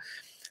anything like that.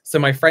 So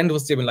my friend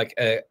was doing like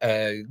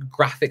a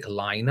graphic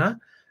liner,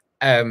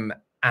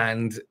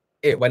 and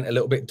it went a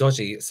little bit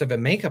dodgy. So the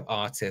makeup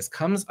artist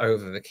comes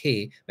over, the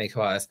key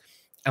makeup artist,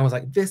 and was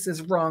like, this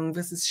is wrong,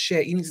 this is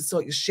shit, you need to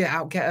sort your shit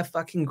out, get a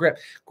fucking grip,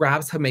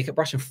 grabs her makeup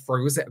brush and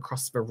throws it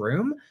across the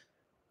room,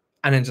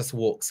 and then just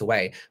walks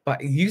away.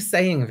 But you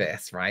saying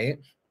this, right?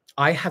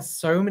 I had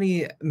so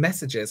many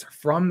messages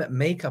from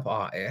makeup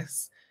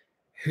artists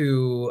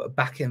who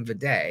back in the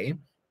day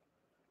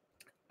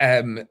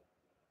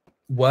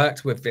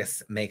worked with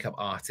this makeup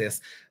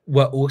artist,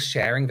 were all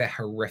sharing their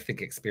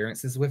horrific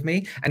experiences with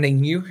me. And they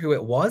knew who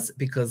it was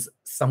because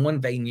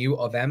someone they knew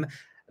of them,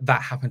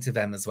 that happened to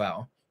them as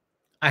well.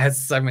 I had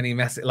so many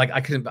messages, like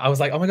I was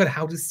like, oh my God,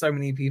 how do so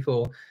many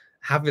people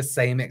have the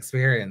same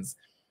experience?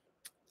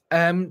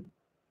 Don't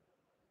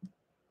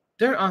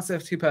answer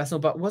if too personal,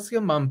 but was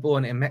your mum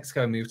born in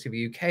Mexico and moved to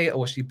the UK, or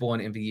was she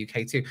born in the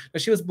UK too? No,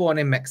 she was born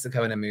in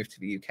Mexico and then moved to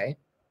the UK.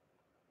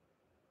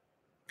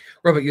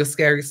 Robert, your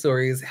scary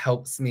stories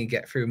helps me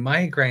get through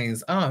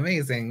migraines. Oh,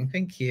 amazing.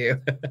 Thank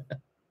you.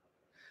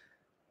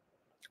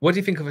 What do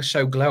you think of a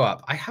show Glow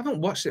Up? I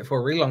haven't watched it for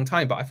a really long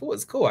time, but I thought it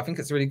was cool. I think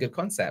it's a really good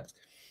concept.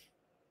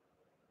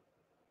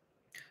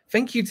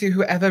 Thank you to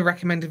whoever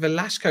recommended the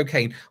lash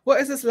cocaine.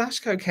 What is this lash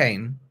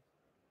cocaine?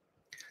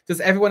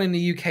 Does everyone in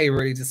the UK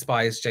really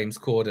despise James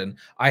Corden?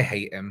 I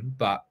hate him,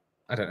 but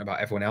I don't know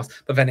about everyone else.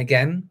 But then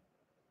again,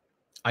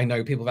 I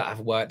know people that have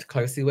worked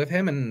closely with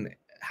him and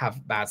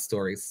have bad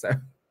stories. So,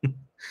 do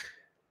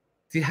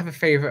you have a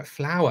favorite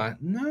flower?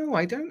 No,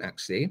 I don't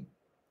actually.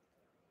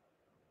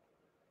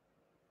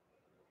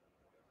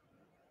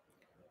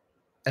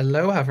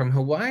 Aloha from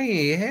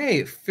Hawaii.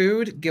 Hey,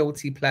 food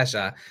guilty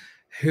pleasure.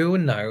 Who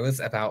knows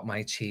about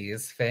my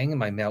cheese thing,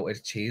 my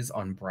melted cheese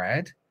on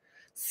bread?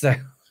 So,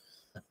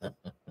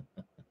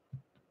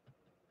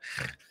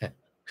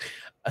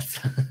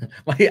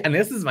 and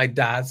this is my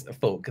dad's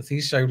fault because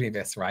he showed me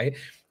this, right?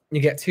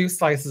 You get 2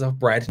 slices of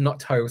bread, not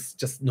toast,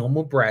 just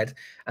normal bread,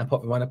 and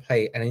put them on a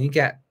plate. And then you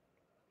get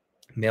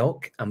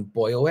milk and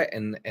boil it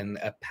in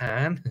a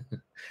pan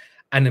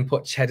and then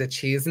put cheddar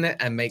cheese in it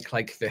and make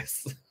like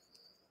this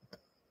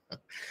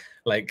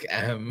like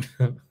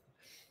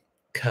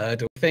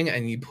curd thing,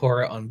 and you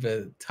pour it on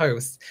the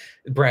toast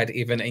bread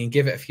even, and you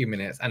give it a few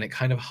minutes and it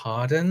kind of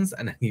hardens,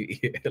 and then you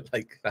eat it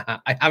like that.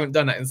 I haven't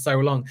done that in so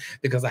long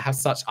because I have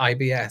such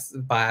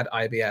IBS, bad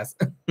IBS.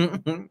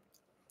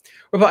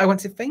 Robert, I want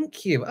to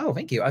thank you. Oh,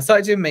 thank you. I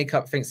started doing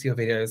makeup thanks to your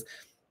videos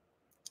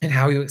and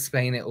how you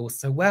explain it all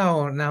so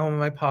well. Now I'm on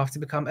my path to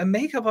become a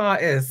makeup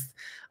artist.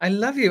 I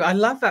love you. I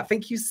love that.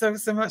 Thank you so,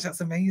 so much.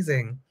 That's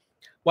amazing.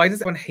 Why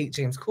does everyone hate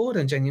James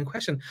Corden? Genuine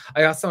question.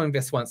 I asked someone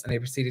this once and they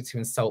proceeded to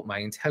insult my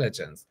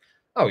intelligence.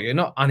 Oh, you're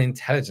not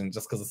unintelligent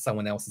just because of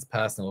someone else's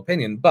personal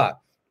opinion, but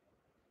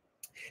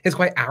he's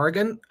quite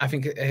arrogant. I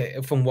think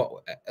from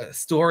what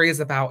stories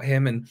about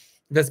him, and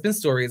there's been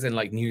stories in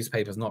like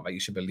newspapers, not that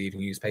you should believe in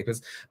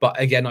newspapers, but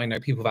again, I know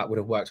people that would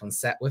have worked on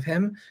set with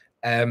him.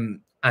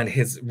 And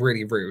he's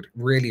really rude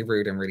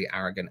and really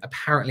arrogant,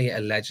 apparently,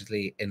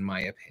 allegedly, in my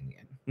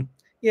opinion.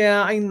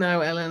 Yeah, I know,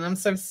 Ellen. I'm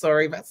so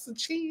sorry. That's the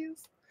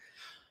cheese.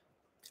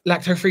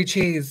 Lacto-free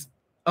cheese.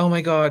 Oh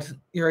my God,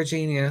 you're a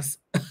genius.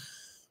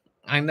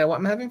 I know what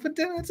I'm having for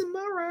dinner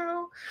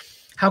tomorrow.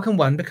 How can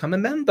one become a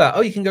member?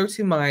 Oh, you can go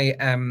to my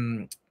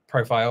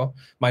profile,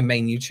 my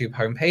main YouTube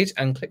homepage,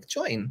 and click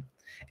join.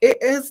 It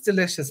is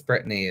delicious,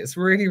 Brittany. It's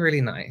really, really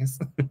nice.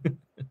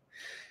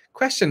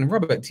 Question,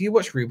 Robert, do you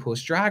watch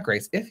RuPaul's Drag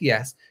Race? If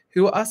yes,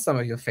 who are some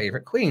of your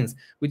favorite queens?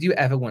 Would you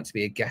ever want to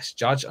be a guest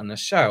judge on the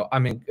show? I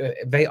mean,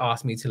 they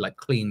asked me to like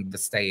clean the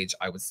stage.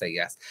 I would say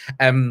yes.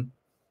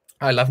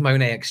 I love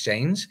Monet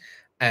Exchange.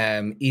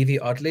 Evie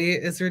Oddly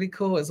is really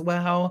cool as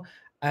well.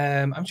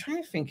 I'm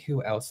trying to think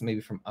who else, maybe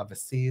from other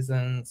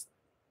seasons.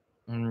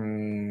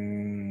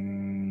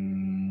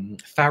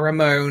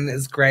 Pheromone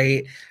is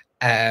great.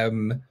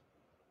 Who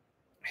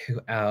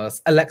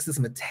else? Alexis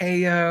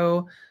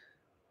Mateo.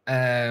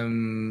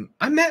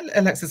 I met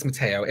Alexis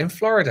Mateo in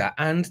Florida,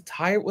 and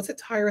was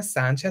it Tyra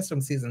Sanchez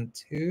from season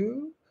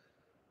 2?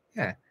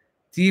 Yeah.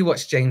 Do you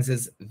watch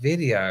James's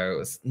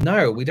videos?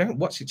 No, we don't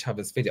watch each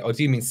other's video. Or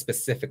do you mean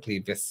specifically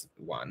this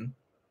one?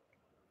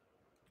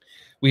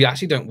 We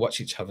actually don't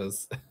watch each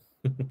other's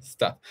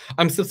stuff.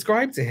 I'm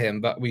subscribed to him,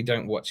 but we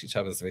don't watch each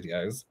other's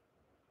videos.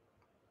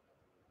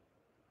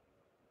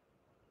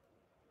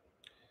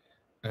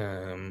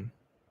 Because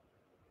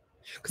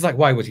like,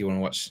 why would you want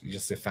to watch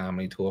just your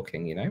family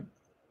talking, you know?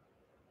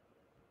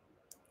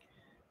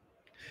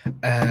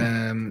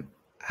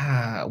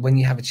 When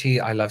you have a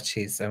cheese, I love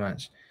cheese so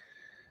much.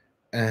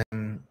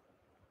 Can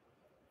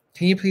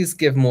you please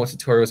give more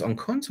tutorials on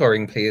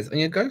contouring, please, on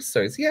your ghost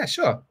stories? Yeah,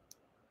 sure.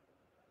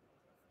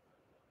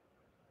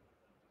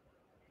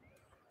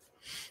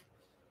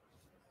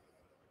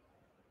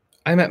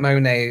 I met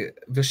Monet.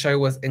 The show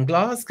was in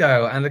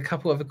Glasgow, and a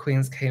couple of the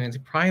queens came into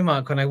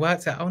Primark when I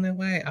worked at. Oh, no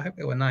way. I hope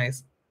they were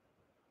nice.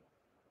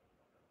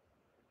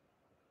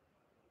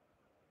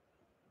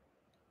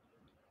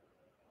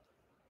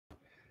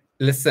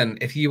 Listen,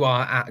 if you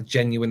are at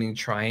genuinely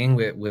trying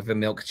with the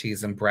milk,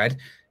 cheese, and bread,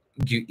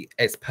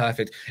 it's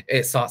perfect.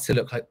 It starts to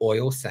look like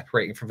oil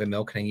separating from the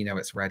milk, and then you know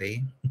it's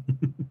ready.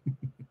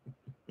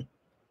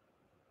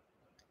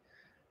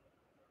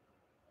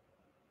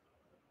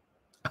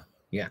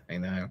 Yeah, I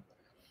know.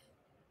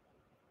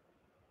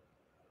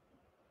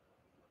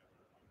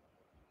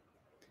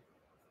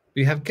 Do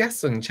you have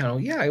guests on your channel?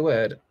 Yeah, I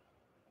would.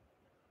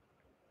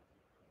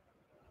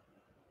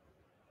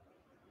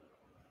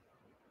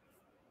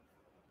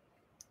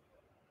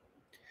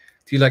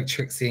 Do you like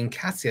Trixie and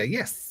Cassia?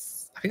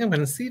 Yes. I think I'm going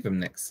to see them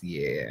next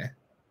year.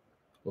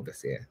 Or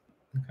this year.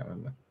 I can't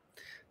remember.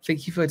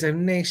 Thank you for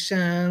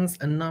donations,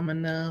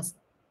 anonymous.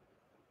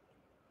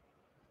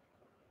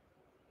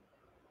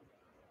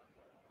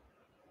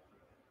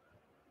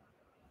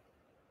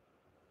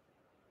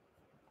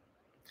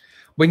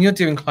 When you're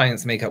doing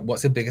clients' makeup,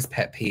 what's the biggest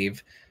pet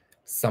peeve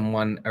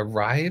someone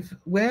arrive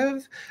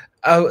with?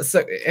 Oh,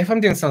 so if I'm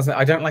doing something,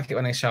 I don't like it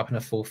when I sharpen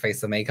a full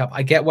face of makeup.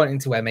 I get wanting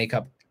to wear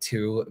makeup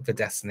to the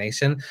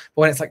destination,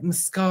 but when it's like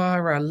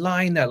mascara,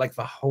 liner, like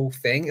the whole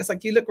thing, it's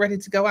like you look ready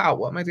to go out.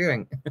 What am I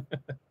doing?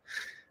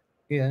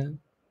 Yeah.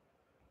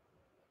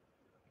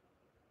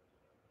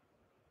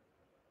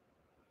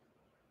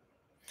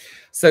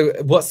 So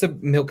what's the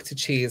milk to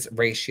cheese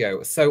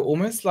ratio? So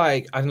almost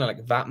like, I don't know,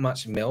 like that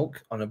much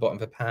milk on the bottom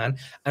of a pan.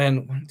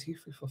 And 1, 2,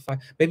 3, 4, 5,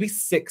 maybe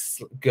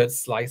 6 good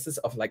slices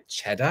of like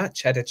cheddar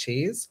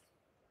cheese.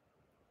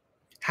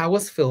 How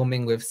was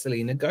filming with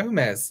Selena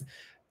Gomez?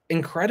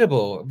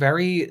 Incredible,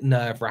 very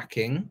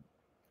nerve-wracking,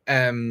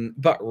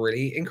 but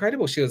really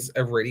incredible. She was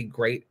a really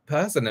great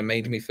person and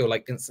made me feel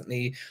like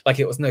instantly, like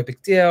it was no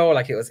big deal,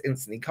 like it was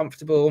instantly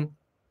comfortable.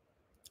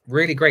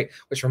 Really great.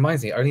 Which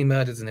reminds me, Only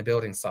Murders in a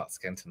Building starts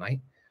again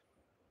tonight.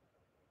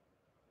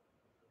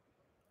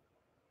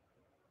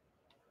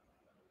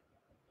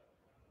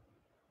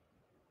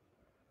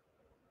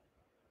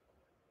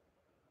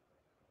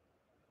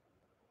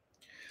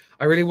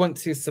 I really want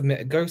to submit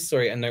a ghost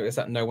story and notice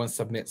that no one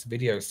submits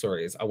video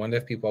stories. I wonder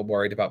if people are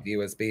worried about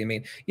viewers being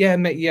mean. Yeah,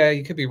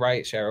 you could be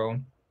right,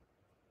 Cheryl.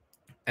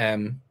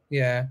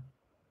 Yeah.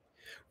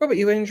 Robert,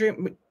 you were in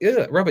dream.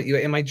 Robert, you were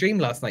in my dream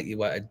last night. You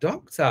were a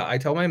doctor. I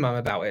told my mum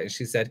about it, and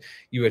she said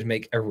you would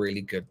make a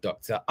really good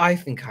doctor. I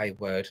think I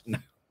would. No,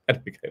 I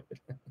don't think I would.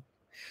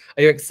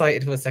 Are you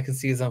excited for the second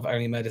season of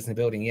Only Murders in the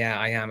Building? Yeah,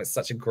 I am. It's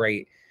such a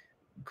great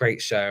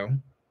show.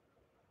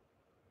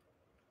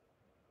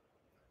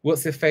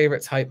 What's your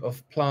favorite type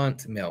of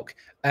plant milk?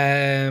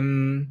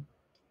 Oat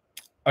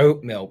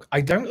milk.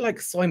 I don't like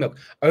soy milk.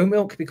 Oat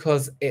milk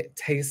because it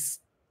tastes,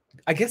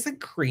 I guess, like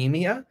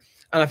creamier,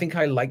 and I think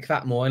I like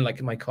that more in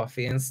like my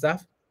coffee and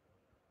stuff.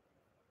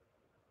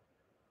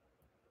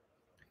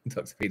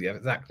 Toxopedia,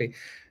 exactly.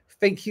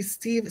 Thank you,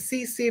 Steve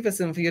C.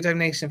 Stevenson, for your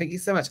donation. Thank you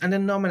so much. And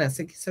Anonymous,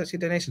 thank you so much for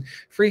your donation.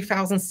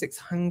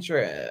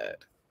 3,600.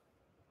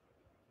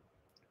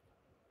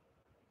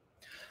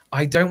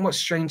 I don't watch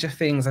Stranger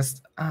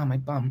Things. My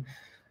bum.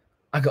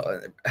 I got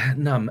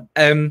numb.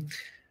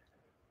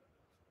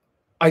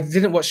 I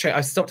didn't watch.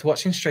 I stopped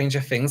watching Stranger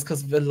Things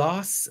because the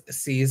last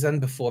season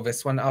before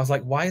this one, I was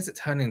like, why is it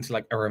turning into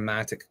like a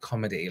romantic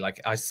comedy? Like,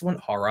 I just want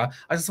horror.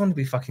 I just want to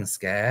be fucking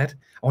scared.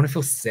 I want to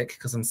feel sick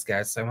because I'm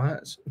scared so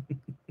much.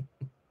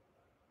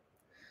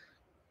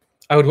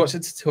 I would watch a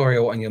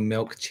tutorial on your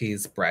milk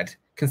cheese bread.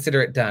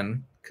 Consider it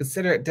done.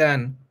 Consider it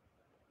done.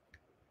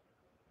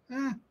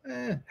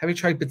 Have you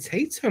tried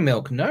potato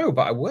milk? No,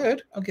 but I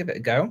would. I'll give it a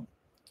go.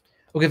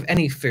 I'll give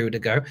any food a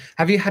go.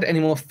 Have you had any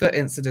more foot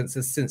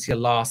incidences since your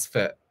last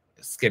foot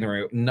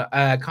skinneroo? No,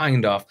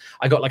 kind of.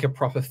 I got like a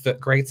proper foot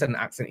grater and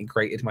accidentally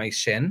grated my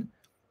shin.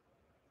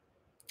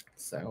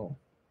 So,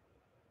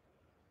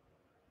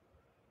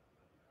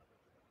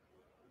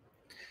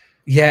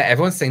 yeah,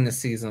 everyone's saying this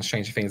season of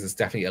Stranger Things is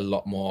definitely a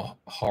lot more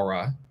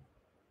horror.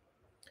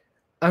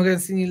 I'm going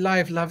to see you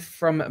live, love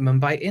from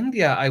Mumbai,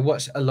 India. I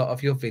watch a lot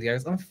of your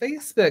videos on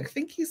Facebook.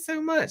 Thank you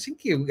so much.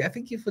 Thank you.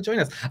 Thank you for joining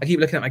us. I keep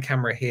looking at my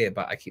camera here,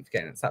 but I keep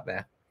forgetting it's up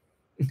there.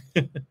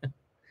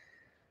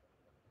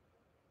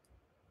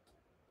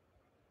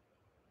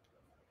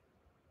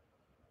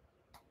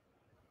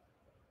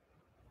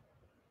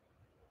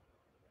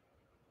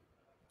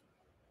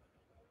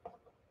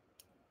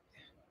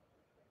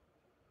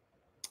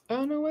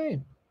 Oh, no way.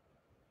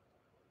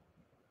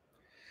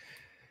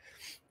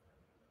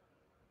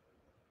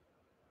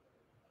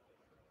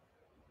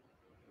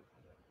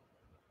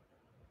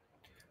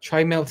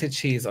 Try melted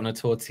cheese on a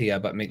tortilla,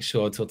 but make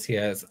sure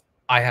tortillas.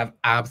 I have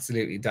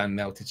absolutely done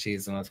melted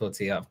cheese on a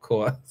tortilla, of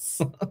course.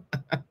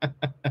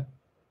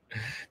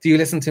 Do you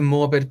listen to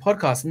morbid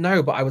podcasts?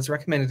 No, but I was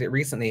recommended it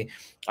recently.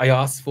 I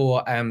asked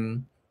for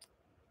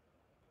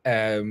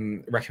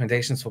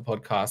recommendations for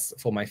podcasts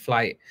for my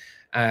flight,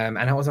 and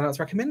that was one that's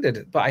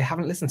recommended, but I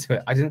haven't listened to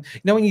it. I didn't.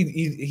 You know when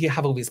you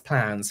have all these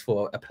plans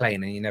for a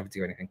plane and you never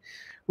do anything.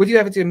 Would you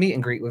ever do a meet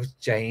and greet with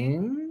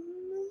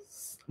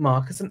James,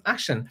 Marcus, and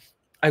Ashen?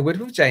 I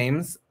would with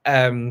James.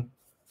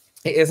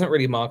 It isn't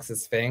really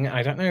Marcus's thing.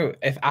 I don't know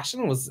if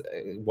Ashen was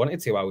wanted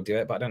to, I would do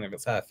it, but I don't know if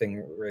it's her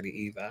thing really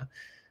either.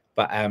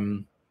 But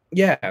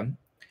yeah,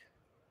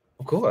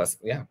 of course,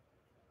 yeah.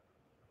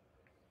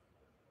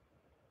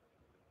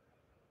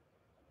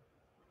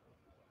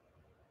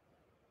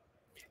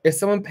 If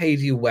someone paid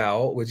you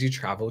well, would you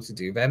travel to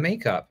do their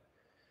makeup?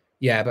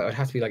 Yeah, but it would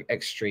have to be like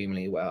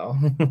extremely well.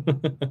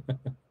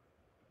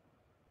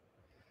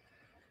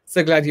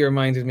 So glad you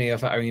reminded me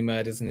of Only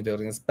Murders in the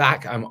Building is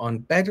back. I'm on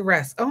bed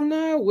rest. Oh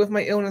no, with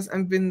my illness,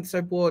 I've been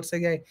so bored. So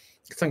yay,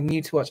 something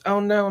new to watch. Oh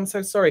no, I'm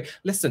so sorry.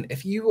 Listen,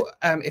 if you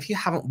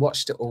haven't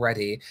watched it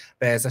already,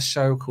 there's a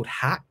show called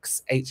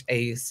Hacks,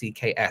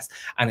 Hacks,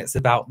 and it's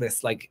about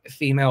this like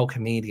female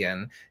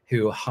comedian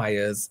who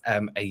hires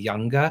a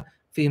younger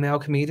female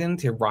comedian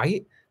to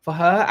write for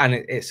her, and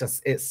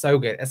it's so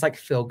good. It's like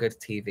feel good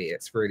TV.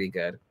 It's really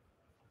good.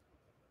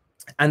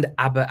 And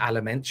Abbott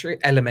Elementary.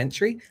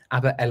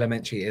 Abbott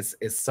Elementary is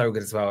so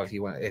good as well. If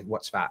you want to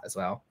watch that as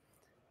well,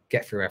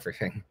 get through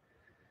everything.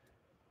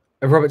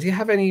 Robert, do you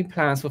have any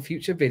plans for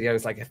future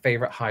videos, like a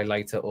favorite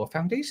highlighter or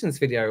foundations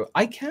video?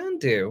 I can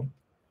do.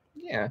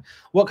 Yeah.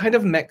 What kind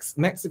of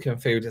Mexican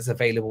food is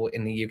available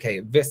in the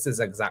UK? This is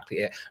exactly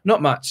it.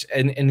 Not much.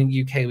 In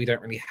the UK, we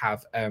don't really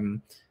have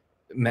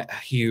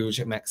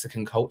huge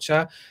Mexican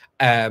culture.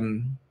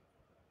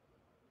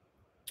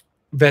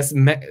 There's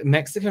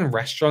Mexican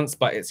restaurants,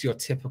 but it's your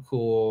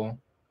typical,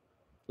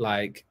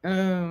 like,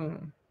 oh,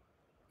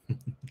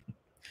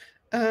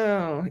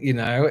 oh, you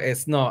know,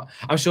 it's not.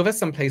 I'm sure there's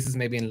some places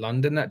maybe in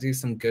London that do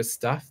some good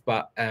stuff,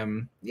 but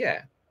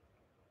yeah.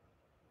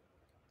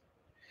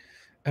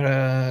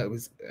 It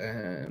was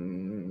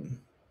you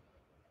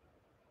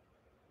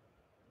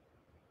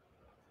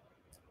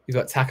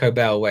got Taco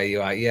Bell where you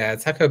are. Yeah,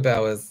 Taco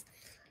Bell is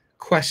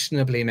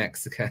questionably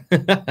Mexican.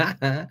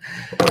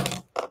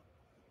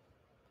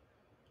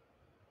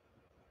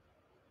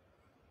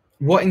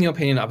 What, in your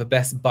opinion, are the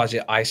best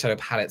budget eyeshadow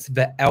palettes?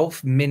 The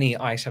e.l.f. mini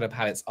eyeshadow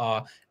palettes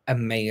are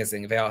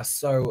amazing. They are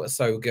so,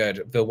 so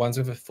good. The ones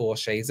with the 4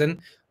 shades in,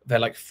 they're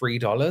like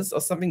 $3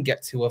 or something.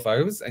 Get 2 of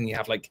those and you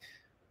have like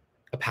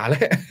a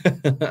palette.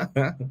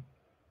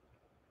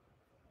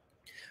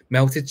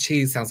 Melted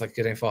cheese sounds like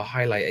good info for a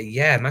highlighter.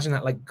 Yeah, imagine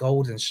that like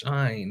golden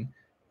shine.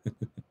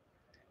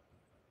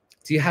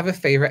 Do you have a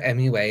favorite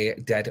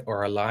MUA, dead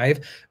or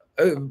alive?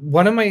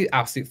 One of my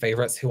absolute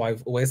favorites, who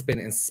I've always been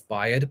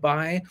inspired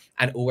by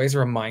and always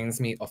reminds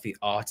me of the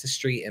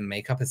artistry in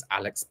makeup, is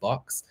Alex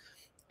Box,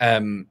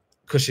 because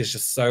she's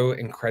just so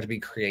incredibly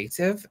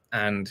creative.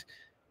 And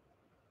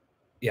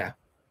yeah,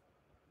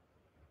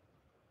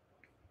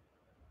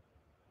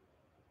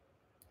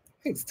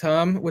 thanks,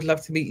 Tom. Would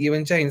love to meet you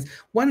and James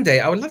one day.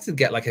 I would love to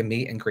get like a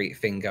meet and greet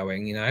thing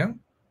going, you know.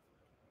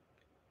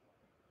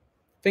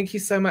 Thank you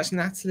so much,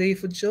 Natalie,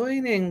 for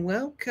joining.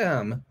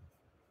 Welcome.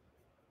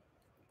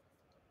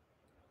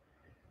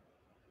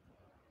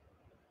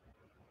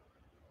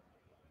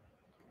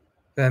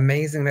 The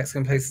amazing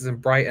Mexican places in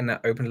Brighton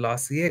that opened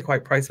last year,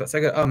 quite pricey, but so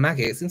good. Oh,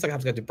 Maggie, it seems like I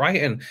have to go to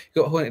Brighton.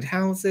 You got haunted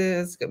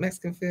houses, got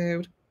Mexican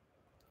food.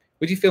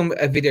 Would you film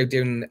a video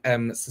doing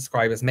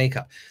subscribers'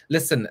 makeup?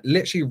 Listen,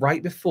 literally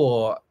right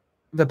before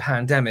the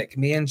pandemic,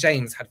 me and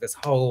James had this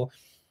whole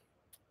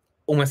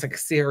almost like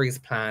series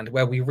planned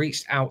where we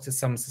reached out to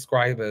some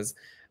subscribers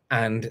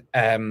and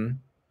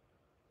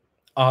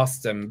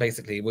asked them,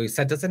 basically, we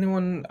said, does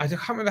anyone, I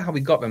can't remember how we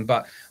got them,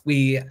 but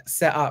we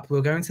set up, we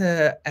were going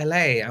to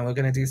LA and we're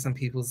going to do some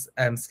people's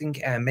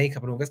skincare,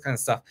 makeup and all this kind of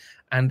stuff.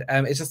 And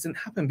it just didn't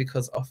happen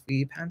because of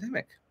the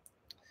pandemic.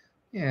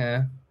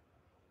 Yeah.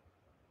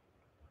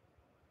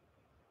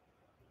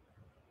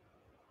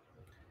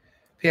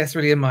 P.S.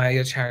 Really admire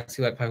your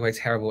charity work, by the way.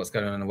 Terrible what's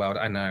going on in the world.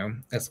 I know.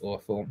 It's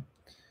awful.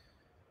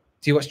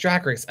 Do you watch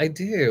Drag Race? I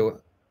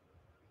do.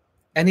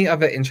 Any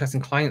other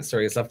interesting client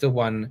stories? Love the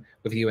one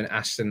with you and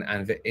Ashton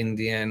and the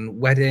Indian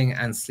wedding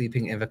and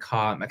sleeping in the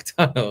car at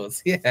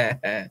McDonald's.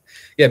 Yeah.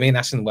 Yeah, me and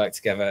Ashton worked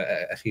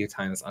together a few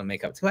times on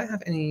makeup. Do I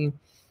have any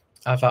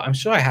other? I'm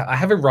sure I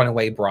have a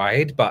runaway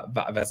bride, but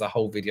there's a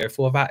whole video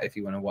for that if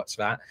you want to watch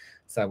that.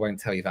 So I won't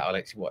tell you that. I'll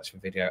let you watch the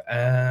video.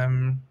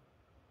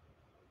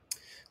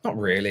 Not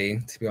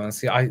really, to be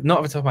honest. Not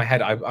off the top of my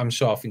head. I'm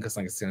sure I'll think of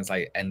something as soon as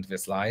I end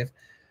this live.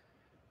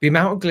 The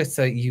amount of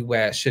glitter you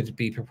wear should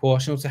be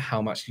proportional to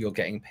how much you're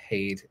getting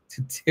paid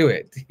to do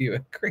it. Do you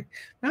agree?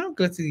 The amount of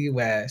glitter you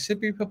wear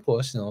should be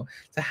proportional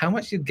to how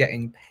much you're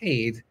getting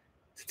paid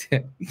to do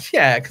it.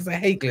 Yeah, because I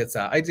hate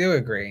glitter. I do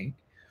agree.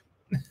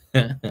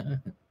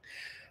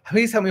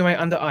 Please help me with my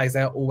under eyes.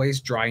 They're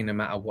always dry no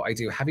matter what I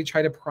do. Have you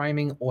tried a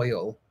priming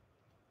oil?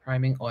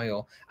 Priming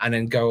oil. And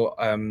then go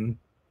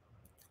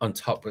on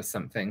top with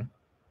something.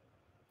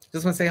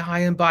 Just want to say hi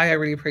and bye. I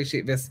really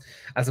appreciate this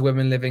as a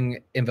woman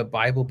living in the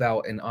Bible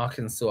Belt in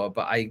Arkansas,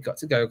 but I got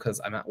to go because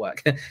I'm at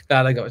work.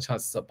 Glad I got a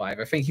chance to stop by.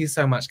 But thank you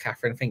so much,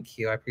 Catherine. Thank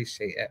you. I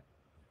appreciate it.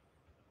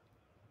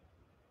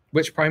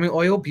 Which priming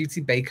oil?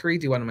 Beauty Bakery,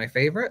 do one of my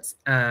favorites.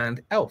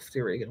 And Elf, do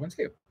a really good one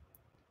too.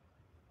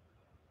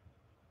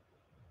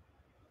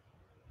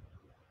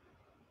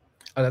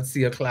 Oh, let's see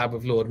your collab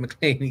with Lord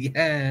McLean.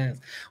 Yes.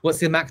 What's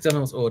your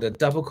McDonald's order?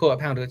 Double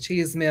quarter pounder of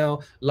cheese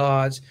meal,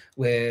 large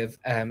with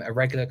a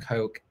regular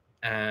Coke.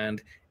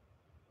 And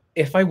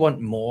if I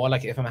want more,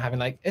 like if I'm having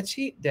like a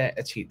cheat day,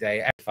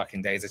 every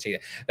fucking day is a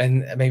cheat day,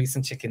 then maybe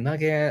some chicken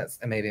nuggets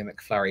and maybe a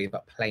McFlurry,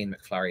 but plain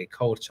McFlurry.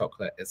 Cold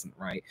chocolate isn't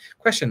right.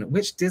 Question,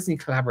 which Disney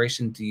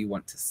collaboration do you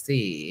want to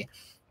see?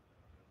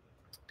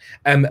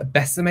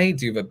 Besame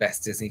do the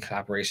best Disney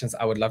collaborations.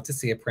 I would love to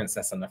see a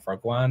Princess and the Frog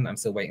one. I'm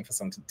still waiting for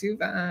someone to do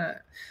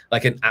that,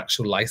 like an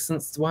actual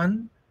licensed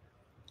one,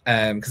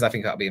 because I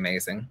think that'll be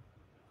amazing.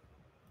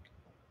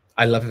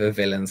 I love the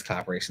villains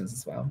collaborations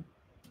as well.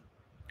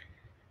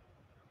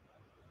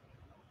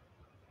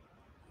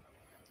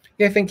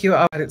 Yeah, thank you.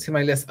 I'll add it to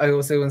my list. I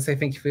also want to say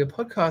thank you for your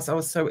podcast. I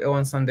was so ill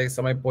on Sunday,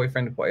 so my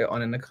boyfriend put it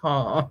on in the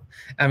car.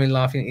 I mean,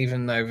 laughing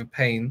even over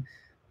pain.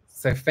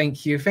 So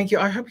thank you. Thank you.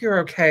 I hope you're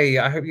okay.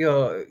 I hope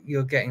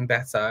you're getting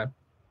better.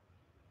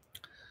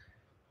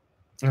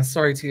 I'm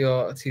sorry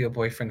to your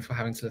boyfriend for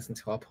having to listen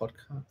to our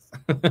podcast.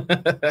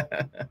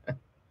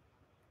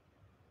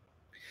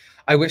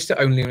 I wish to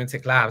own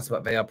Lunatic Labs,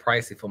 but they are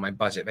pricey for my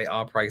budget. They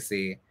are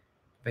pricey.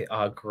 They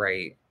are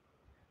great.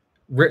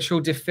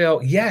 Ritual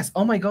Defill. Yes.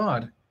 Oh my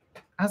God.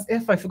 As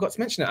if I forgot to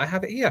mention it. I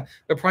have it here.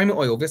 The primer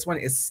oil. This one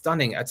is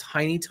stunning. A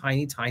tiny,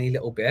 tiny, tiny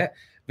little bit.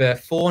 The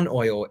fawn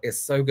oil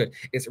is so good.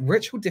 It's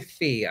Ritual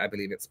Defi, I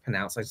believe it's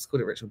pronounced. I just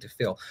called it Ritual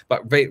Defill,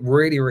 but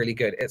really, really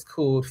good. It's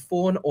called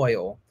Fawn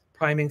Oil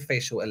Priming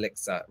Facial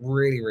Elixir.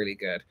 Really, really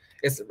good.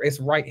 It's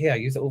right here. I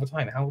use it all the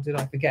time. How did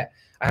I forget?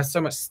 I have so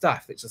much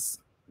stuff. It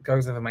just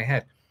goes over my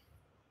head.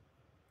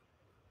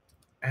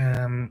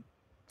 Have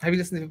you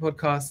listened to the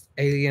podcast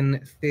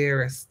Alien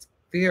Theorist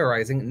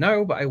Theorizing?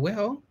 No, but I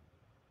will.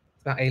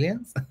 It's about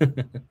aliens.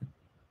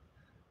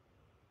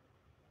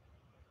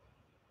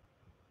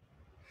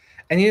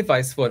 Any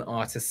advice for an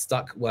artist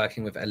stuck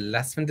working with a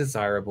less than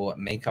desirable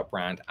makeup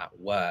brand at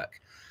work?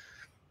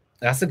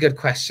 That's a good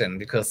question,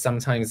 because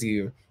sometimes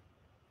you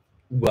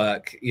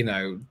work,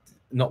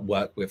 not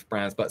work with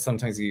brands, but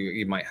sometimes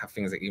you might have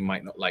things that you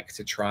might not like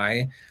to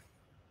try.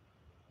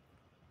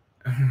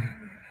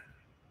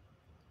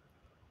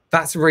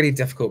 That's really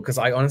difficult, because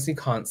I honestly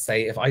can't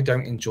say. If I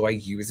don't enjoy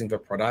using the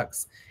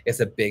products, it's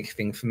a big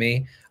thing for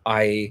me.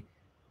 I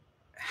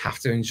have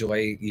to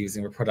enjoy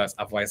using the products,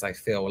 otherwise I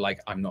feel like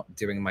I'm not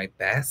doing my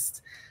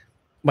best.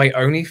 My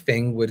only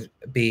thing would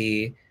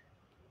be,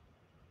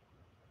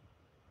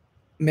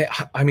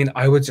 I mean,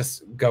 I would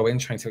just go in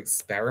trying to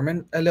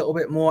experiment a little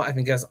bit more. I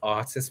think as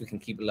artists, we can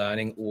keep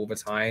learning all the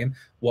time.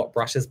 What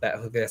brush is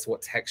better for this?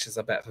 What textures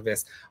are better for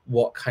this?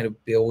 What kind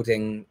of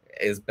building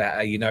is better?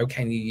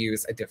 Can you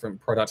use a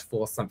different product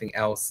for something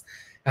else?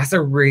 That's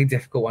a really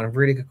difficult one, a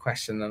really good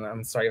question, and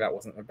I'm sorry that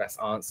wasn't the best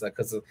answer,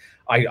 because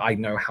I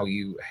know how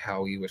you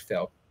would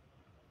feel.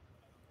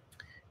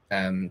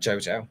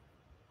 Jojo.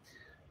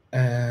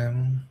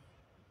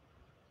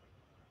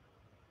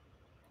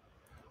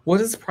 What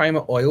does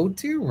primer oil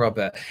do,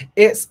 Robert?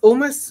 It's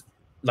almost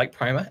like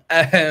primer,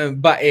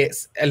 but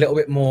it's a little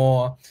bit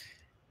more.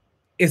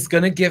 It's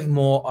going to give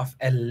more of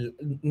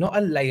not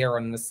a layer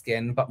on the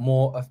skin, but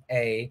more of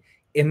a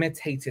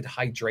imitated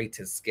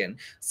hydrated skin.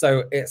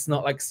 So it's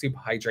not like super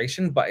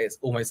hydration, but it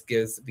almost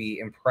gives the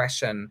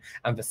impression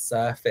and the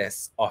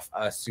surface of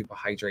a super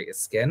hydrated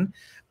skin.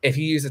 If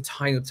you use a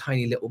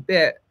tiny little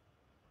bit,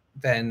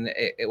 then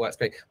it works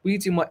great. Will you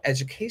do more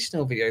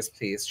educational videos,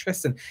 please,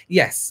 Tristan?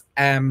 Yes.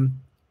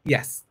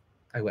 Yes,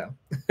 I will.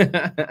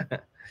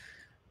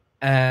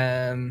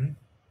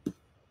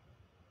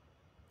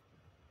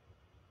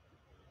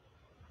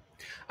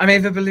 I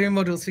made the balloon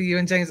models for you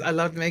and James. I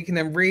loved making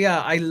them. Ria,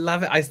 I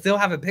love it. I still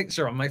have a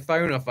picture on my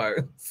phone or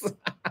phones.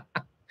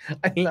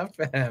 I love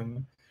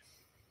them.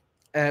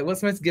 What's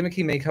the most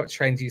gimmicky makeup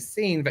trend you've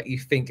seen that you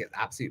think is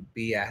absolute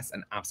BS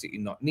and absolutely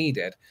not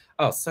needed?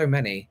 Oh, so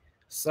many.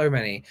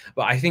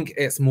 But I think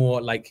it's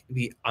more like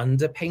the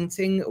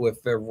underpainting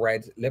with the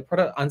red lip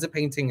product.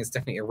 Underpainting is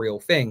definitely a real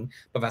thing,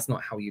 but that's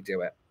not how you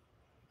do it.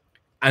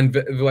 And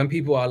when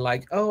people are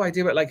like, oh, I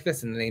do it like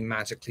this, and then they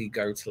magically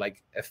go to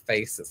like a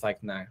face, it's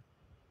like, no.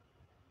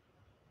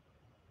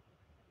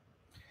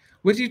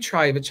 Would you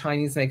try the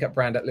Chinese makeup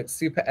brand that looks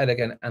super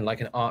elegant and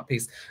like an art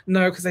piece?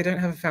 No, because I don't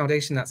have a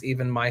foundation that's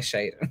even my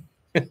shade.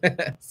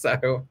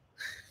 So,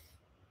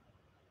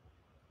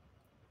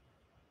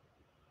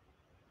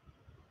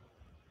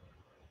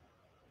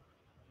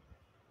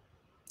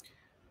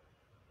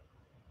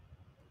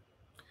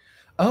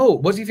 oh,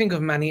 what do you think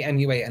of Manny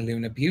Anyway and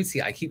Luna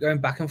Beauty? I keep going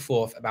back and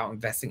forth about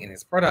investing in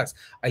his products.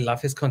 I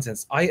love his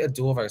contents. I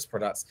adore those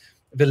products.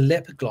 The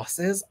lip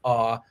glosses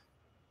are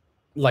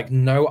like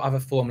no other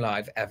formula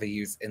I've ever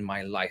used in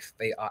my life.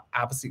 They are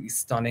absolutely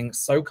stunning,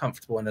 so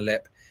comfortable on the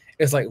lip.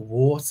 It's like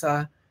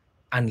water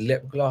and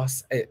lip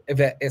gloss.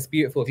 It's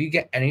beautiful. If you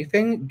get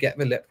anything, get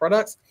the lip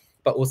products,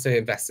 but also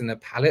invest in the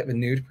palette. The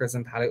Nude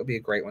Prism palette would be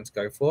a great one to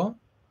go for.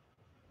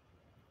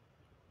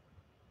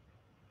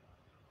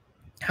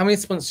 How many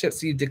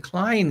sponsorships do you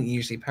decline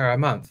usually per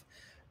month?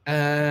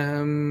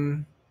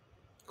 Quite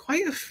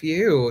a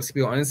few, to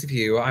be honest with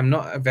you. I'm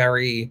not a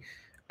very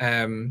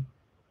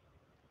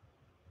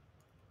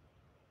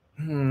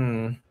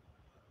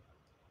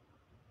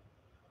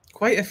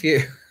quite a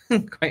few.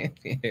 Quite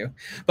a few.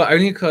 But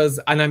only because,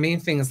 and I mean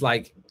things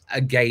like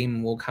a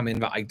game will come in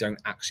that I don't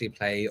actually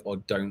play or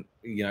don't,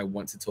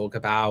 want to talk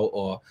about,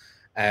 or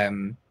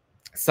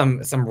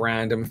some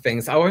random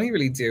things. I'll only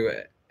really do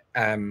it.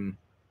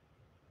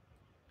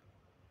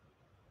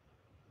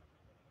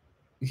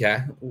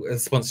 Yeah,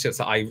 sponsorships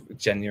that I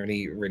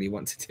genuinely really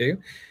want to do.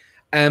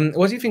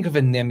 What do you think of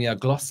a Nimia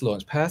gloss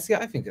launch?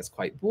 Personally, I think it's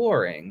quite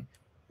boring.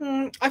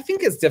 I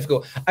think it's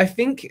difficult. I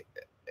think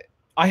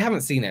I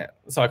haven't seen it,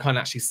 so I can't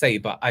actually say,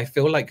 but I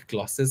feel like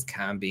glosses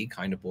can be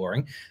kind of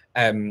boring.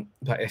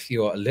 But if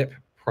you're a lip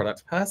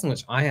product person,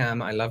 which I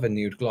am, I love a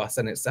nude gloss,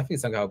 and it's definitely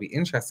something I'll be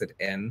interested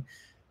in.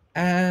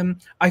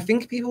 I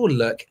think people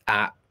look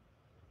at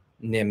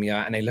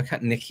Nimia and they look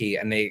at Nikki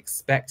and they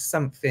expect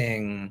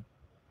something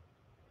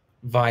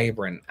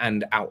vibrant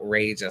and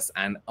outrageous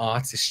and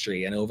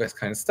artistry and all this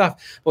kind of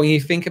stuff. But when you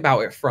think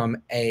about it from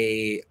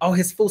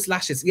his false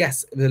lashes,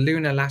 yes, the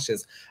lunar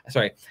lashes,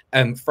 sorry,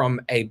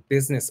 from a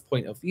business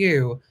point of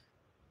view,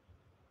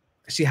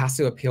 she has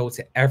to appeal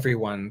to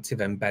everyone to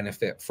then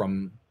benefit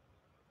from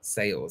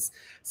sales.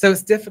 So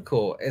it's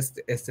difficult.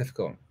 It's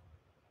difficult.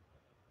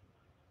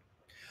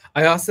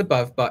 I asked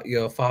above, but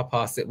you're far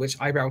past it. Which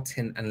eyebrow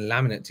tint and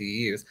laminate do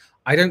you use?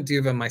 I don't do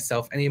them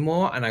myself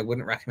anymore, and I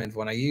wouldn't recommend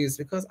one I use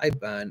because I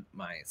burn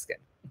my skin.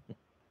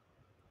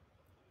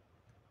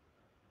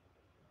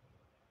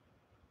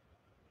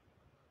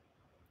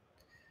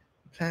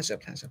 Pleasure,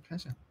 pleasure,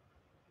 pleasure.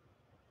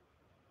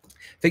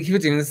 Thank you for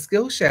doing the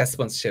Skillshare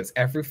sponsorships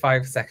every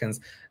 5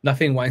 seconds.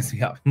 Nothing winds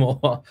me up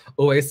more.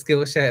 Always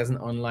Skillshare is an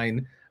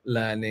online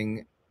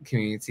learning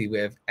community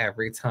with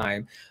every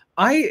time.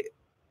 I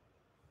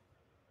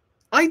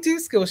do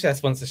Skillshare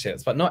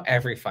sponsorships, but not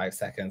every 5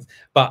 seconds.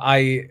 But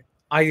I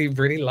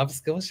really love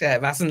Skillshare.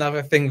 That's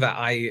another thing that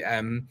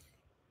I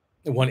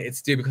wanted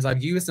to do because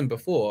I've used them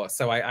before.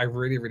 So I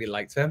really, really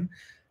liked them.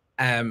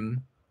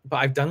 But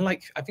I've done I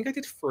think I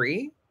did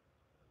 3.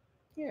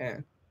 Yeah.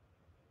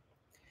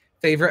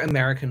 Favorite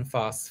American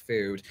fast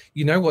food.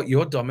 You know what?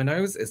 Your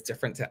Domino's is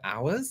different to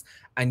ours.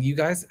 And you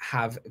guys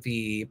have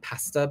the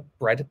pasta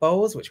bread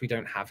bowls, which we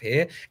don't have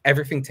here.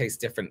 Everything tastes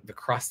different. The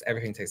crust,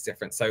 everything tastes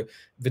different. So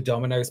the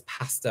Domino's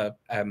pasta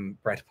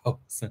bread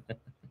bowls.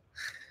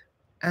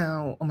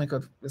 Ow, oh my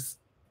God.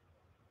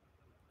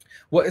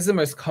 What is the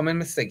most common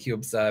mistake you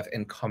observe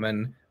in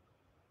common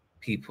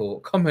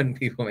people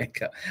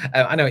makeup?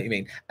 I know what you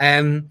mean.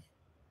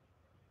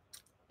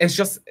 It's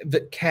just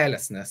the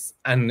carelessness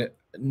and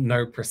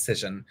no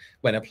precision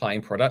when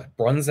applying product.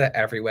 Bronzer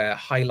everywhere,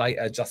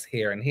 highlighter just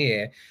here and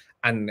here,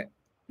 and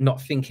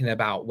not thinking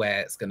about where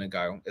it's going to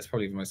go is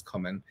probably the most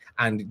common,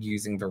 and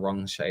using the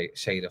wrong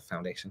shade of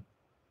foundation.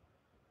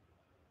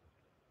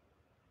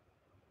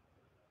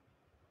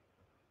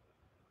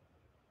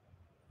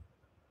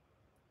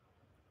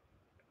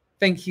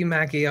 Thank you,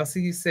 Maggie. I'll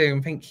see you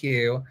soon. Thank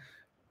you.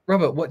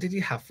 Robert, what did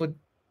you have for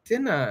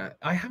dinner?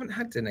 I haven't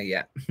had dinner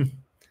yet.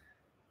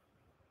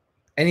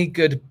 Any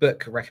good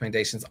book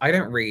recommendations? I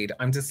don't read.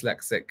 I'm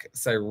dyslexic,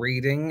 so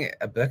reading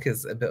a book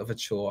is a bit of a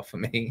chore for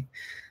me.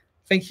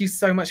 Thank you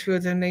so much for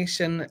your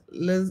donation,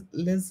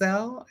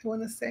 Lizelle, I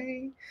want to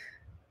say.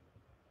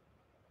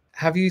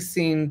 Have you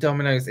seen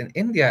Domino's in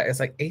India? It's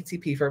like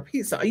 80p for a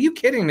pizza. Are you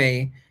kidding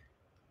me?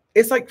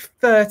 It's like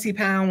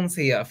 £30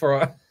 here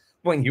for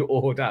when you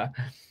order.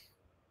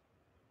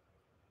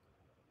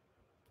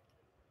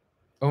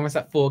 Almost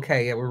at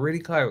 4K. Yeah, we're really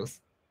close.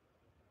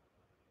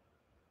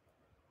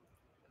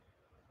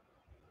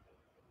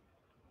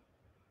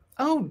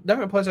 Oh,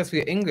 don't apologize for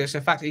your English.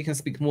 The fact that you can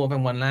speak more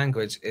than one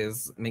language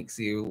makes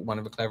you one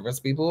of the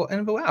cleverest people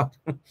in the world.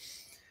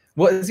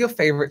 What is your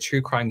favorite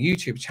true crime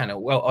YouTube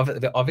channel? Well,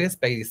 the obvious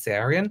Bailey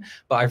Sarian,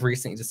 but I've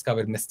recently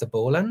discovered Mr.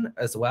 Bolan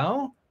as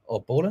well.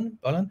 Or Bolan?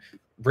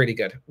 Really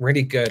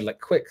good. Like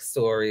quick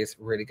stories,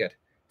 really good.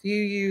 Do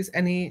you use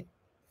any?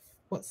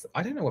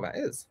 I don't know what that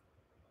is.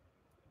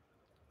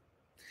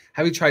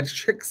 Have you tried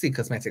Trixie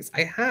Cosmetics?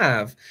 I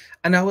have.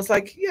 And I was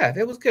like, yeah,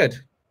 it was good.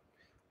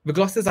 The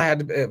glosses I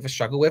had a bit of a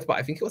struggle with, but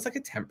I think it was like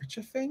a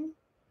temperature thing.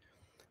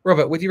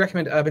 Robert, would you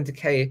recommend Urban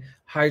Decay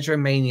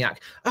Hydromaniac?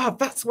 Ah,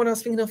 that's what I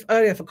was thinking of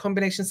earlier for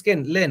combination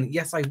skin. Lynn,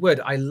 yes, I would.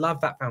 I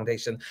love that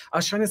foundation. I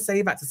was trying to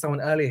say that to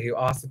someone earlier who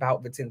asked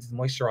about the tinted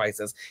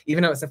moisturizers.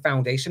 Even though it's a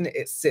foundation,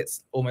 it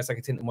sits almost like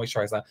a tinted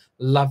moisturizer.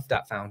 Love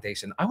that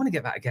foundation. I want to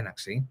get that again,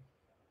 actually.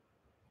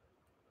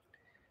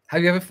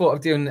 Have you ever thought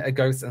of doing a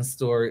ghost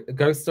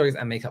stories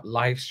and makeup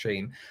live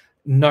stream?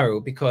 No,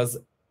 because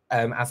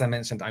as I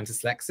mentioned, I'm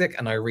dyslexic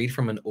and I read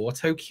from an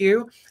auto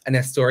cue, and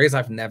there's stories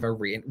I've never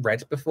read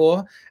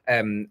before.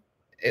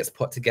 It's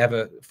put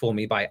together for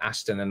me by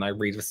Ashton, and I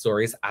read the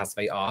stories as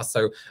they are.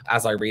 So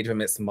as I read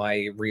them, it's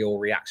my real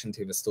reaction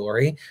to the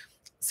story.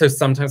 So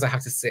sometimes I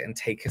have to sit and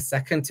take a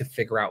second to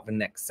figure out the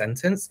next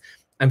sentence.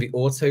 And the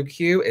auto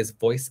cue is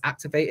voice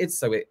activated,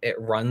 so it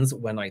runs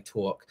when I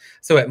talk.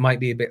 So it might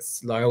be a bit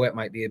slow, it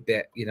might be a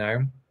bit, you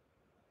know.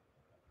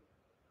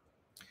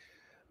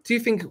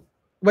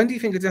 When do you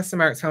think the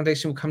Desamerics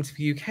Foundation will come to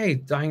the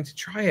UK? Dying to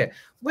try it.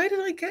 Where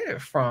did I get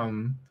it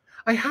from?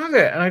 I have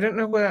it, and I don't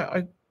know where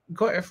I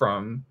got it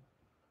from.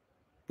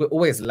 We're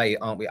always late,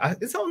 aren't we?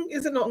 Is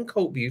it not on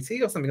Cult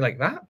Beauty or something like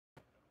that?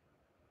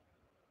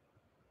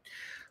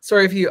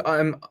 Sorry if you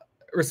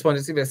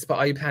responded to this, but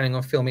are you planning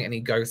on filming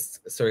any ghost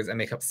stories and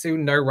makeup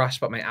soon? No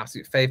rush, but my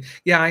absolute fave.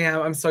 Yeah, I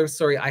am. I'm so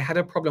sorry. I had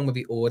a problem with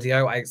the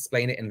audio. I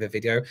explained it in the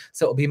video.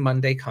 So it'll be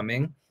Monday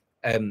coming.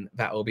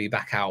 That will be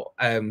back out.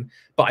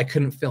 But I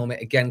couldn't film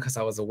it again because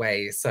I was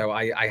away. So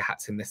I had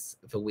to miss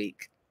the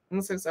week.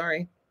 I'm so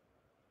sorry.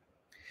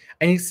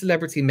 Any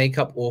celebrity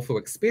makeup awful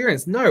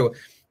experience? No.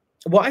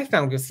 What I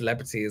found with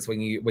celebrities when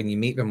you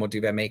meet them or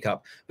do their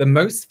makeup, the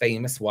most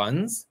famous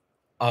ones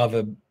are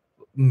the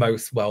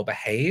most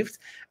well-behaved,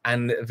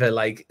 and the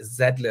like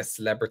Z-list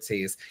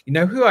celebrities. You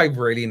know who I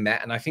really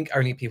met, and I think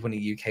only people in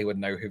the UK would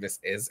know who this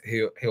is,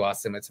 who are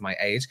similar to my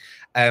age.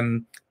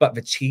 But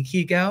the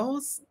cheeky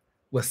girls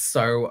were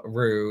so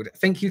rude.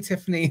 Thank you,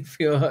 Tiffany,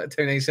 for your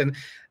donation,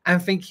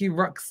 and thank you,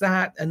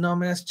 Roxette,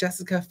 Anonymous,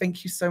 Jessica.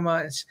 Thank you so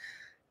much.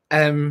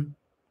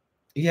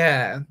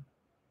 Yeah.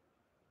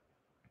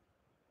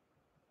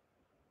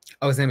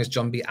 Oh, his name is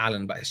John B.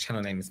 Allen, but his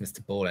channel name is Mr.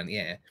 Ballin.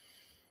 Yeah.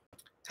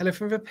 Hello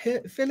from the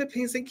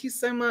Philippines. Thank you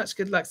so much.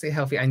 Good luck. Stay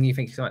healthy. And you,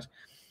 thank you so much.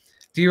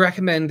 Do you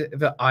recommend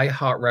the I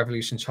Heart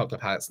Revolution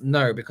chocolate palettes?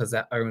 No, because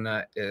their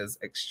owner is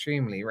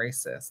extremely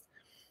racist.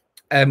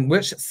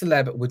 Which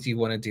celeb would you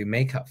want to do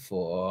makeup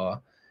for?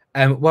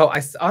 Well,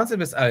 I answered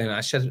this earlier.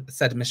 I should have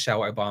said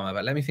Michelle Obama,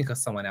 but let me think of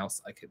someone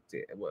else I could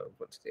do.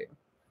 What to do?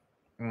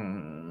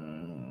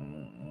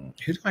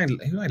 Who do I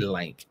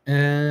like?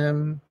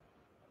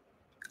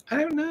 I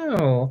don't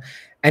know.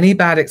 Any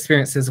bad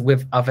experiences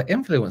with other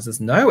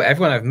influencers? No,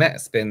 everyone I've met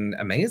has been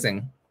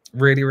amazing.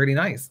 Really, really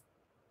nice.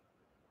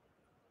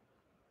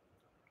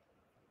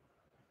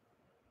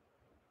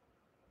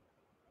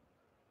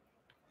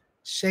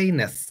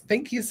 Shayness,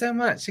 thank you so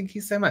much. Thank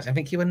you so much. I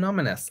think you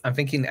anonymous. I'm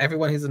thinking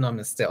everyone who's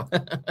anonymous still.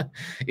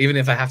 Even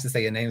if I have to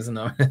say your name is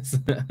anonymous.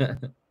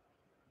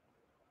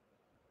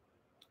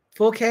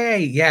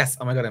 4K, yes.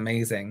 Oh my God,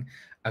 amazing.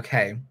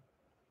 Okay.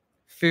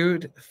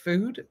 Food.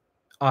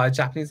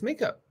 Japanese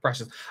makeup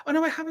brushes. Oh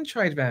no, I haven't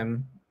tried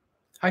them.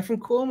 Hi from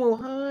Cornwall.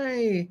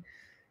 Hi.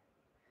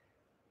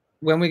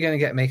 When we're going to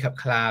get makeup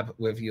collab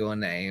with your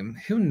name,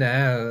 who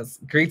knows?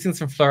 Greetings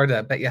from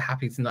Florida. Bet you're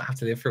happy to not have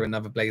to live through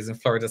another blazing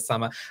Florida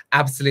summer.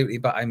 Absolutely,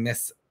 but I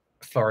miss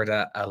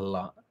Florida a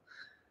lot.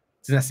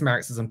 Vanessa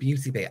Merrick's is on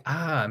Beauty Bay.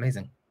 Ah,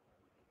 amazing.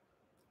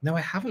 No,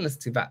 I haven't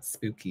listened to that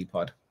spooky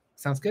pod.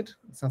 Sounds good.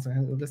 Sounds like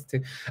I will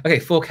listen to. Okay,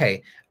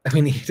 4K.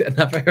 We need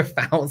another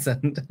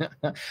 1,000.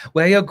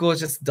 Where are your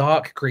gorgeous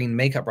dark green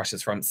makeup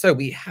brushes from? So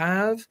we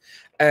have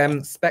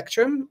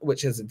Spectrum,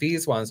 which is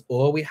these ones,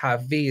 or we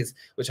have these,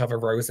 which are the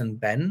Rose and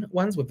Ben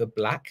ones with the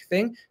black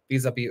thing.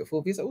 These are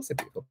beautiful. These are also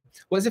beautiful.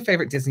 What is your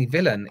favorite Disney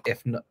villain?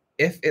 If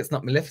it's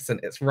not Maleficent,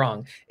 it's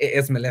wrong. It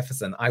is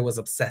Maleficent. I was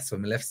obsessed with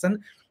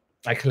Maleficent.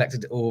 I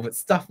collected all the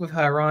stuff with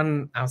her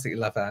on.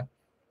 Absolutely love her.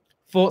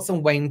 Thoughts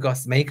on Wayne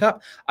Goss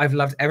makeup? I've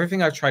loved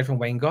everything I've tried from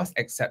Wayne Goss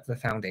except the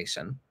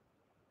foundation.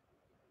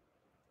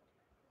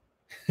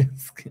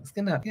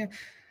 Skin up, yeah.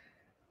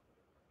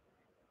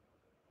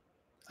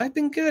 I've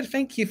been good.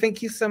 Thank you.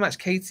 Thank you so much,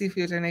 Katie, for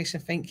your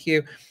donation. Thank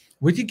you.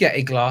 Would you get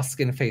a glass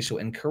skin facial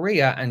in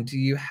Korea? And do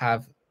you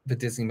have the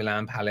Disney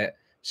Milan palette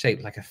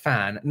shaped like a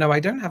fan? No, I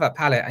don't have a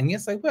palette. And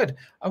yes, I would.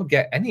 I would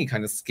get any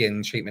kind of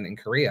skin treatment in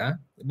Korea.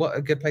 What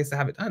a good place to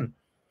have it done.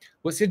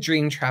 What's your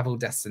dream travel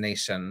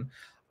destination?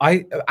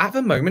 At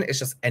the moment, it's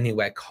just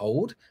anywhere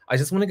cold. I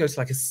just want to go to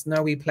like a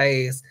snowy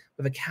place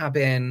with a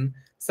cabin,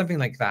 something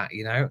like that,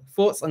 you know?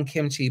 Thoughts on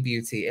Kimchi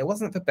Beauty? It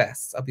wasn't the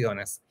best, I'll be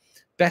honest.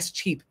 Best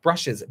cheap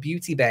brushes,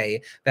 Beauty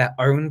Bay. Their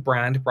own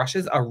brand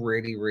brushes are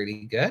really,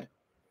 really good.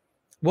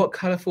 What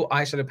colorful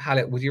eyeshadow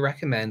palette would you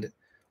recommend?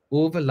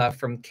 All the love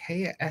from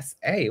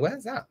KSA.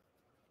 Where's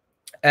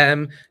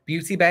that?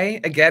 Beauty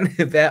Bay, again,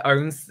 their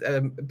own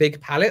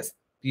big palettes.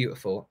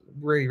 Beautiful.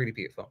 Really, really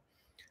beautiful.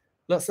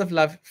 Lots of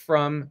love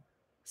from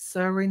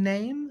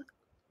Suriname.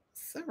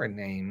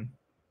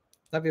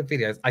 Love your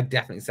videos. I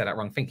definitely said that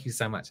wrong. Thank you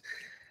so much.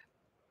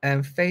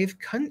 Fave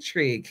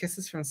country,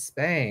 kisses from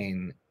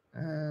Spain.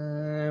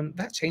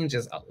 That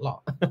changes a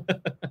lot.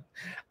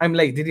 I'm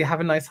late. Did you have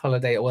a nice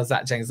holiday, or was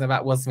that James? No,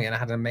 that was me, and I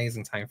had an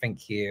amazing time.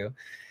 Thank you.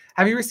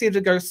 Have you received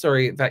a ghost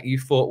story that you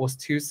thought was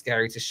too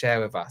scary to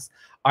share with us?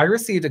 I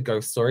received a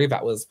ghost story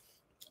that was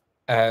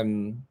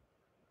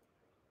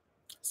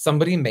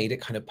somebody made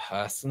it kind of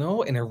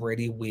personal in a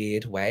really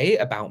weird way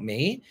about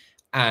me,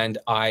 and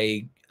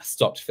I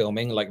stopped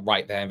filming like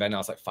right there and then. I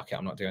was like, fuck it,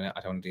 I'm not doing it.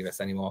 I don't want to do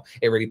this anymore.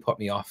 It really put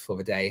me off for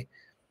the day.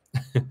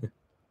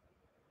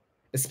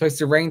 It's supposed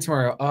to rain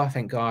tomorrow. Oh,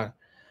 thank God.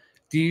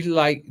 Do you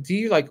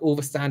like all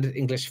the standard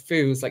English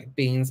foods like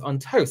beans on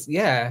toast?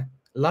 Yeah,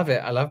 love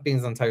it. I love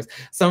beans on toast.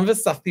 Some of the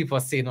stuff people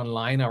are seeing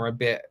online are a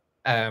bit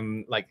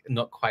like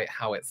not quite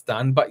how it's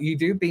done, but you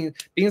do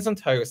beans on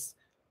toast,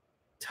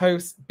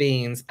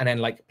 beans, and then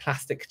like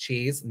plastic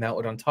cheese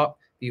melted on top.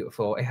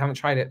 Beautiful. I haven't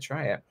tried it.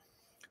 Try it.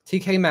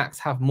 TK Maxx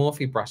have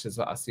Morphe brushes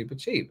that are super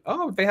cheap.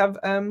 Oh, they have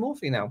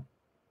Morphe now.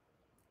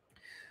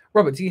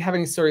 Robert, do you have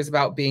any stories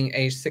about being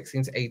aged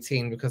 16 to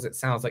 18? Because it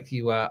sounds like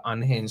you were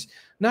unhinged.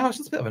 No, I was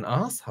just a bit of an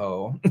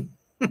asshole.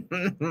 I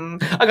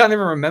can't even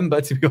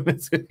remember, to be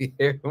honest with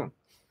you.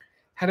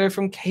 Hello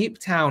from Cape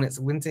Town. It's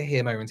winter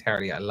here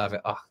momentarily. I love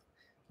it. Oh,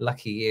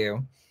 lucky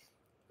you.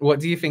 What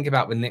do you think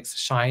about the NYX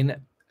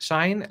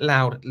Shine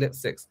Loud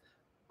lipsticks?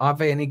 Are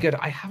they any good?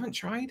 I haven't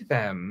tried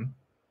them.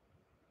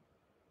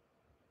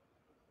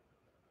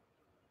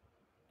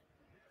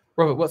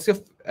 Robert, what's your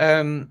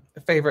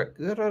favorite?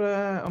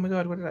 Oh my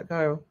God, where did that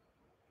go?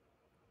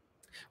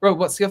 Robert,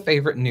 what's your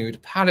favorite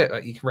nude palette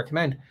that you can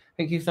recommend?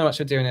 Thank you so much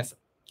for doing this.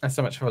 And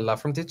so much for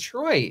love from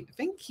Detroit.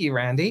 Thank you,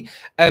 Randy.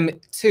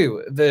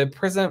 Two, the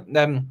Prism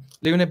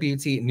Luna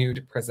Beauty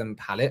Nude Prism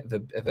palette,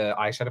 the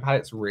eyeshadow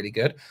palette's really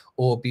good.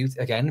 Or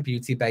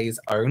Beauty Bay's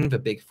own, the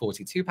big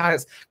 42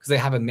 palettes, because they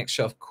have a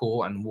mixture of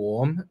cool and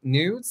warm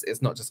nudes.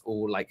 It's not just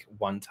all like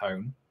one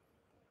tone.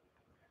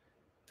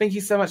 Thank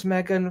you so much,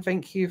 Megan.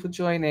 Thank you for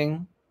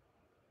joining.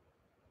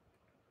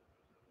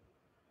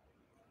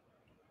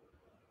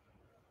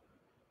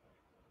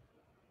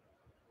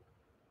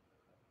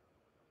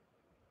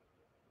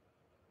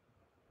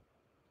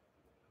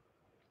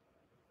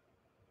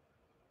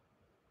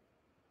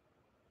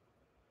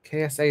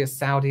 KSA is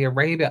Saudi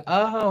Arabia.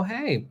 Oh,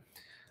 hey.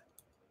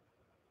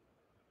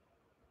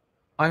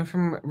 I'm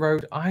from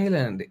Rhode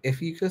Island. If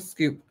you could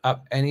scoop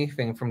up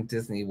anything from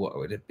Disney, what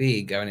would it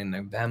be going in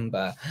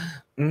November?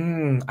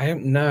 I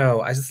don't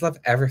know. I just love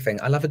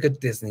everything. I love a good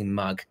Disney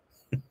mug.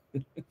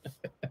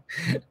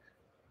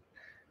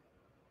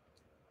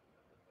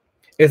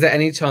 Is there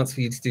any chance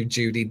for you to do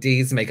Judy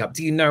D's makeup?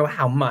 Do you know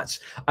how much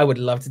I would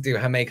love to do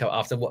her makeup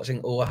after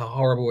watching all her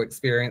horrible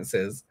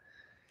experiences?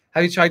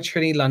 Have you tried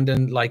Trini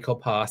London Like or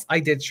Pass? I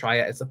did try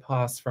it. It's a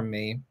pass from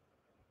me.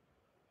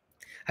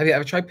 Have you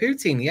ever tried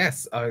poutine?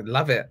 Yes, I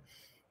love it.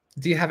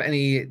 Do you have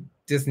any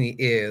Disney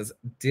ears?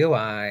 Do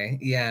I?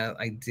 Yeah,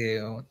 I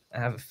do. I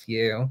have a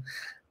few.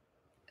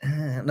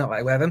 Not that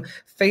I wear them.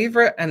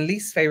 Favorite and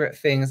least favorite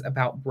things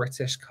about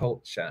British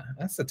culture?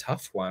 That's a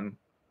tough one.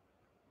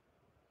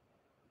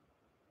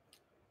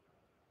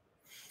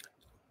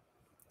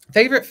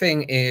 Favorite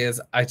thing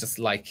is I just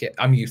like it.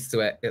 I'm used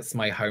to it. It's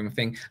my home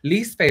thing.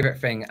 Least favorite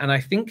thing, and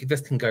I think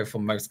this can go for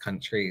most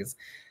countries,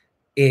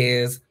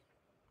 is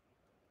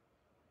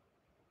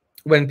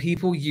when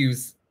people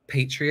use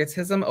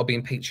patriotism or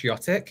being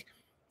patriotic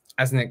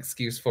as an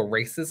excuse for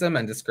racism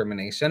and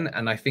discrimination.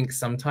 And I think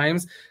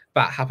sometimes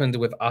that happened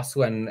with us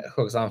when,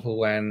 for example,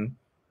 when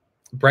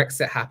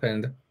Brexit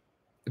happened,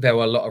 there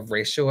were a lot of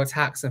racial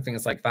attacks and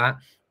things like that.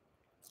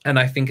 And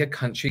I think a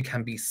country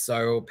can be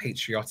so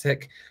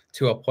patriotic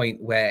to a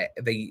point where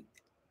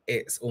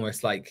it's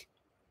almost like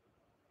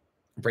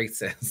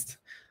racist.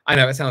 I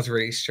know it sounds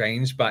really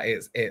strange, but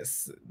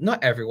it's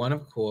not everyone,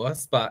 of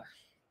course, but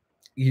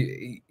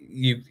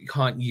you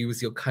can't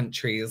use your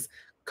country's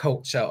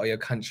culture or your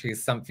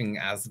country's something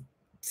as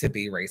to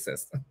be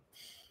racist.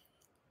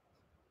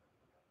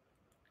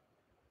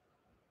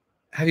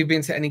 Have you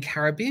been to any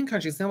Caribbean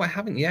countries? No, I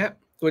haven't yet.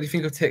 What do you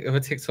think of a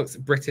TikTok's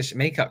British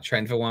makeup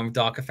trend for one with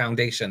darker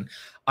foundation?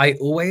 I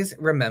always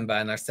remember,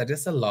 and I've said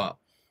this a lot,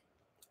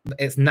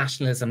 it's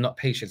nationalism, not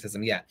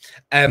patriotism. Yeah.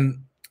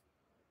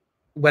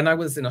 When I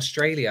was in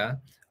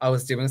Australia, I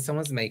was doing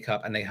someone's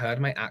makeup and they heard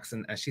my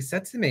accent and she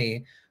said to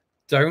me,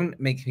 "Don't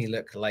make me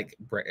look like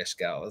British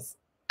girls."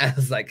 I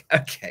was like,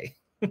 okay.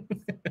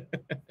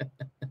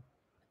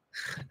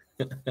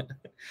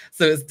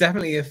 So it's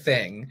definitely a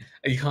thing.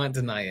 You can't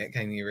deny it,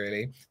 can you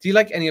really? Do you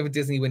like any of the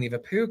Disney Winnie the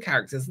Pooh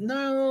characters?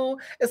 No,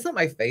 it's not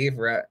my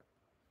favorite.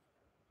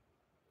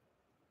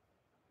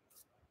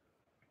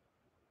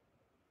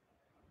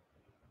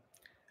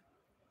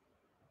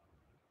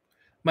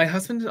 My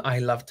husband and I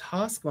love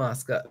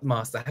Taskmaster.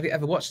 Have you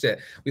ever watched it?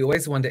 We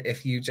always wonder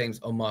if you, James,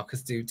 or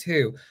Marcus do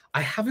too.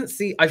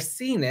 I've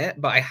seen it,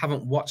 but I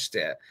haven't watched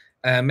it.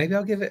 Maybe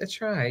I'll give it a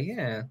try.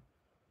 Yeah.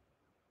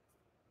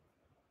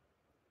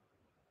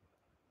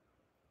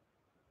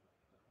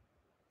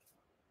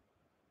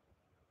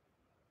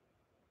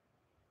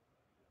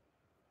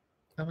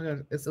 Oh my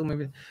god, it's all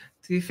moving.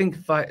 Do you think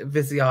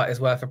Viziart is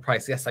worth a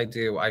price? Yes, I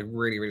do. I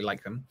really, really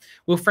like them.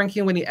 Will Frankie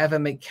and Winnie ever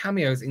make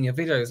cameos in your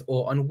videos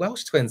or on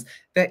Welsh Twins?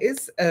 There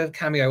is a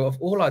cameo of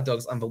all our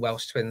dogs on the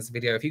Welsh Twins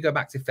video. If you go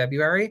back to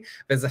February,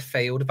 there's a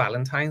failed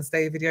Valentine's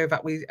Day video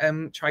that we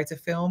tried to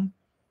film.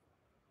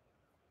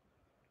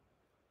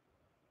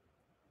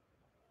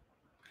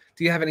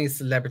 Do you have any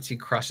celebrity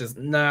crushes?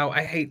 No,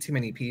 I hate too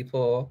many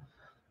people.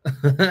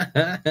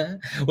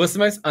 What's the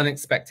most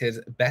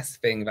unexpected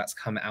best thing that's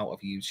come out of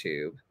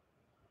YouTube?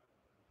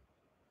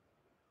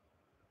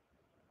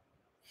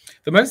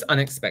 The most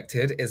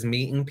unexpected is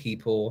meeting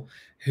people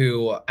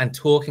and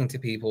talking to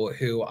people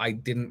who I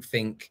didn't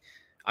think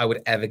I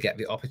would ever get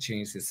the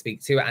opportunity to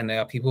speak to. And they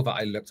are people that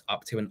I looked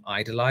up to and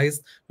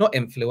idolized, not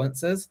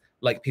influencers,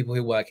 like people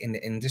who work in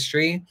the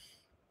industry.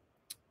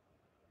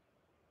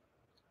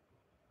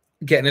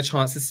 Getting a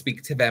chance to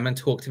speak to them and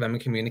talk to them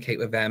and communicate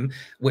with them,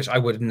 which I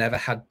would have never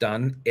had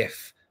done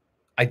if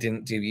I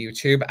didn't do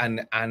YouTube,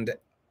 and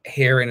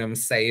hearing them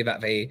say that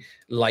they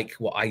like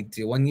what I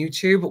do on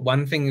YouTube.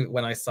 One thing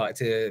when I started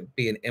to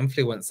be an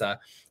influencer,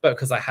 but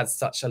because I had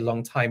such a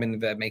long time in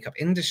the makeup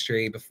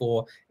industry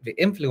before the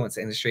influencer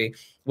industry,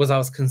 was I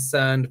was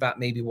concerned that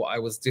maybe what I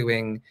was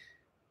doing,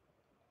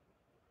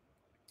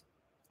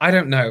 I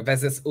don't know.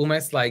 There's this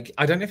almost like,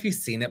 I don't know if you've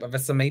seen it, but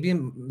there's some maybe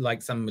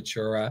like some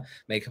mature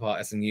makeup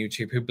artists on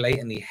YouTube who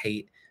blatantly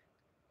hate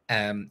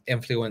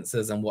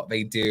influencers and what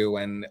they do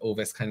and all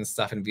this kind of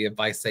stuff and the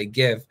advice they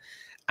give.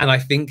 And I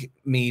think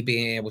me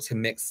being able to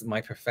mix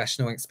my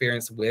professional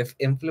experience with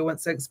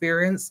influencer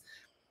experience,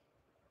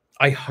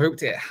 I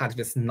hoped it had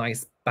this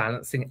nice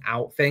balancing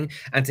out thing.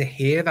 And to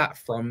hear that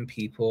from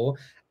people,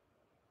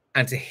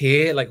 and to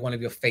hear like one of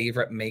your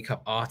favorite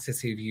makeup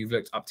artists who you've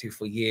looked up to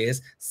for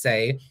years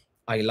say,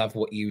 I love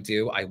what you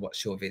do, I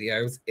watch your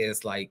videos,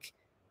 is like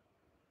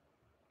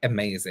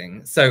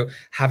amazing. So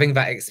having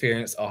that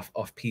experience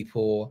of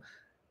people,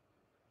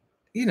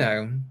 you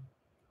know,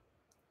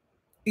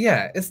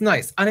 yeah, it's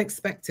nice,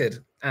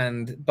 unexpected,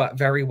 but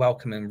very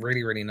welcoming,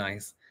 really, really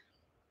nice.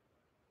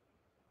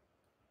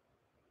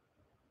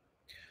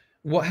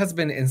 What has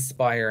been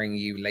inspiring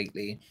you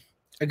lately?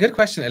 A good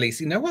question, Elise.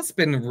 You know what's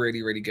been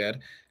really, really good?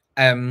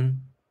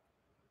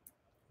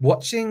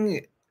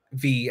 Watching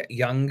the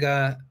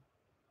younger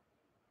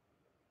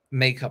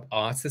makeup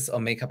artists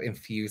or makeup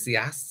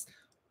enthusiasts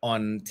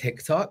on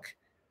TikTok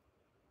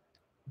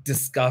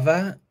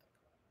discover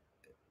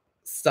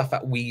stuff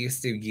that we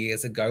used to do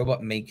years ago,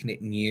 but making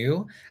it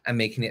new and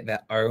making it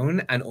their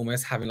own and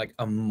almost having like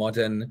a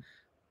modern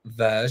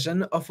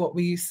version of what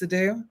we used to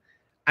do.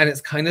 And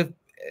it's kind of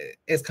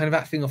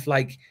that thing of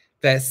like,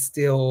 there's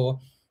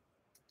still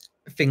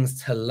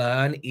things to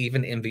learn,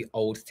 even in the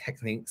old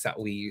techniques that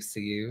we used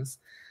to use.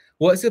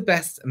 What is your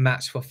best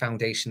match for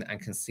foundation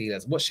and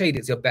concealers? What shade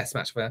is your best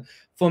match for?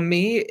 For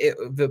me,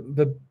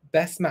 the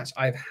best match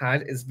I've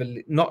had is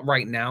not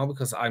right now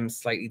because I'm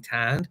slightly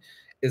tanned.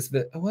 Is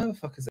where the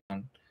fuck is it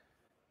on?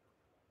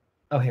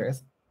 Oh, here it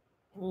is.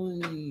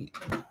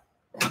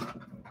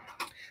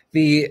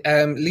 The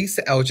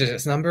Lisa Eldridge,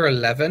 it's number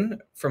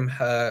 11 from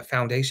her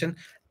foundation.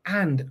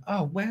 And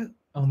oh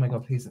my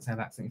god, please don't say I've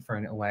accidentally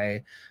thrown it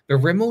away. The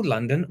Rimmel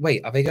London.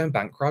 Wait, are they going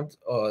bankrupt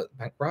or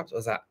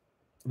is that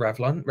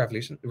Revlon?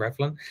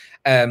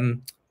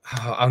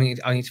 I'll need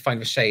to find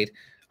the shade.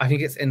 I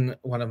think it's in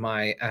one of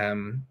my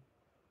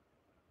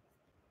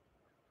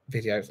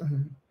videos.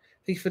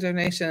 Thank you for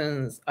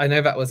donations. I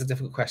know that was a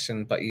difficult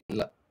question, but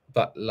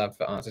love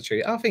the answer,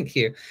 truly. Oh, thank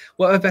you.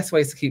 What are the best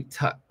ways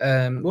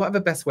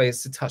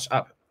to touch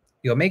up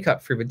your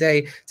makeup through the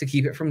day to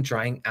keep it from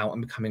drying out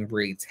and becoming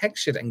really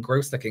textured and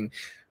gross looking?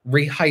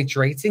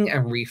 Rehydrating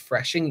and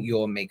refreshing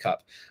your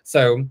makeup.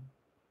 So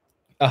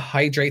a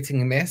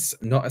hydrating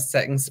mist, not a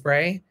setting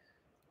spray,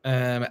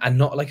 and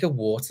not like a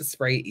water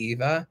spray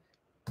either.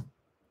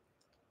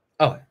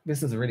 Oh,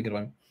 this is a really good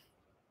one.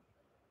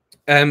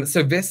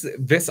 So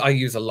this I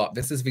use a lot.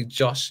 This is the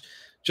Josh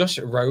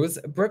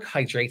Rosebrook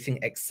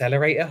Hydrating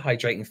Accelerator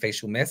Hydrating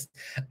Facial Mist,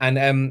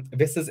 and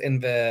this is in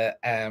the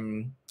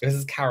this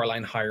is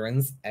Caroline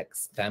Hiron's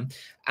ex them,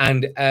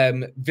 and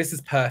this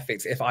is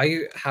perfect if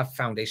I have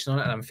foundation on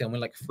it and I'm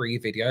filming like 3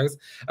 videos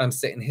and I'm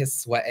sitting here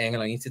sweating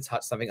and I need to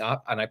touch something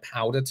up and I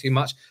powder too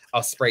much.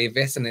 I'll spray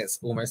this and it's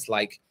almost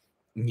like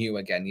new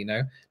again. You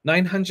know,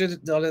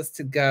 $900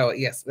 to go.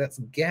 Yes, let's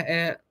get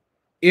it.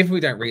 If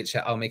we don't reach it,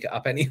 I'll make it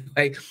up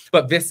anyway.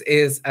 But this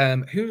is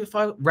who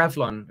filed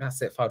Revlon.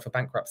 That's it, filed for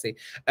bankruptcy.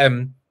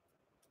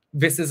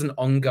 This is an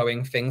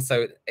ongoing thing,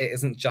 so it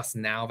isn't just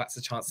now. That's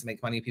a chance to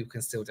make money. People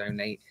can still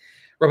donate.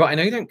 Robert, I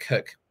know you don't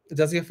cook.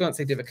 Does your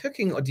fiance do the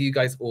cooking, or do you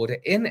guys order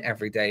in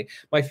every day?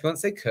 My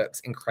fiance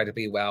cooks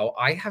incredibly well.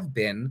 I have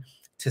been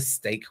to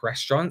steak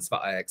restaurants that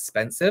are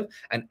expensive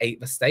and ate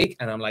the steak,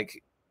 and I'm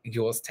like,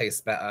 yours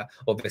tastes better,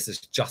 or this is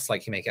just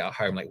like you make it at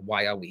home. Like,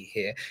 why are we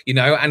here? You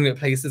know, and the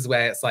places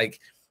where it's like,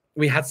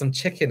 we had some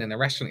chicken in a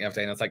restaurant the other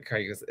day, and I was like,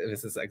 Craig,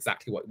 this is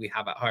exactly what we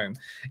have at home,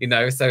 you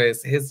know? So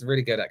he's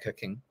really good at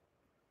cooking.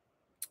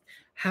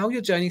 How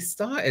your journey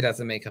started as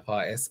a makeup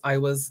artist? I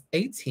was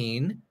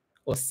 18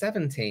 or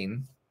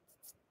 17.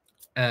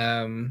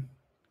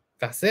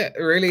 That's it,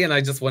 really. And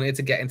I just wanted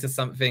to get into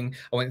something.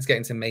 I wanted to get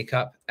into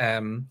makeup.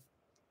 And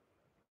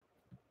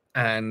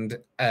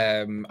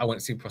I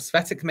wanted to do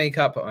prosthetic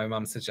makeup, but my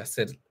mum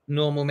suggested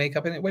normal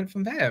makeup, and it went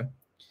from there.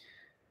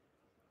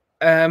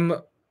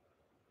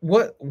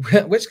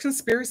 Which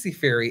conspiracy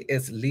theory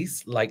is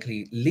least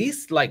likely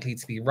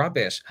to be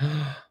rubbish?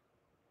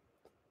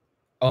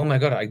 Oh my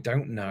god, I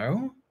don't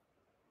know.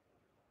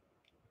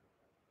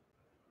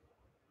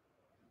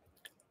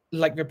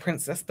 Like the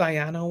Princess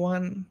Diana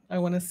one, I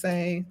want to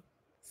say.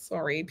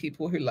 Sorry,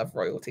 people who love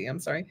royalty, I'm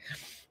sorry.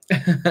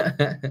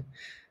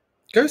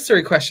 Ghost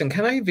story question.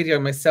 Can I video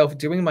myself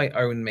doing my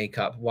own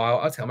makeup while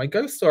I tell my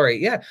ghost story?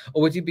 Yeah.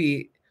 Or would you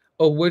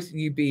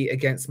be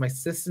against my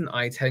sister and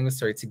I telling the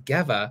story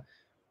together?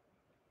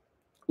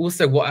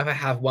 Also, whatever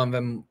have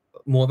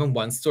more than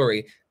one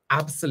story,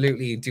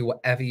 absolutely do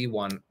whatever you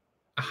want.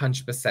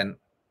 100%.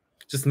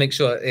 Just make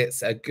sure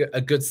it's a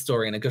good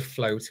story and a good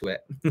flow to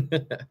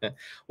it.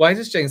 Why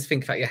does James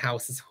think that your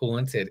house is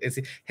haunted?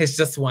 He's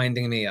just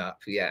winding me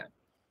up. Yeah.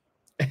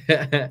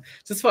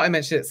 Just thought I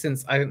mentioned it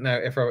since I don't know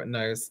if Robert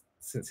knows,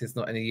 since he's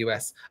not in the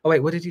US. Oh,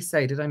 wait, what did you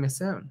say? Did I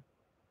miss out?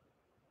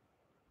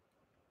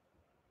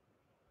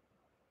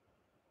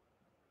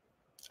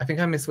 I think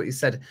I missed what you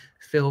said.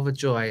 Feel the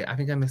joy. I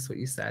think I missed what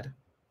you said.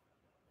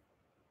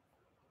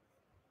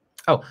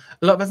 Oh,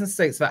 a lot of other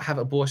states that have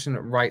abortion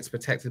rights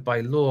protected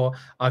by law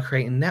are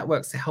creating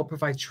networks to help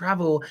provide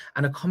travel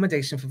and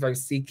accommodation for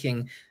those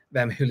seeking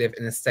them who live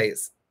in the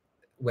states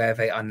where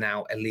they are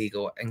now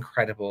illegal.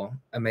 Incredible.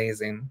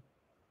 Amazing.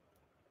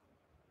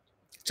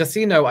 Just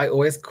so you know, I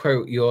always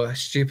quote your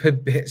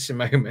stupid bitch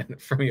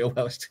moment from your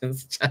Welsh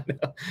Twins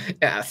channel. It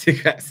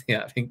absolutely cracks me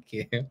up. Thank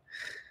you.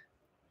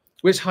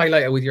 Which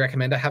highlighter would you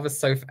recommend? I have a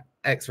Soph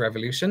X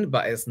Revolution,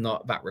 but it's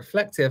not that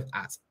reflective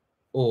at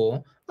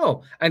all.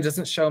 Oh, and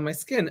doesn't show on my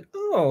skin.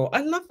 Oh,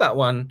 I love that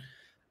one.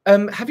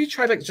 Have you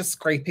tried like just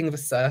scraping the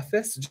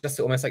surface just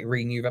to almost like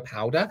renew the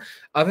powder?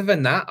 Other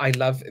than that, I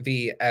love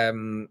the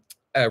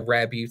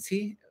Rare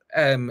Beauty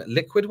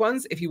liquid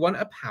ones. If you want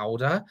a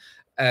powder,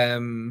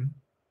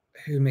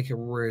 who make a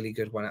really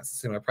good one at a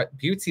similar price?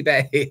 Beauty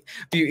Bay.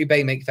 Beauty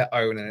Bay make their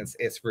own, and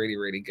it's really,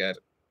 really good.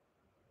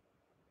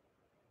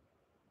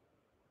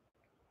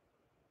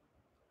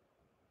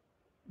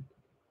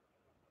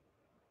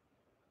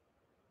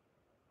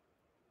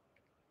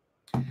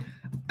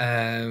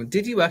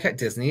 Did you work at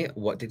Disney?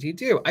 What did you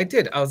do? I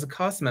did. I was a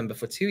cast member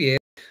for 2 years.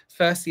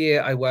 First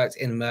year, I worked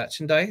in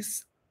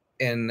merchandise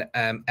in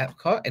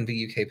Epcot in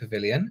the UK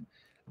Pavilion.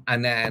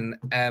 And then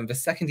the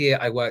second year,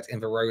 I worked in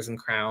the Rose and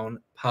Crown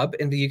pub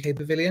in the UK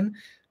Pavilion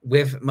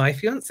with my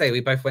fiance. We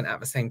both went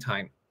at the same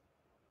time.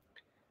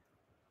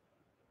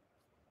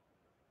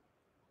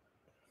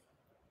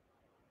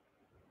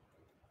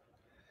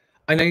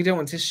 I know you don't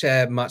want to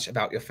share much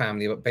about your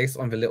family, but based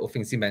on the little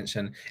things you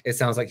mentioned, it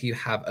sounds like you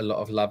have a lot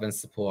of love and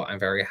support. I'm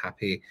very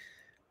happy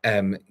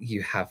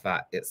you have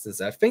that. It's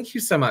deserved. Thank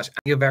you so much.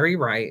 You're very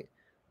right.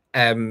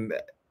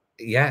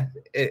 Yeah,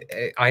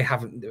 I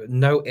have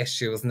no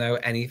issues, no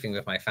anything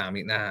with my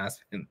family. Nah,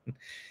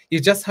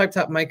 you just hyped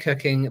up my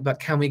cooking, but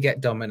can we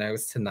get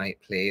Domino's tonight,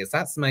 please?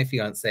 That's my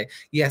fiance.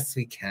 Yes,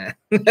 we can.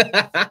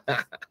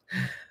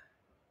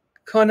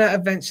 Connor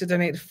Adventure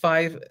donated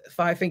five.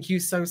 Thank you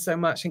so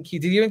much. Thank you.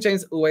 Did you and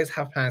James always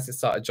have plans to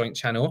start a joint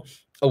channel,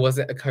 or was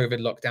it a COVID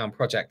lockdown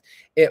project?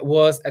 It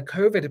was a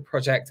COVID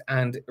project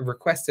and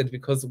requested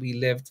because we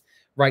lived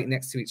right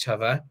next to each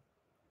other.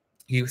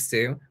 Used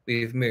to.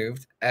 We've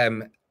moved.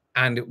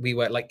 And we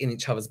were like in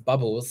each other's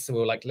bubbles, so we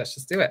were like, let's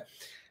just do it.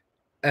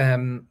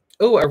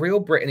 Oh, a real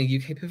Brit in a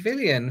UK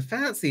pavilion.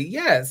 Fancy.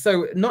 Yeah.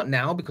 So not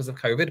now because of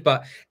COVID,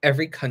 but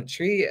every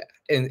country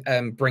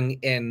bring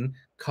in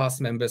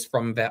cast members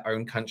from their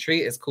own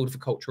country. It's called the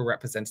Cultural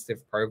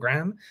Representative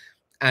Program.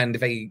 And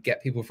they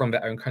get people from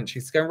their own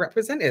countries to go and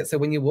represent it. So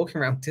when you're walking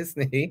around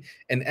Disney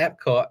in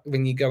Epcot,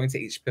 when you go into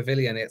each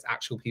pavilion, it's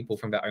actual people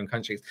from their own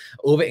countries.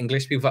 All the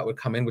English people that would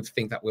come in would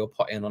think that we're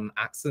putting on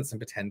accents and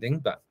pretending.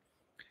 But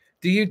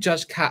do you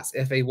judge cats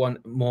if they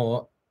want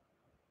more?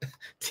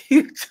 Do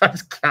you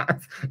judge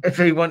cats if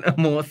they want a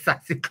more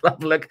sassy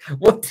club look?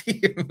 What do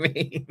you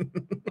mean?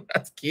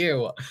 That's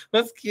cute.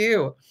 That's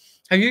cute.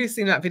 Have you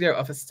seen that video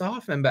of a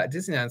staff member at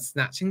Disneyland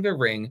snatching the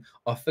ring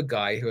off the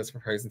guy who was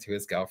proposing to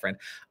his girlfriend?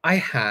 I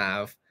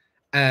have.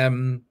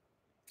 Don't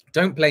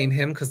blame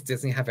him because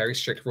Disney have very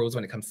strict rules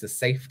when it comes to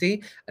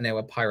safety, and there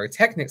were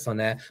pyrotechnics on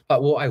there.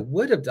 But what I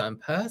would have done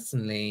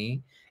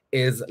personally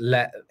is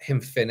let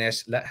him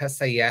finish, let her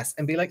say yes,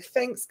 and be like,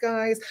 "Thanks,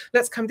 guys.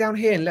 Let's come down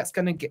here and let's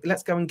go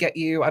and get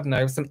you, I don't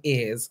know, some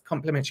ears,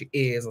 complimentary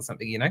ears or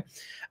something, you know."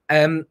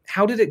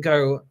 How did it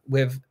go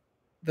with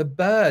the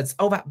birds?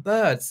 Oh, that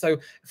bird. So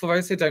for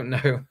those who don't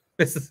know,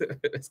 this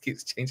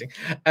keeps changing.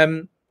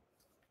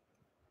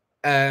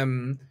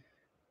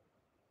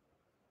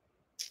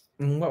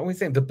 What were we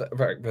saying? The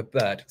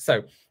bird.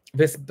 So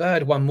this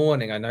bird, one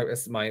morning, I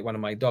noticed one of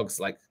my dogs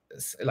like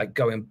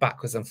going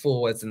backwards and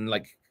forwards and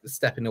like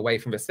stepping away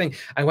from this thing.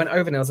 I went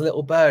over and there was a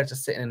little bird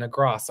just sitting in the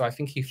grass. So I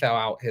think he fell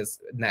out his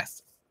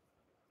nest.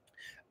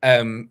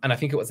 And I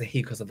think it was a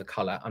he because of the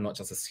color. I'm not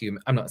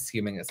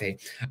assuming it's a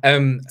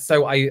he.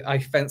 So I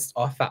fenced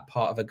off that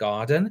part of the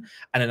garden,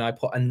 and then I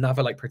put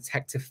another like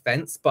protective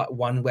fence, but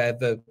one where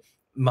the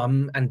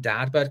mum and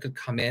dad bird could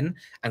come in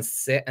and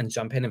sit and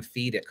jump in and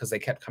feed it, because they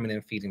kept coming in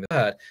and feeding the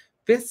bird.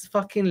 This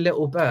fucking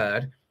little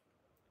bird,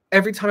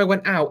 every time I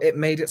went out, it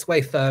made its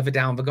way further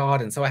down the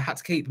garden. So I had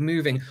to keep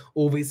moving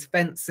all these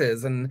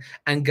fences and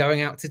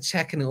going out to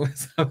check and all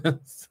this other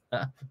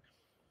stuff.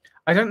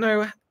 I don't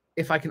know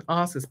if I can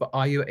ask this, but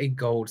are you a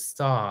gold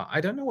star?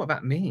 I don't know what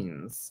that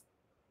means.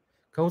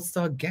 Gold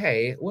star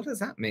gay? What does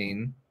that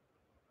mean?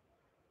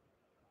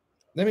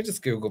 Let me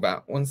just Google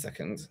that. 1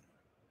 second.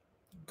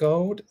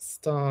 Gold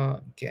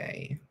star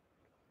gay.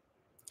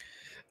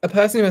 A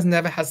person who has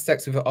never had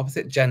sex with the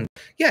opposite gender.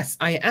 Yes,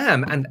 I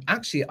am. And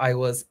actually, I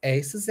was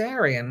a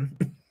cesarean.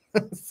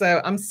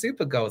 So I'm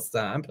super gold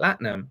star. I'm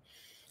platinum.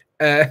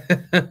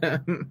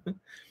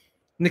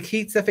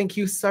 Nikita, thank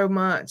you so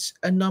much.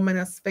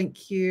 Anonymous,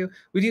 thank you.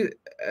 Would you,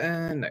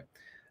 no.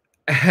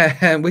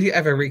 Would you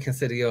ever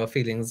reconsider your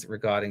feelings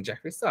regarding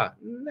Jeffree Star?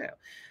 No.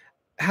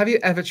 Have you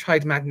ever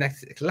tried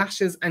magnetic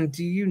lashes, and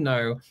do you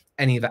know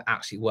any that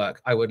actually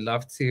work? I would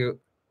love to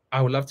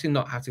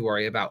not have to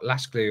worry about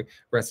lash glue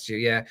residue,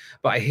 yeah,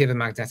 but I hear the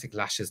magnetic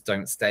lashes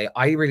don't stay.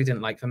 I really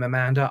didn't like them,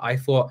 Amanda. I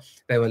thought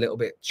they were a little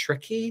bit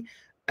tricky,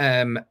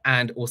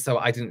 and also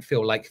I didn't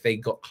feel like they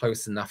got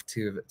close enough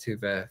to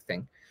the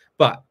thing.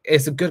 But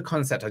it's a good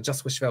concept. I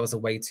just wish there was a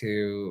way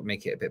to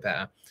make it a bit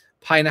better.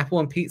 Pineapple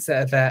and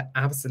pizza are there.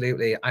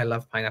 Absolutely. I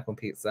love pineapple and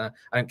pizza.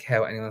 I don't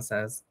care what anyone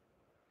says.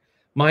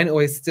 Mine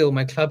always steal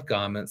my club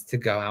garments to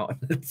go out in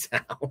the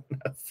town.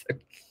 That's so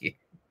cute.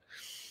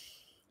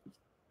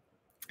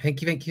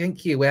 Thank you, thank you,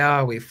 thank you. Where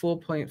are we?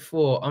 4.4.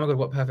 Oh my God,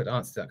 what perfect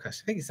answer to that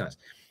question. Thank you so much.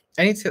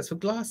 Any tips for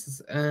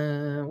glasses?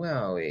 Where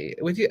are we?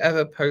 Would you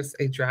ever post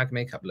a drag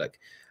makeup look?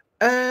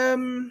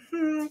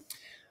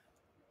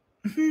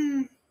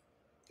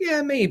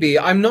 Yeah, maybe.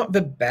 I'm not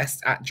the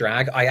best at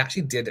drag. I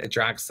actually did a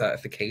drag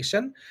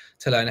certification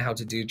to learn how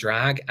to do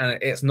drag, and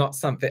it's not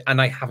something,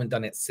 and I haven't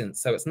done it since.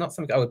 So it's not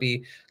something I would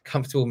be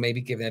comfortable maybe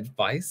giving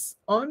advice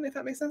on, if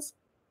that makes sense.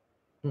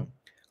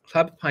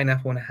 Club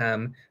pineapple and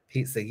ham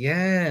pizza.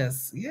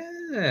 Yes.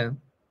 Yeah.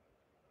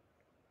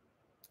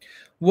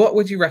 What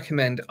would you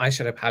recommend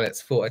eyeshadow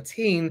palettes for a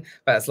teen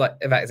that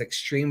is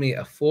extremely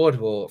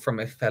affordable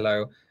from a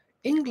fellow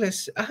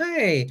English?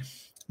 Hey,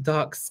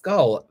 Dark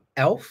Skull,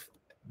 Elf,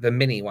 the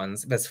mini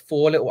ones. There's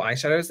 4 little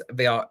eyeshadows.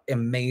 They are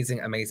amazing,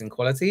 amazing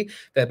quality.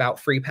 They're about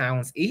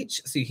 £3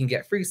 each, so you can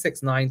get 3,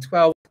 6, 9,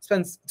 12.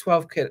 Spend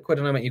 12 quid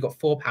a moment. You've got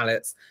 4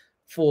 palettes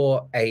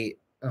for a,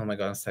 oh my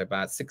God, I'm so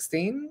bad,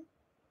 16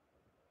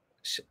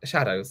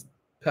 shadows.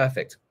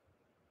 Perfect.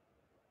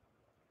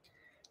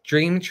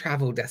 Dream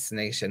travel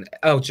destination.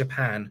 Oh,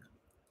 Japan.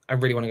 I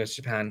really want to go to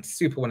Japan.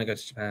 Super want to go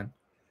to Japan.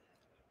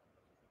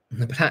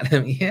 The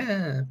platinum,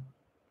 yeah.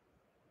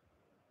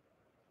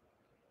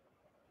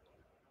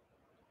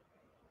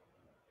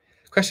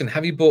 Question,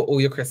 have you bought all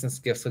your Christmas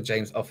gifts for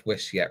James off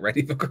Wish yet?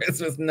 Ready for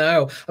Christmas?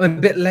 No, I'm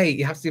a bit late.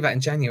 You have to do that in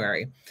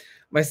January.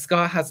 My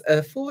scar has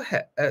a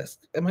forehead.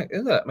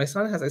 My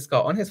son has a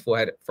scar on his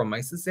forehead from my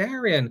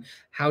cesarean.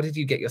 How did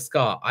you get your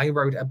scar? I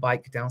rode a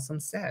bike down some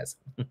stairs.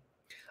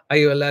 Are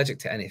you allergic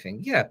to anything?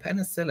 Yeah,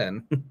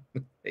 penicillin.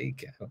 There you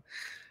go.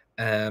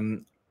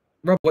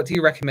 Rob, what do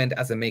you recommend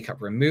as a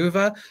makeup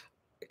remover?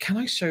 Can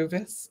I show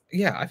this?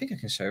 Yeah, I think I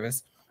can show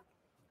this.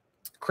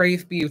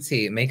 Crave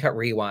Beauty Makeup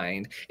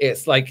Rewind.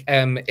 It's like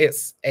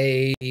it's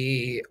a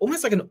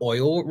almost like an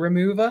oil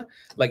remover,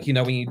 like you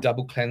know when you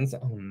double cleanse.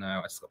 Oh no,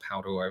 I just got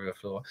powder all over the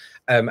floor.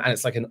 And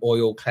it's like an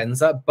oil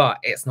cleanser, but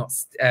it's not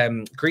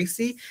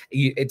greasy.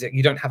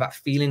 You don't have that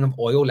feeling of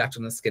oil left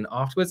on the skin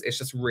afterwards. It's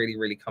just really,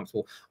 really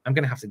comfortable. I'm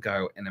gonna have to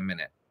go in a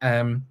minute.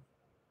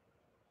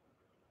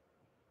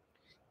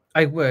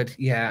 I would,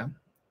 yeah.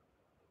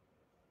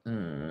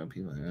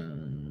 People.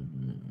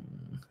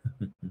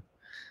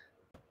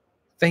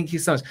 Thank you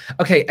so much.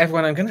 Okay,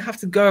 everyone, I'm going to have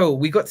to go.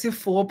 We got to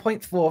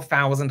 4.4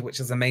 thousand,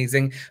 which is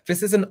amazing.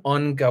 This is an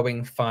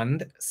ongoing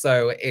fund,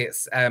 so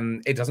it's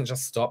it doesn't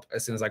just stop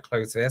as soon as I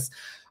close this.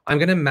 I'm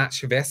going to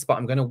match this, but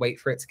I'm going to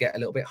wait for it to get a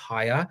little bit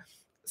higher.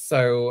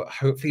 So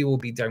hopefully we'll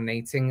be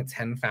donating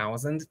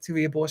 10,000 to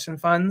the abortion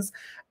funds.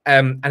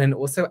 And then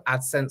also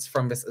AdSense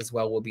from this as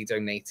well will be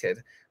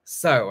donated.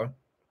 So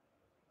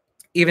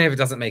even if it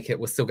doesn't make it,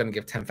 we're still going to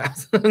give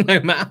 10,000 no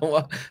matter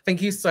what. Thank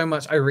you so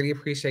much. I really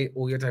appreciate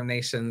all your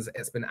donations.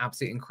 It's been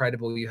absolutely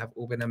incredible. You have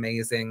all been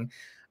amazing.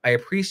 I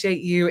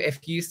appreciate you.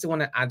 If you still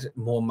want to add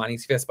more money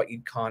to this, but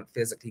you can't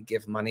physically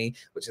give money,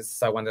 which is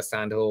so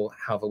understandable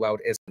how the world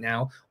is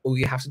now, all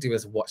you have to do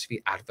is watch the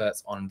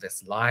adverts on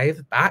this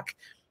live back,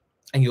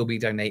 and you'll be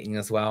donating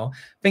as well.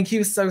 Thank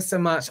you so, so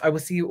much. I will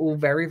see you all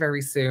very,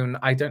 very soon.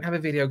 I don't have a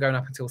video going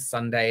up until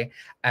Sunday.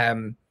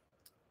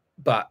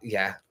 But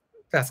yeah.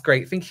 That's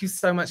great. Thank you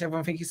so much,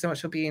 everyone. Thank you so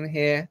much for being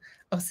here.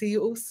 I'll see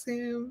you all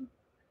soon.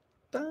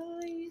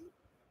 Bye.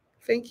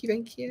 Thank you.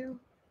 Thank you.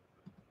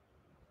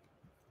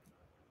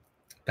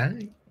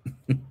 Bye.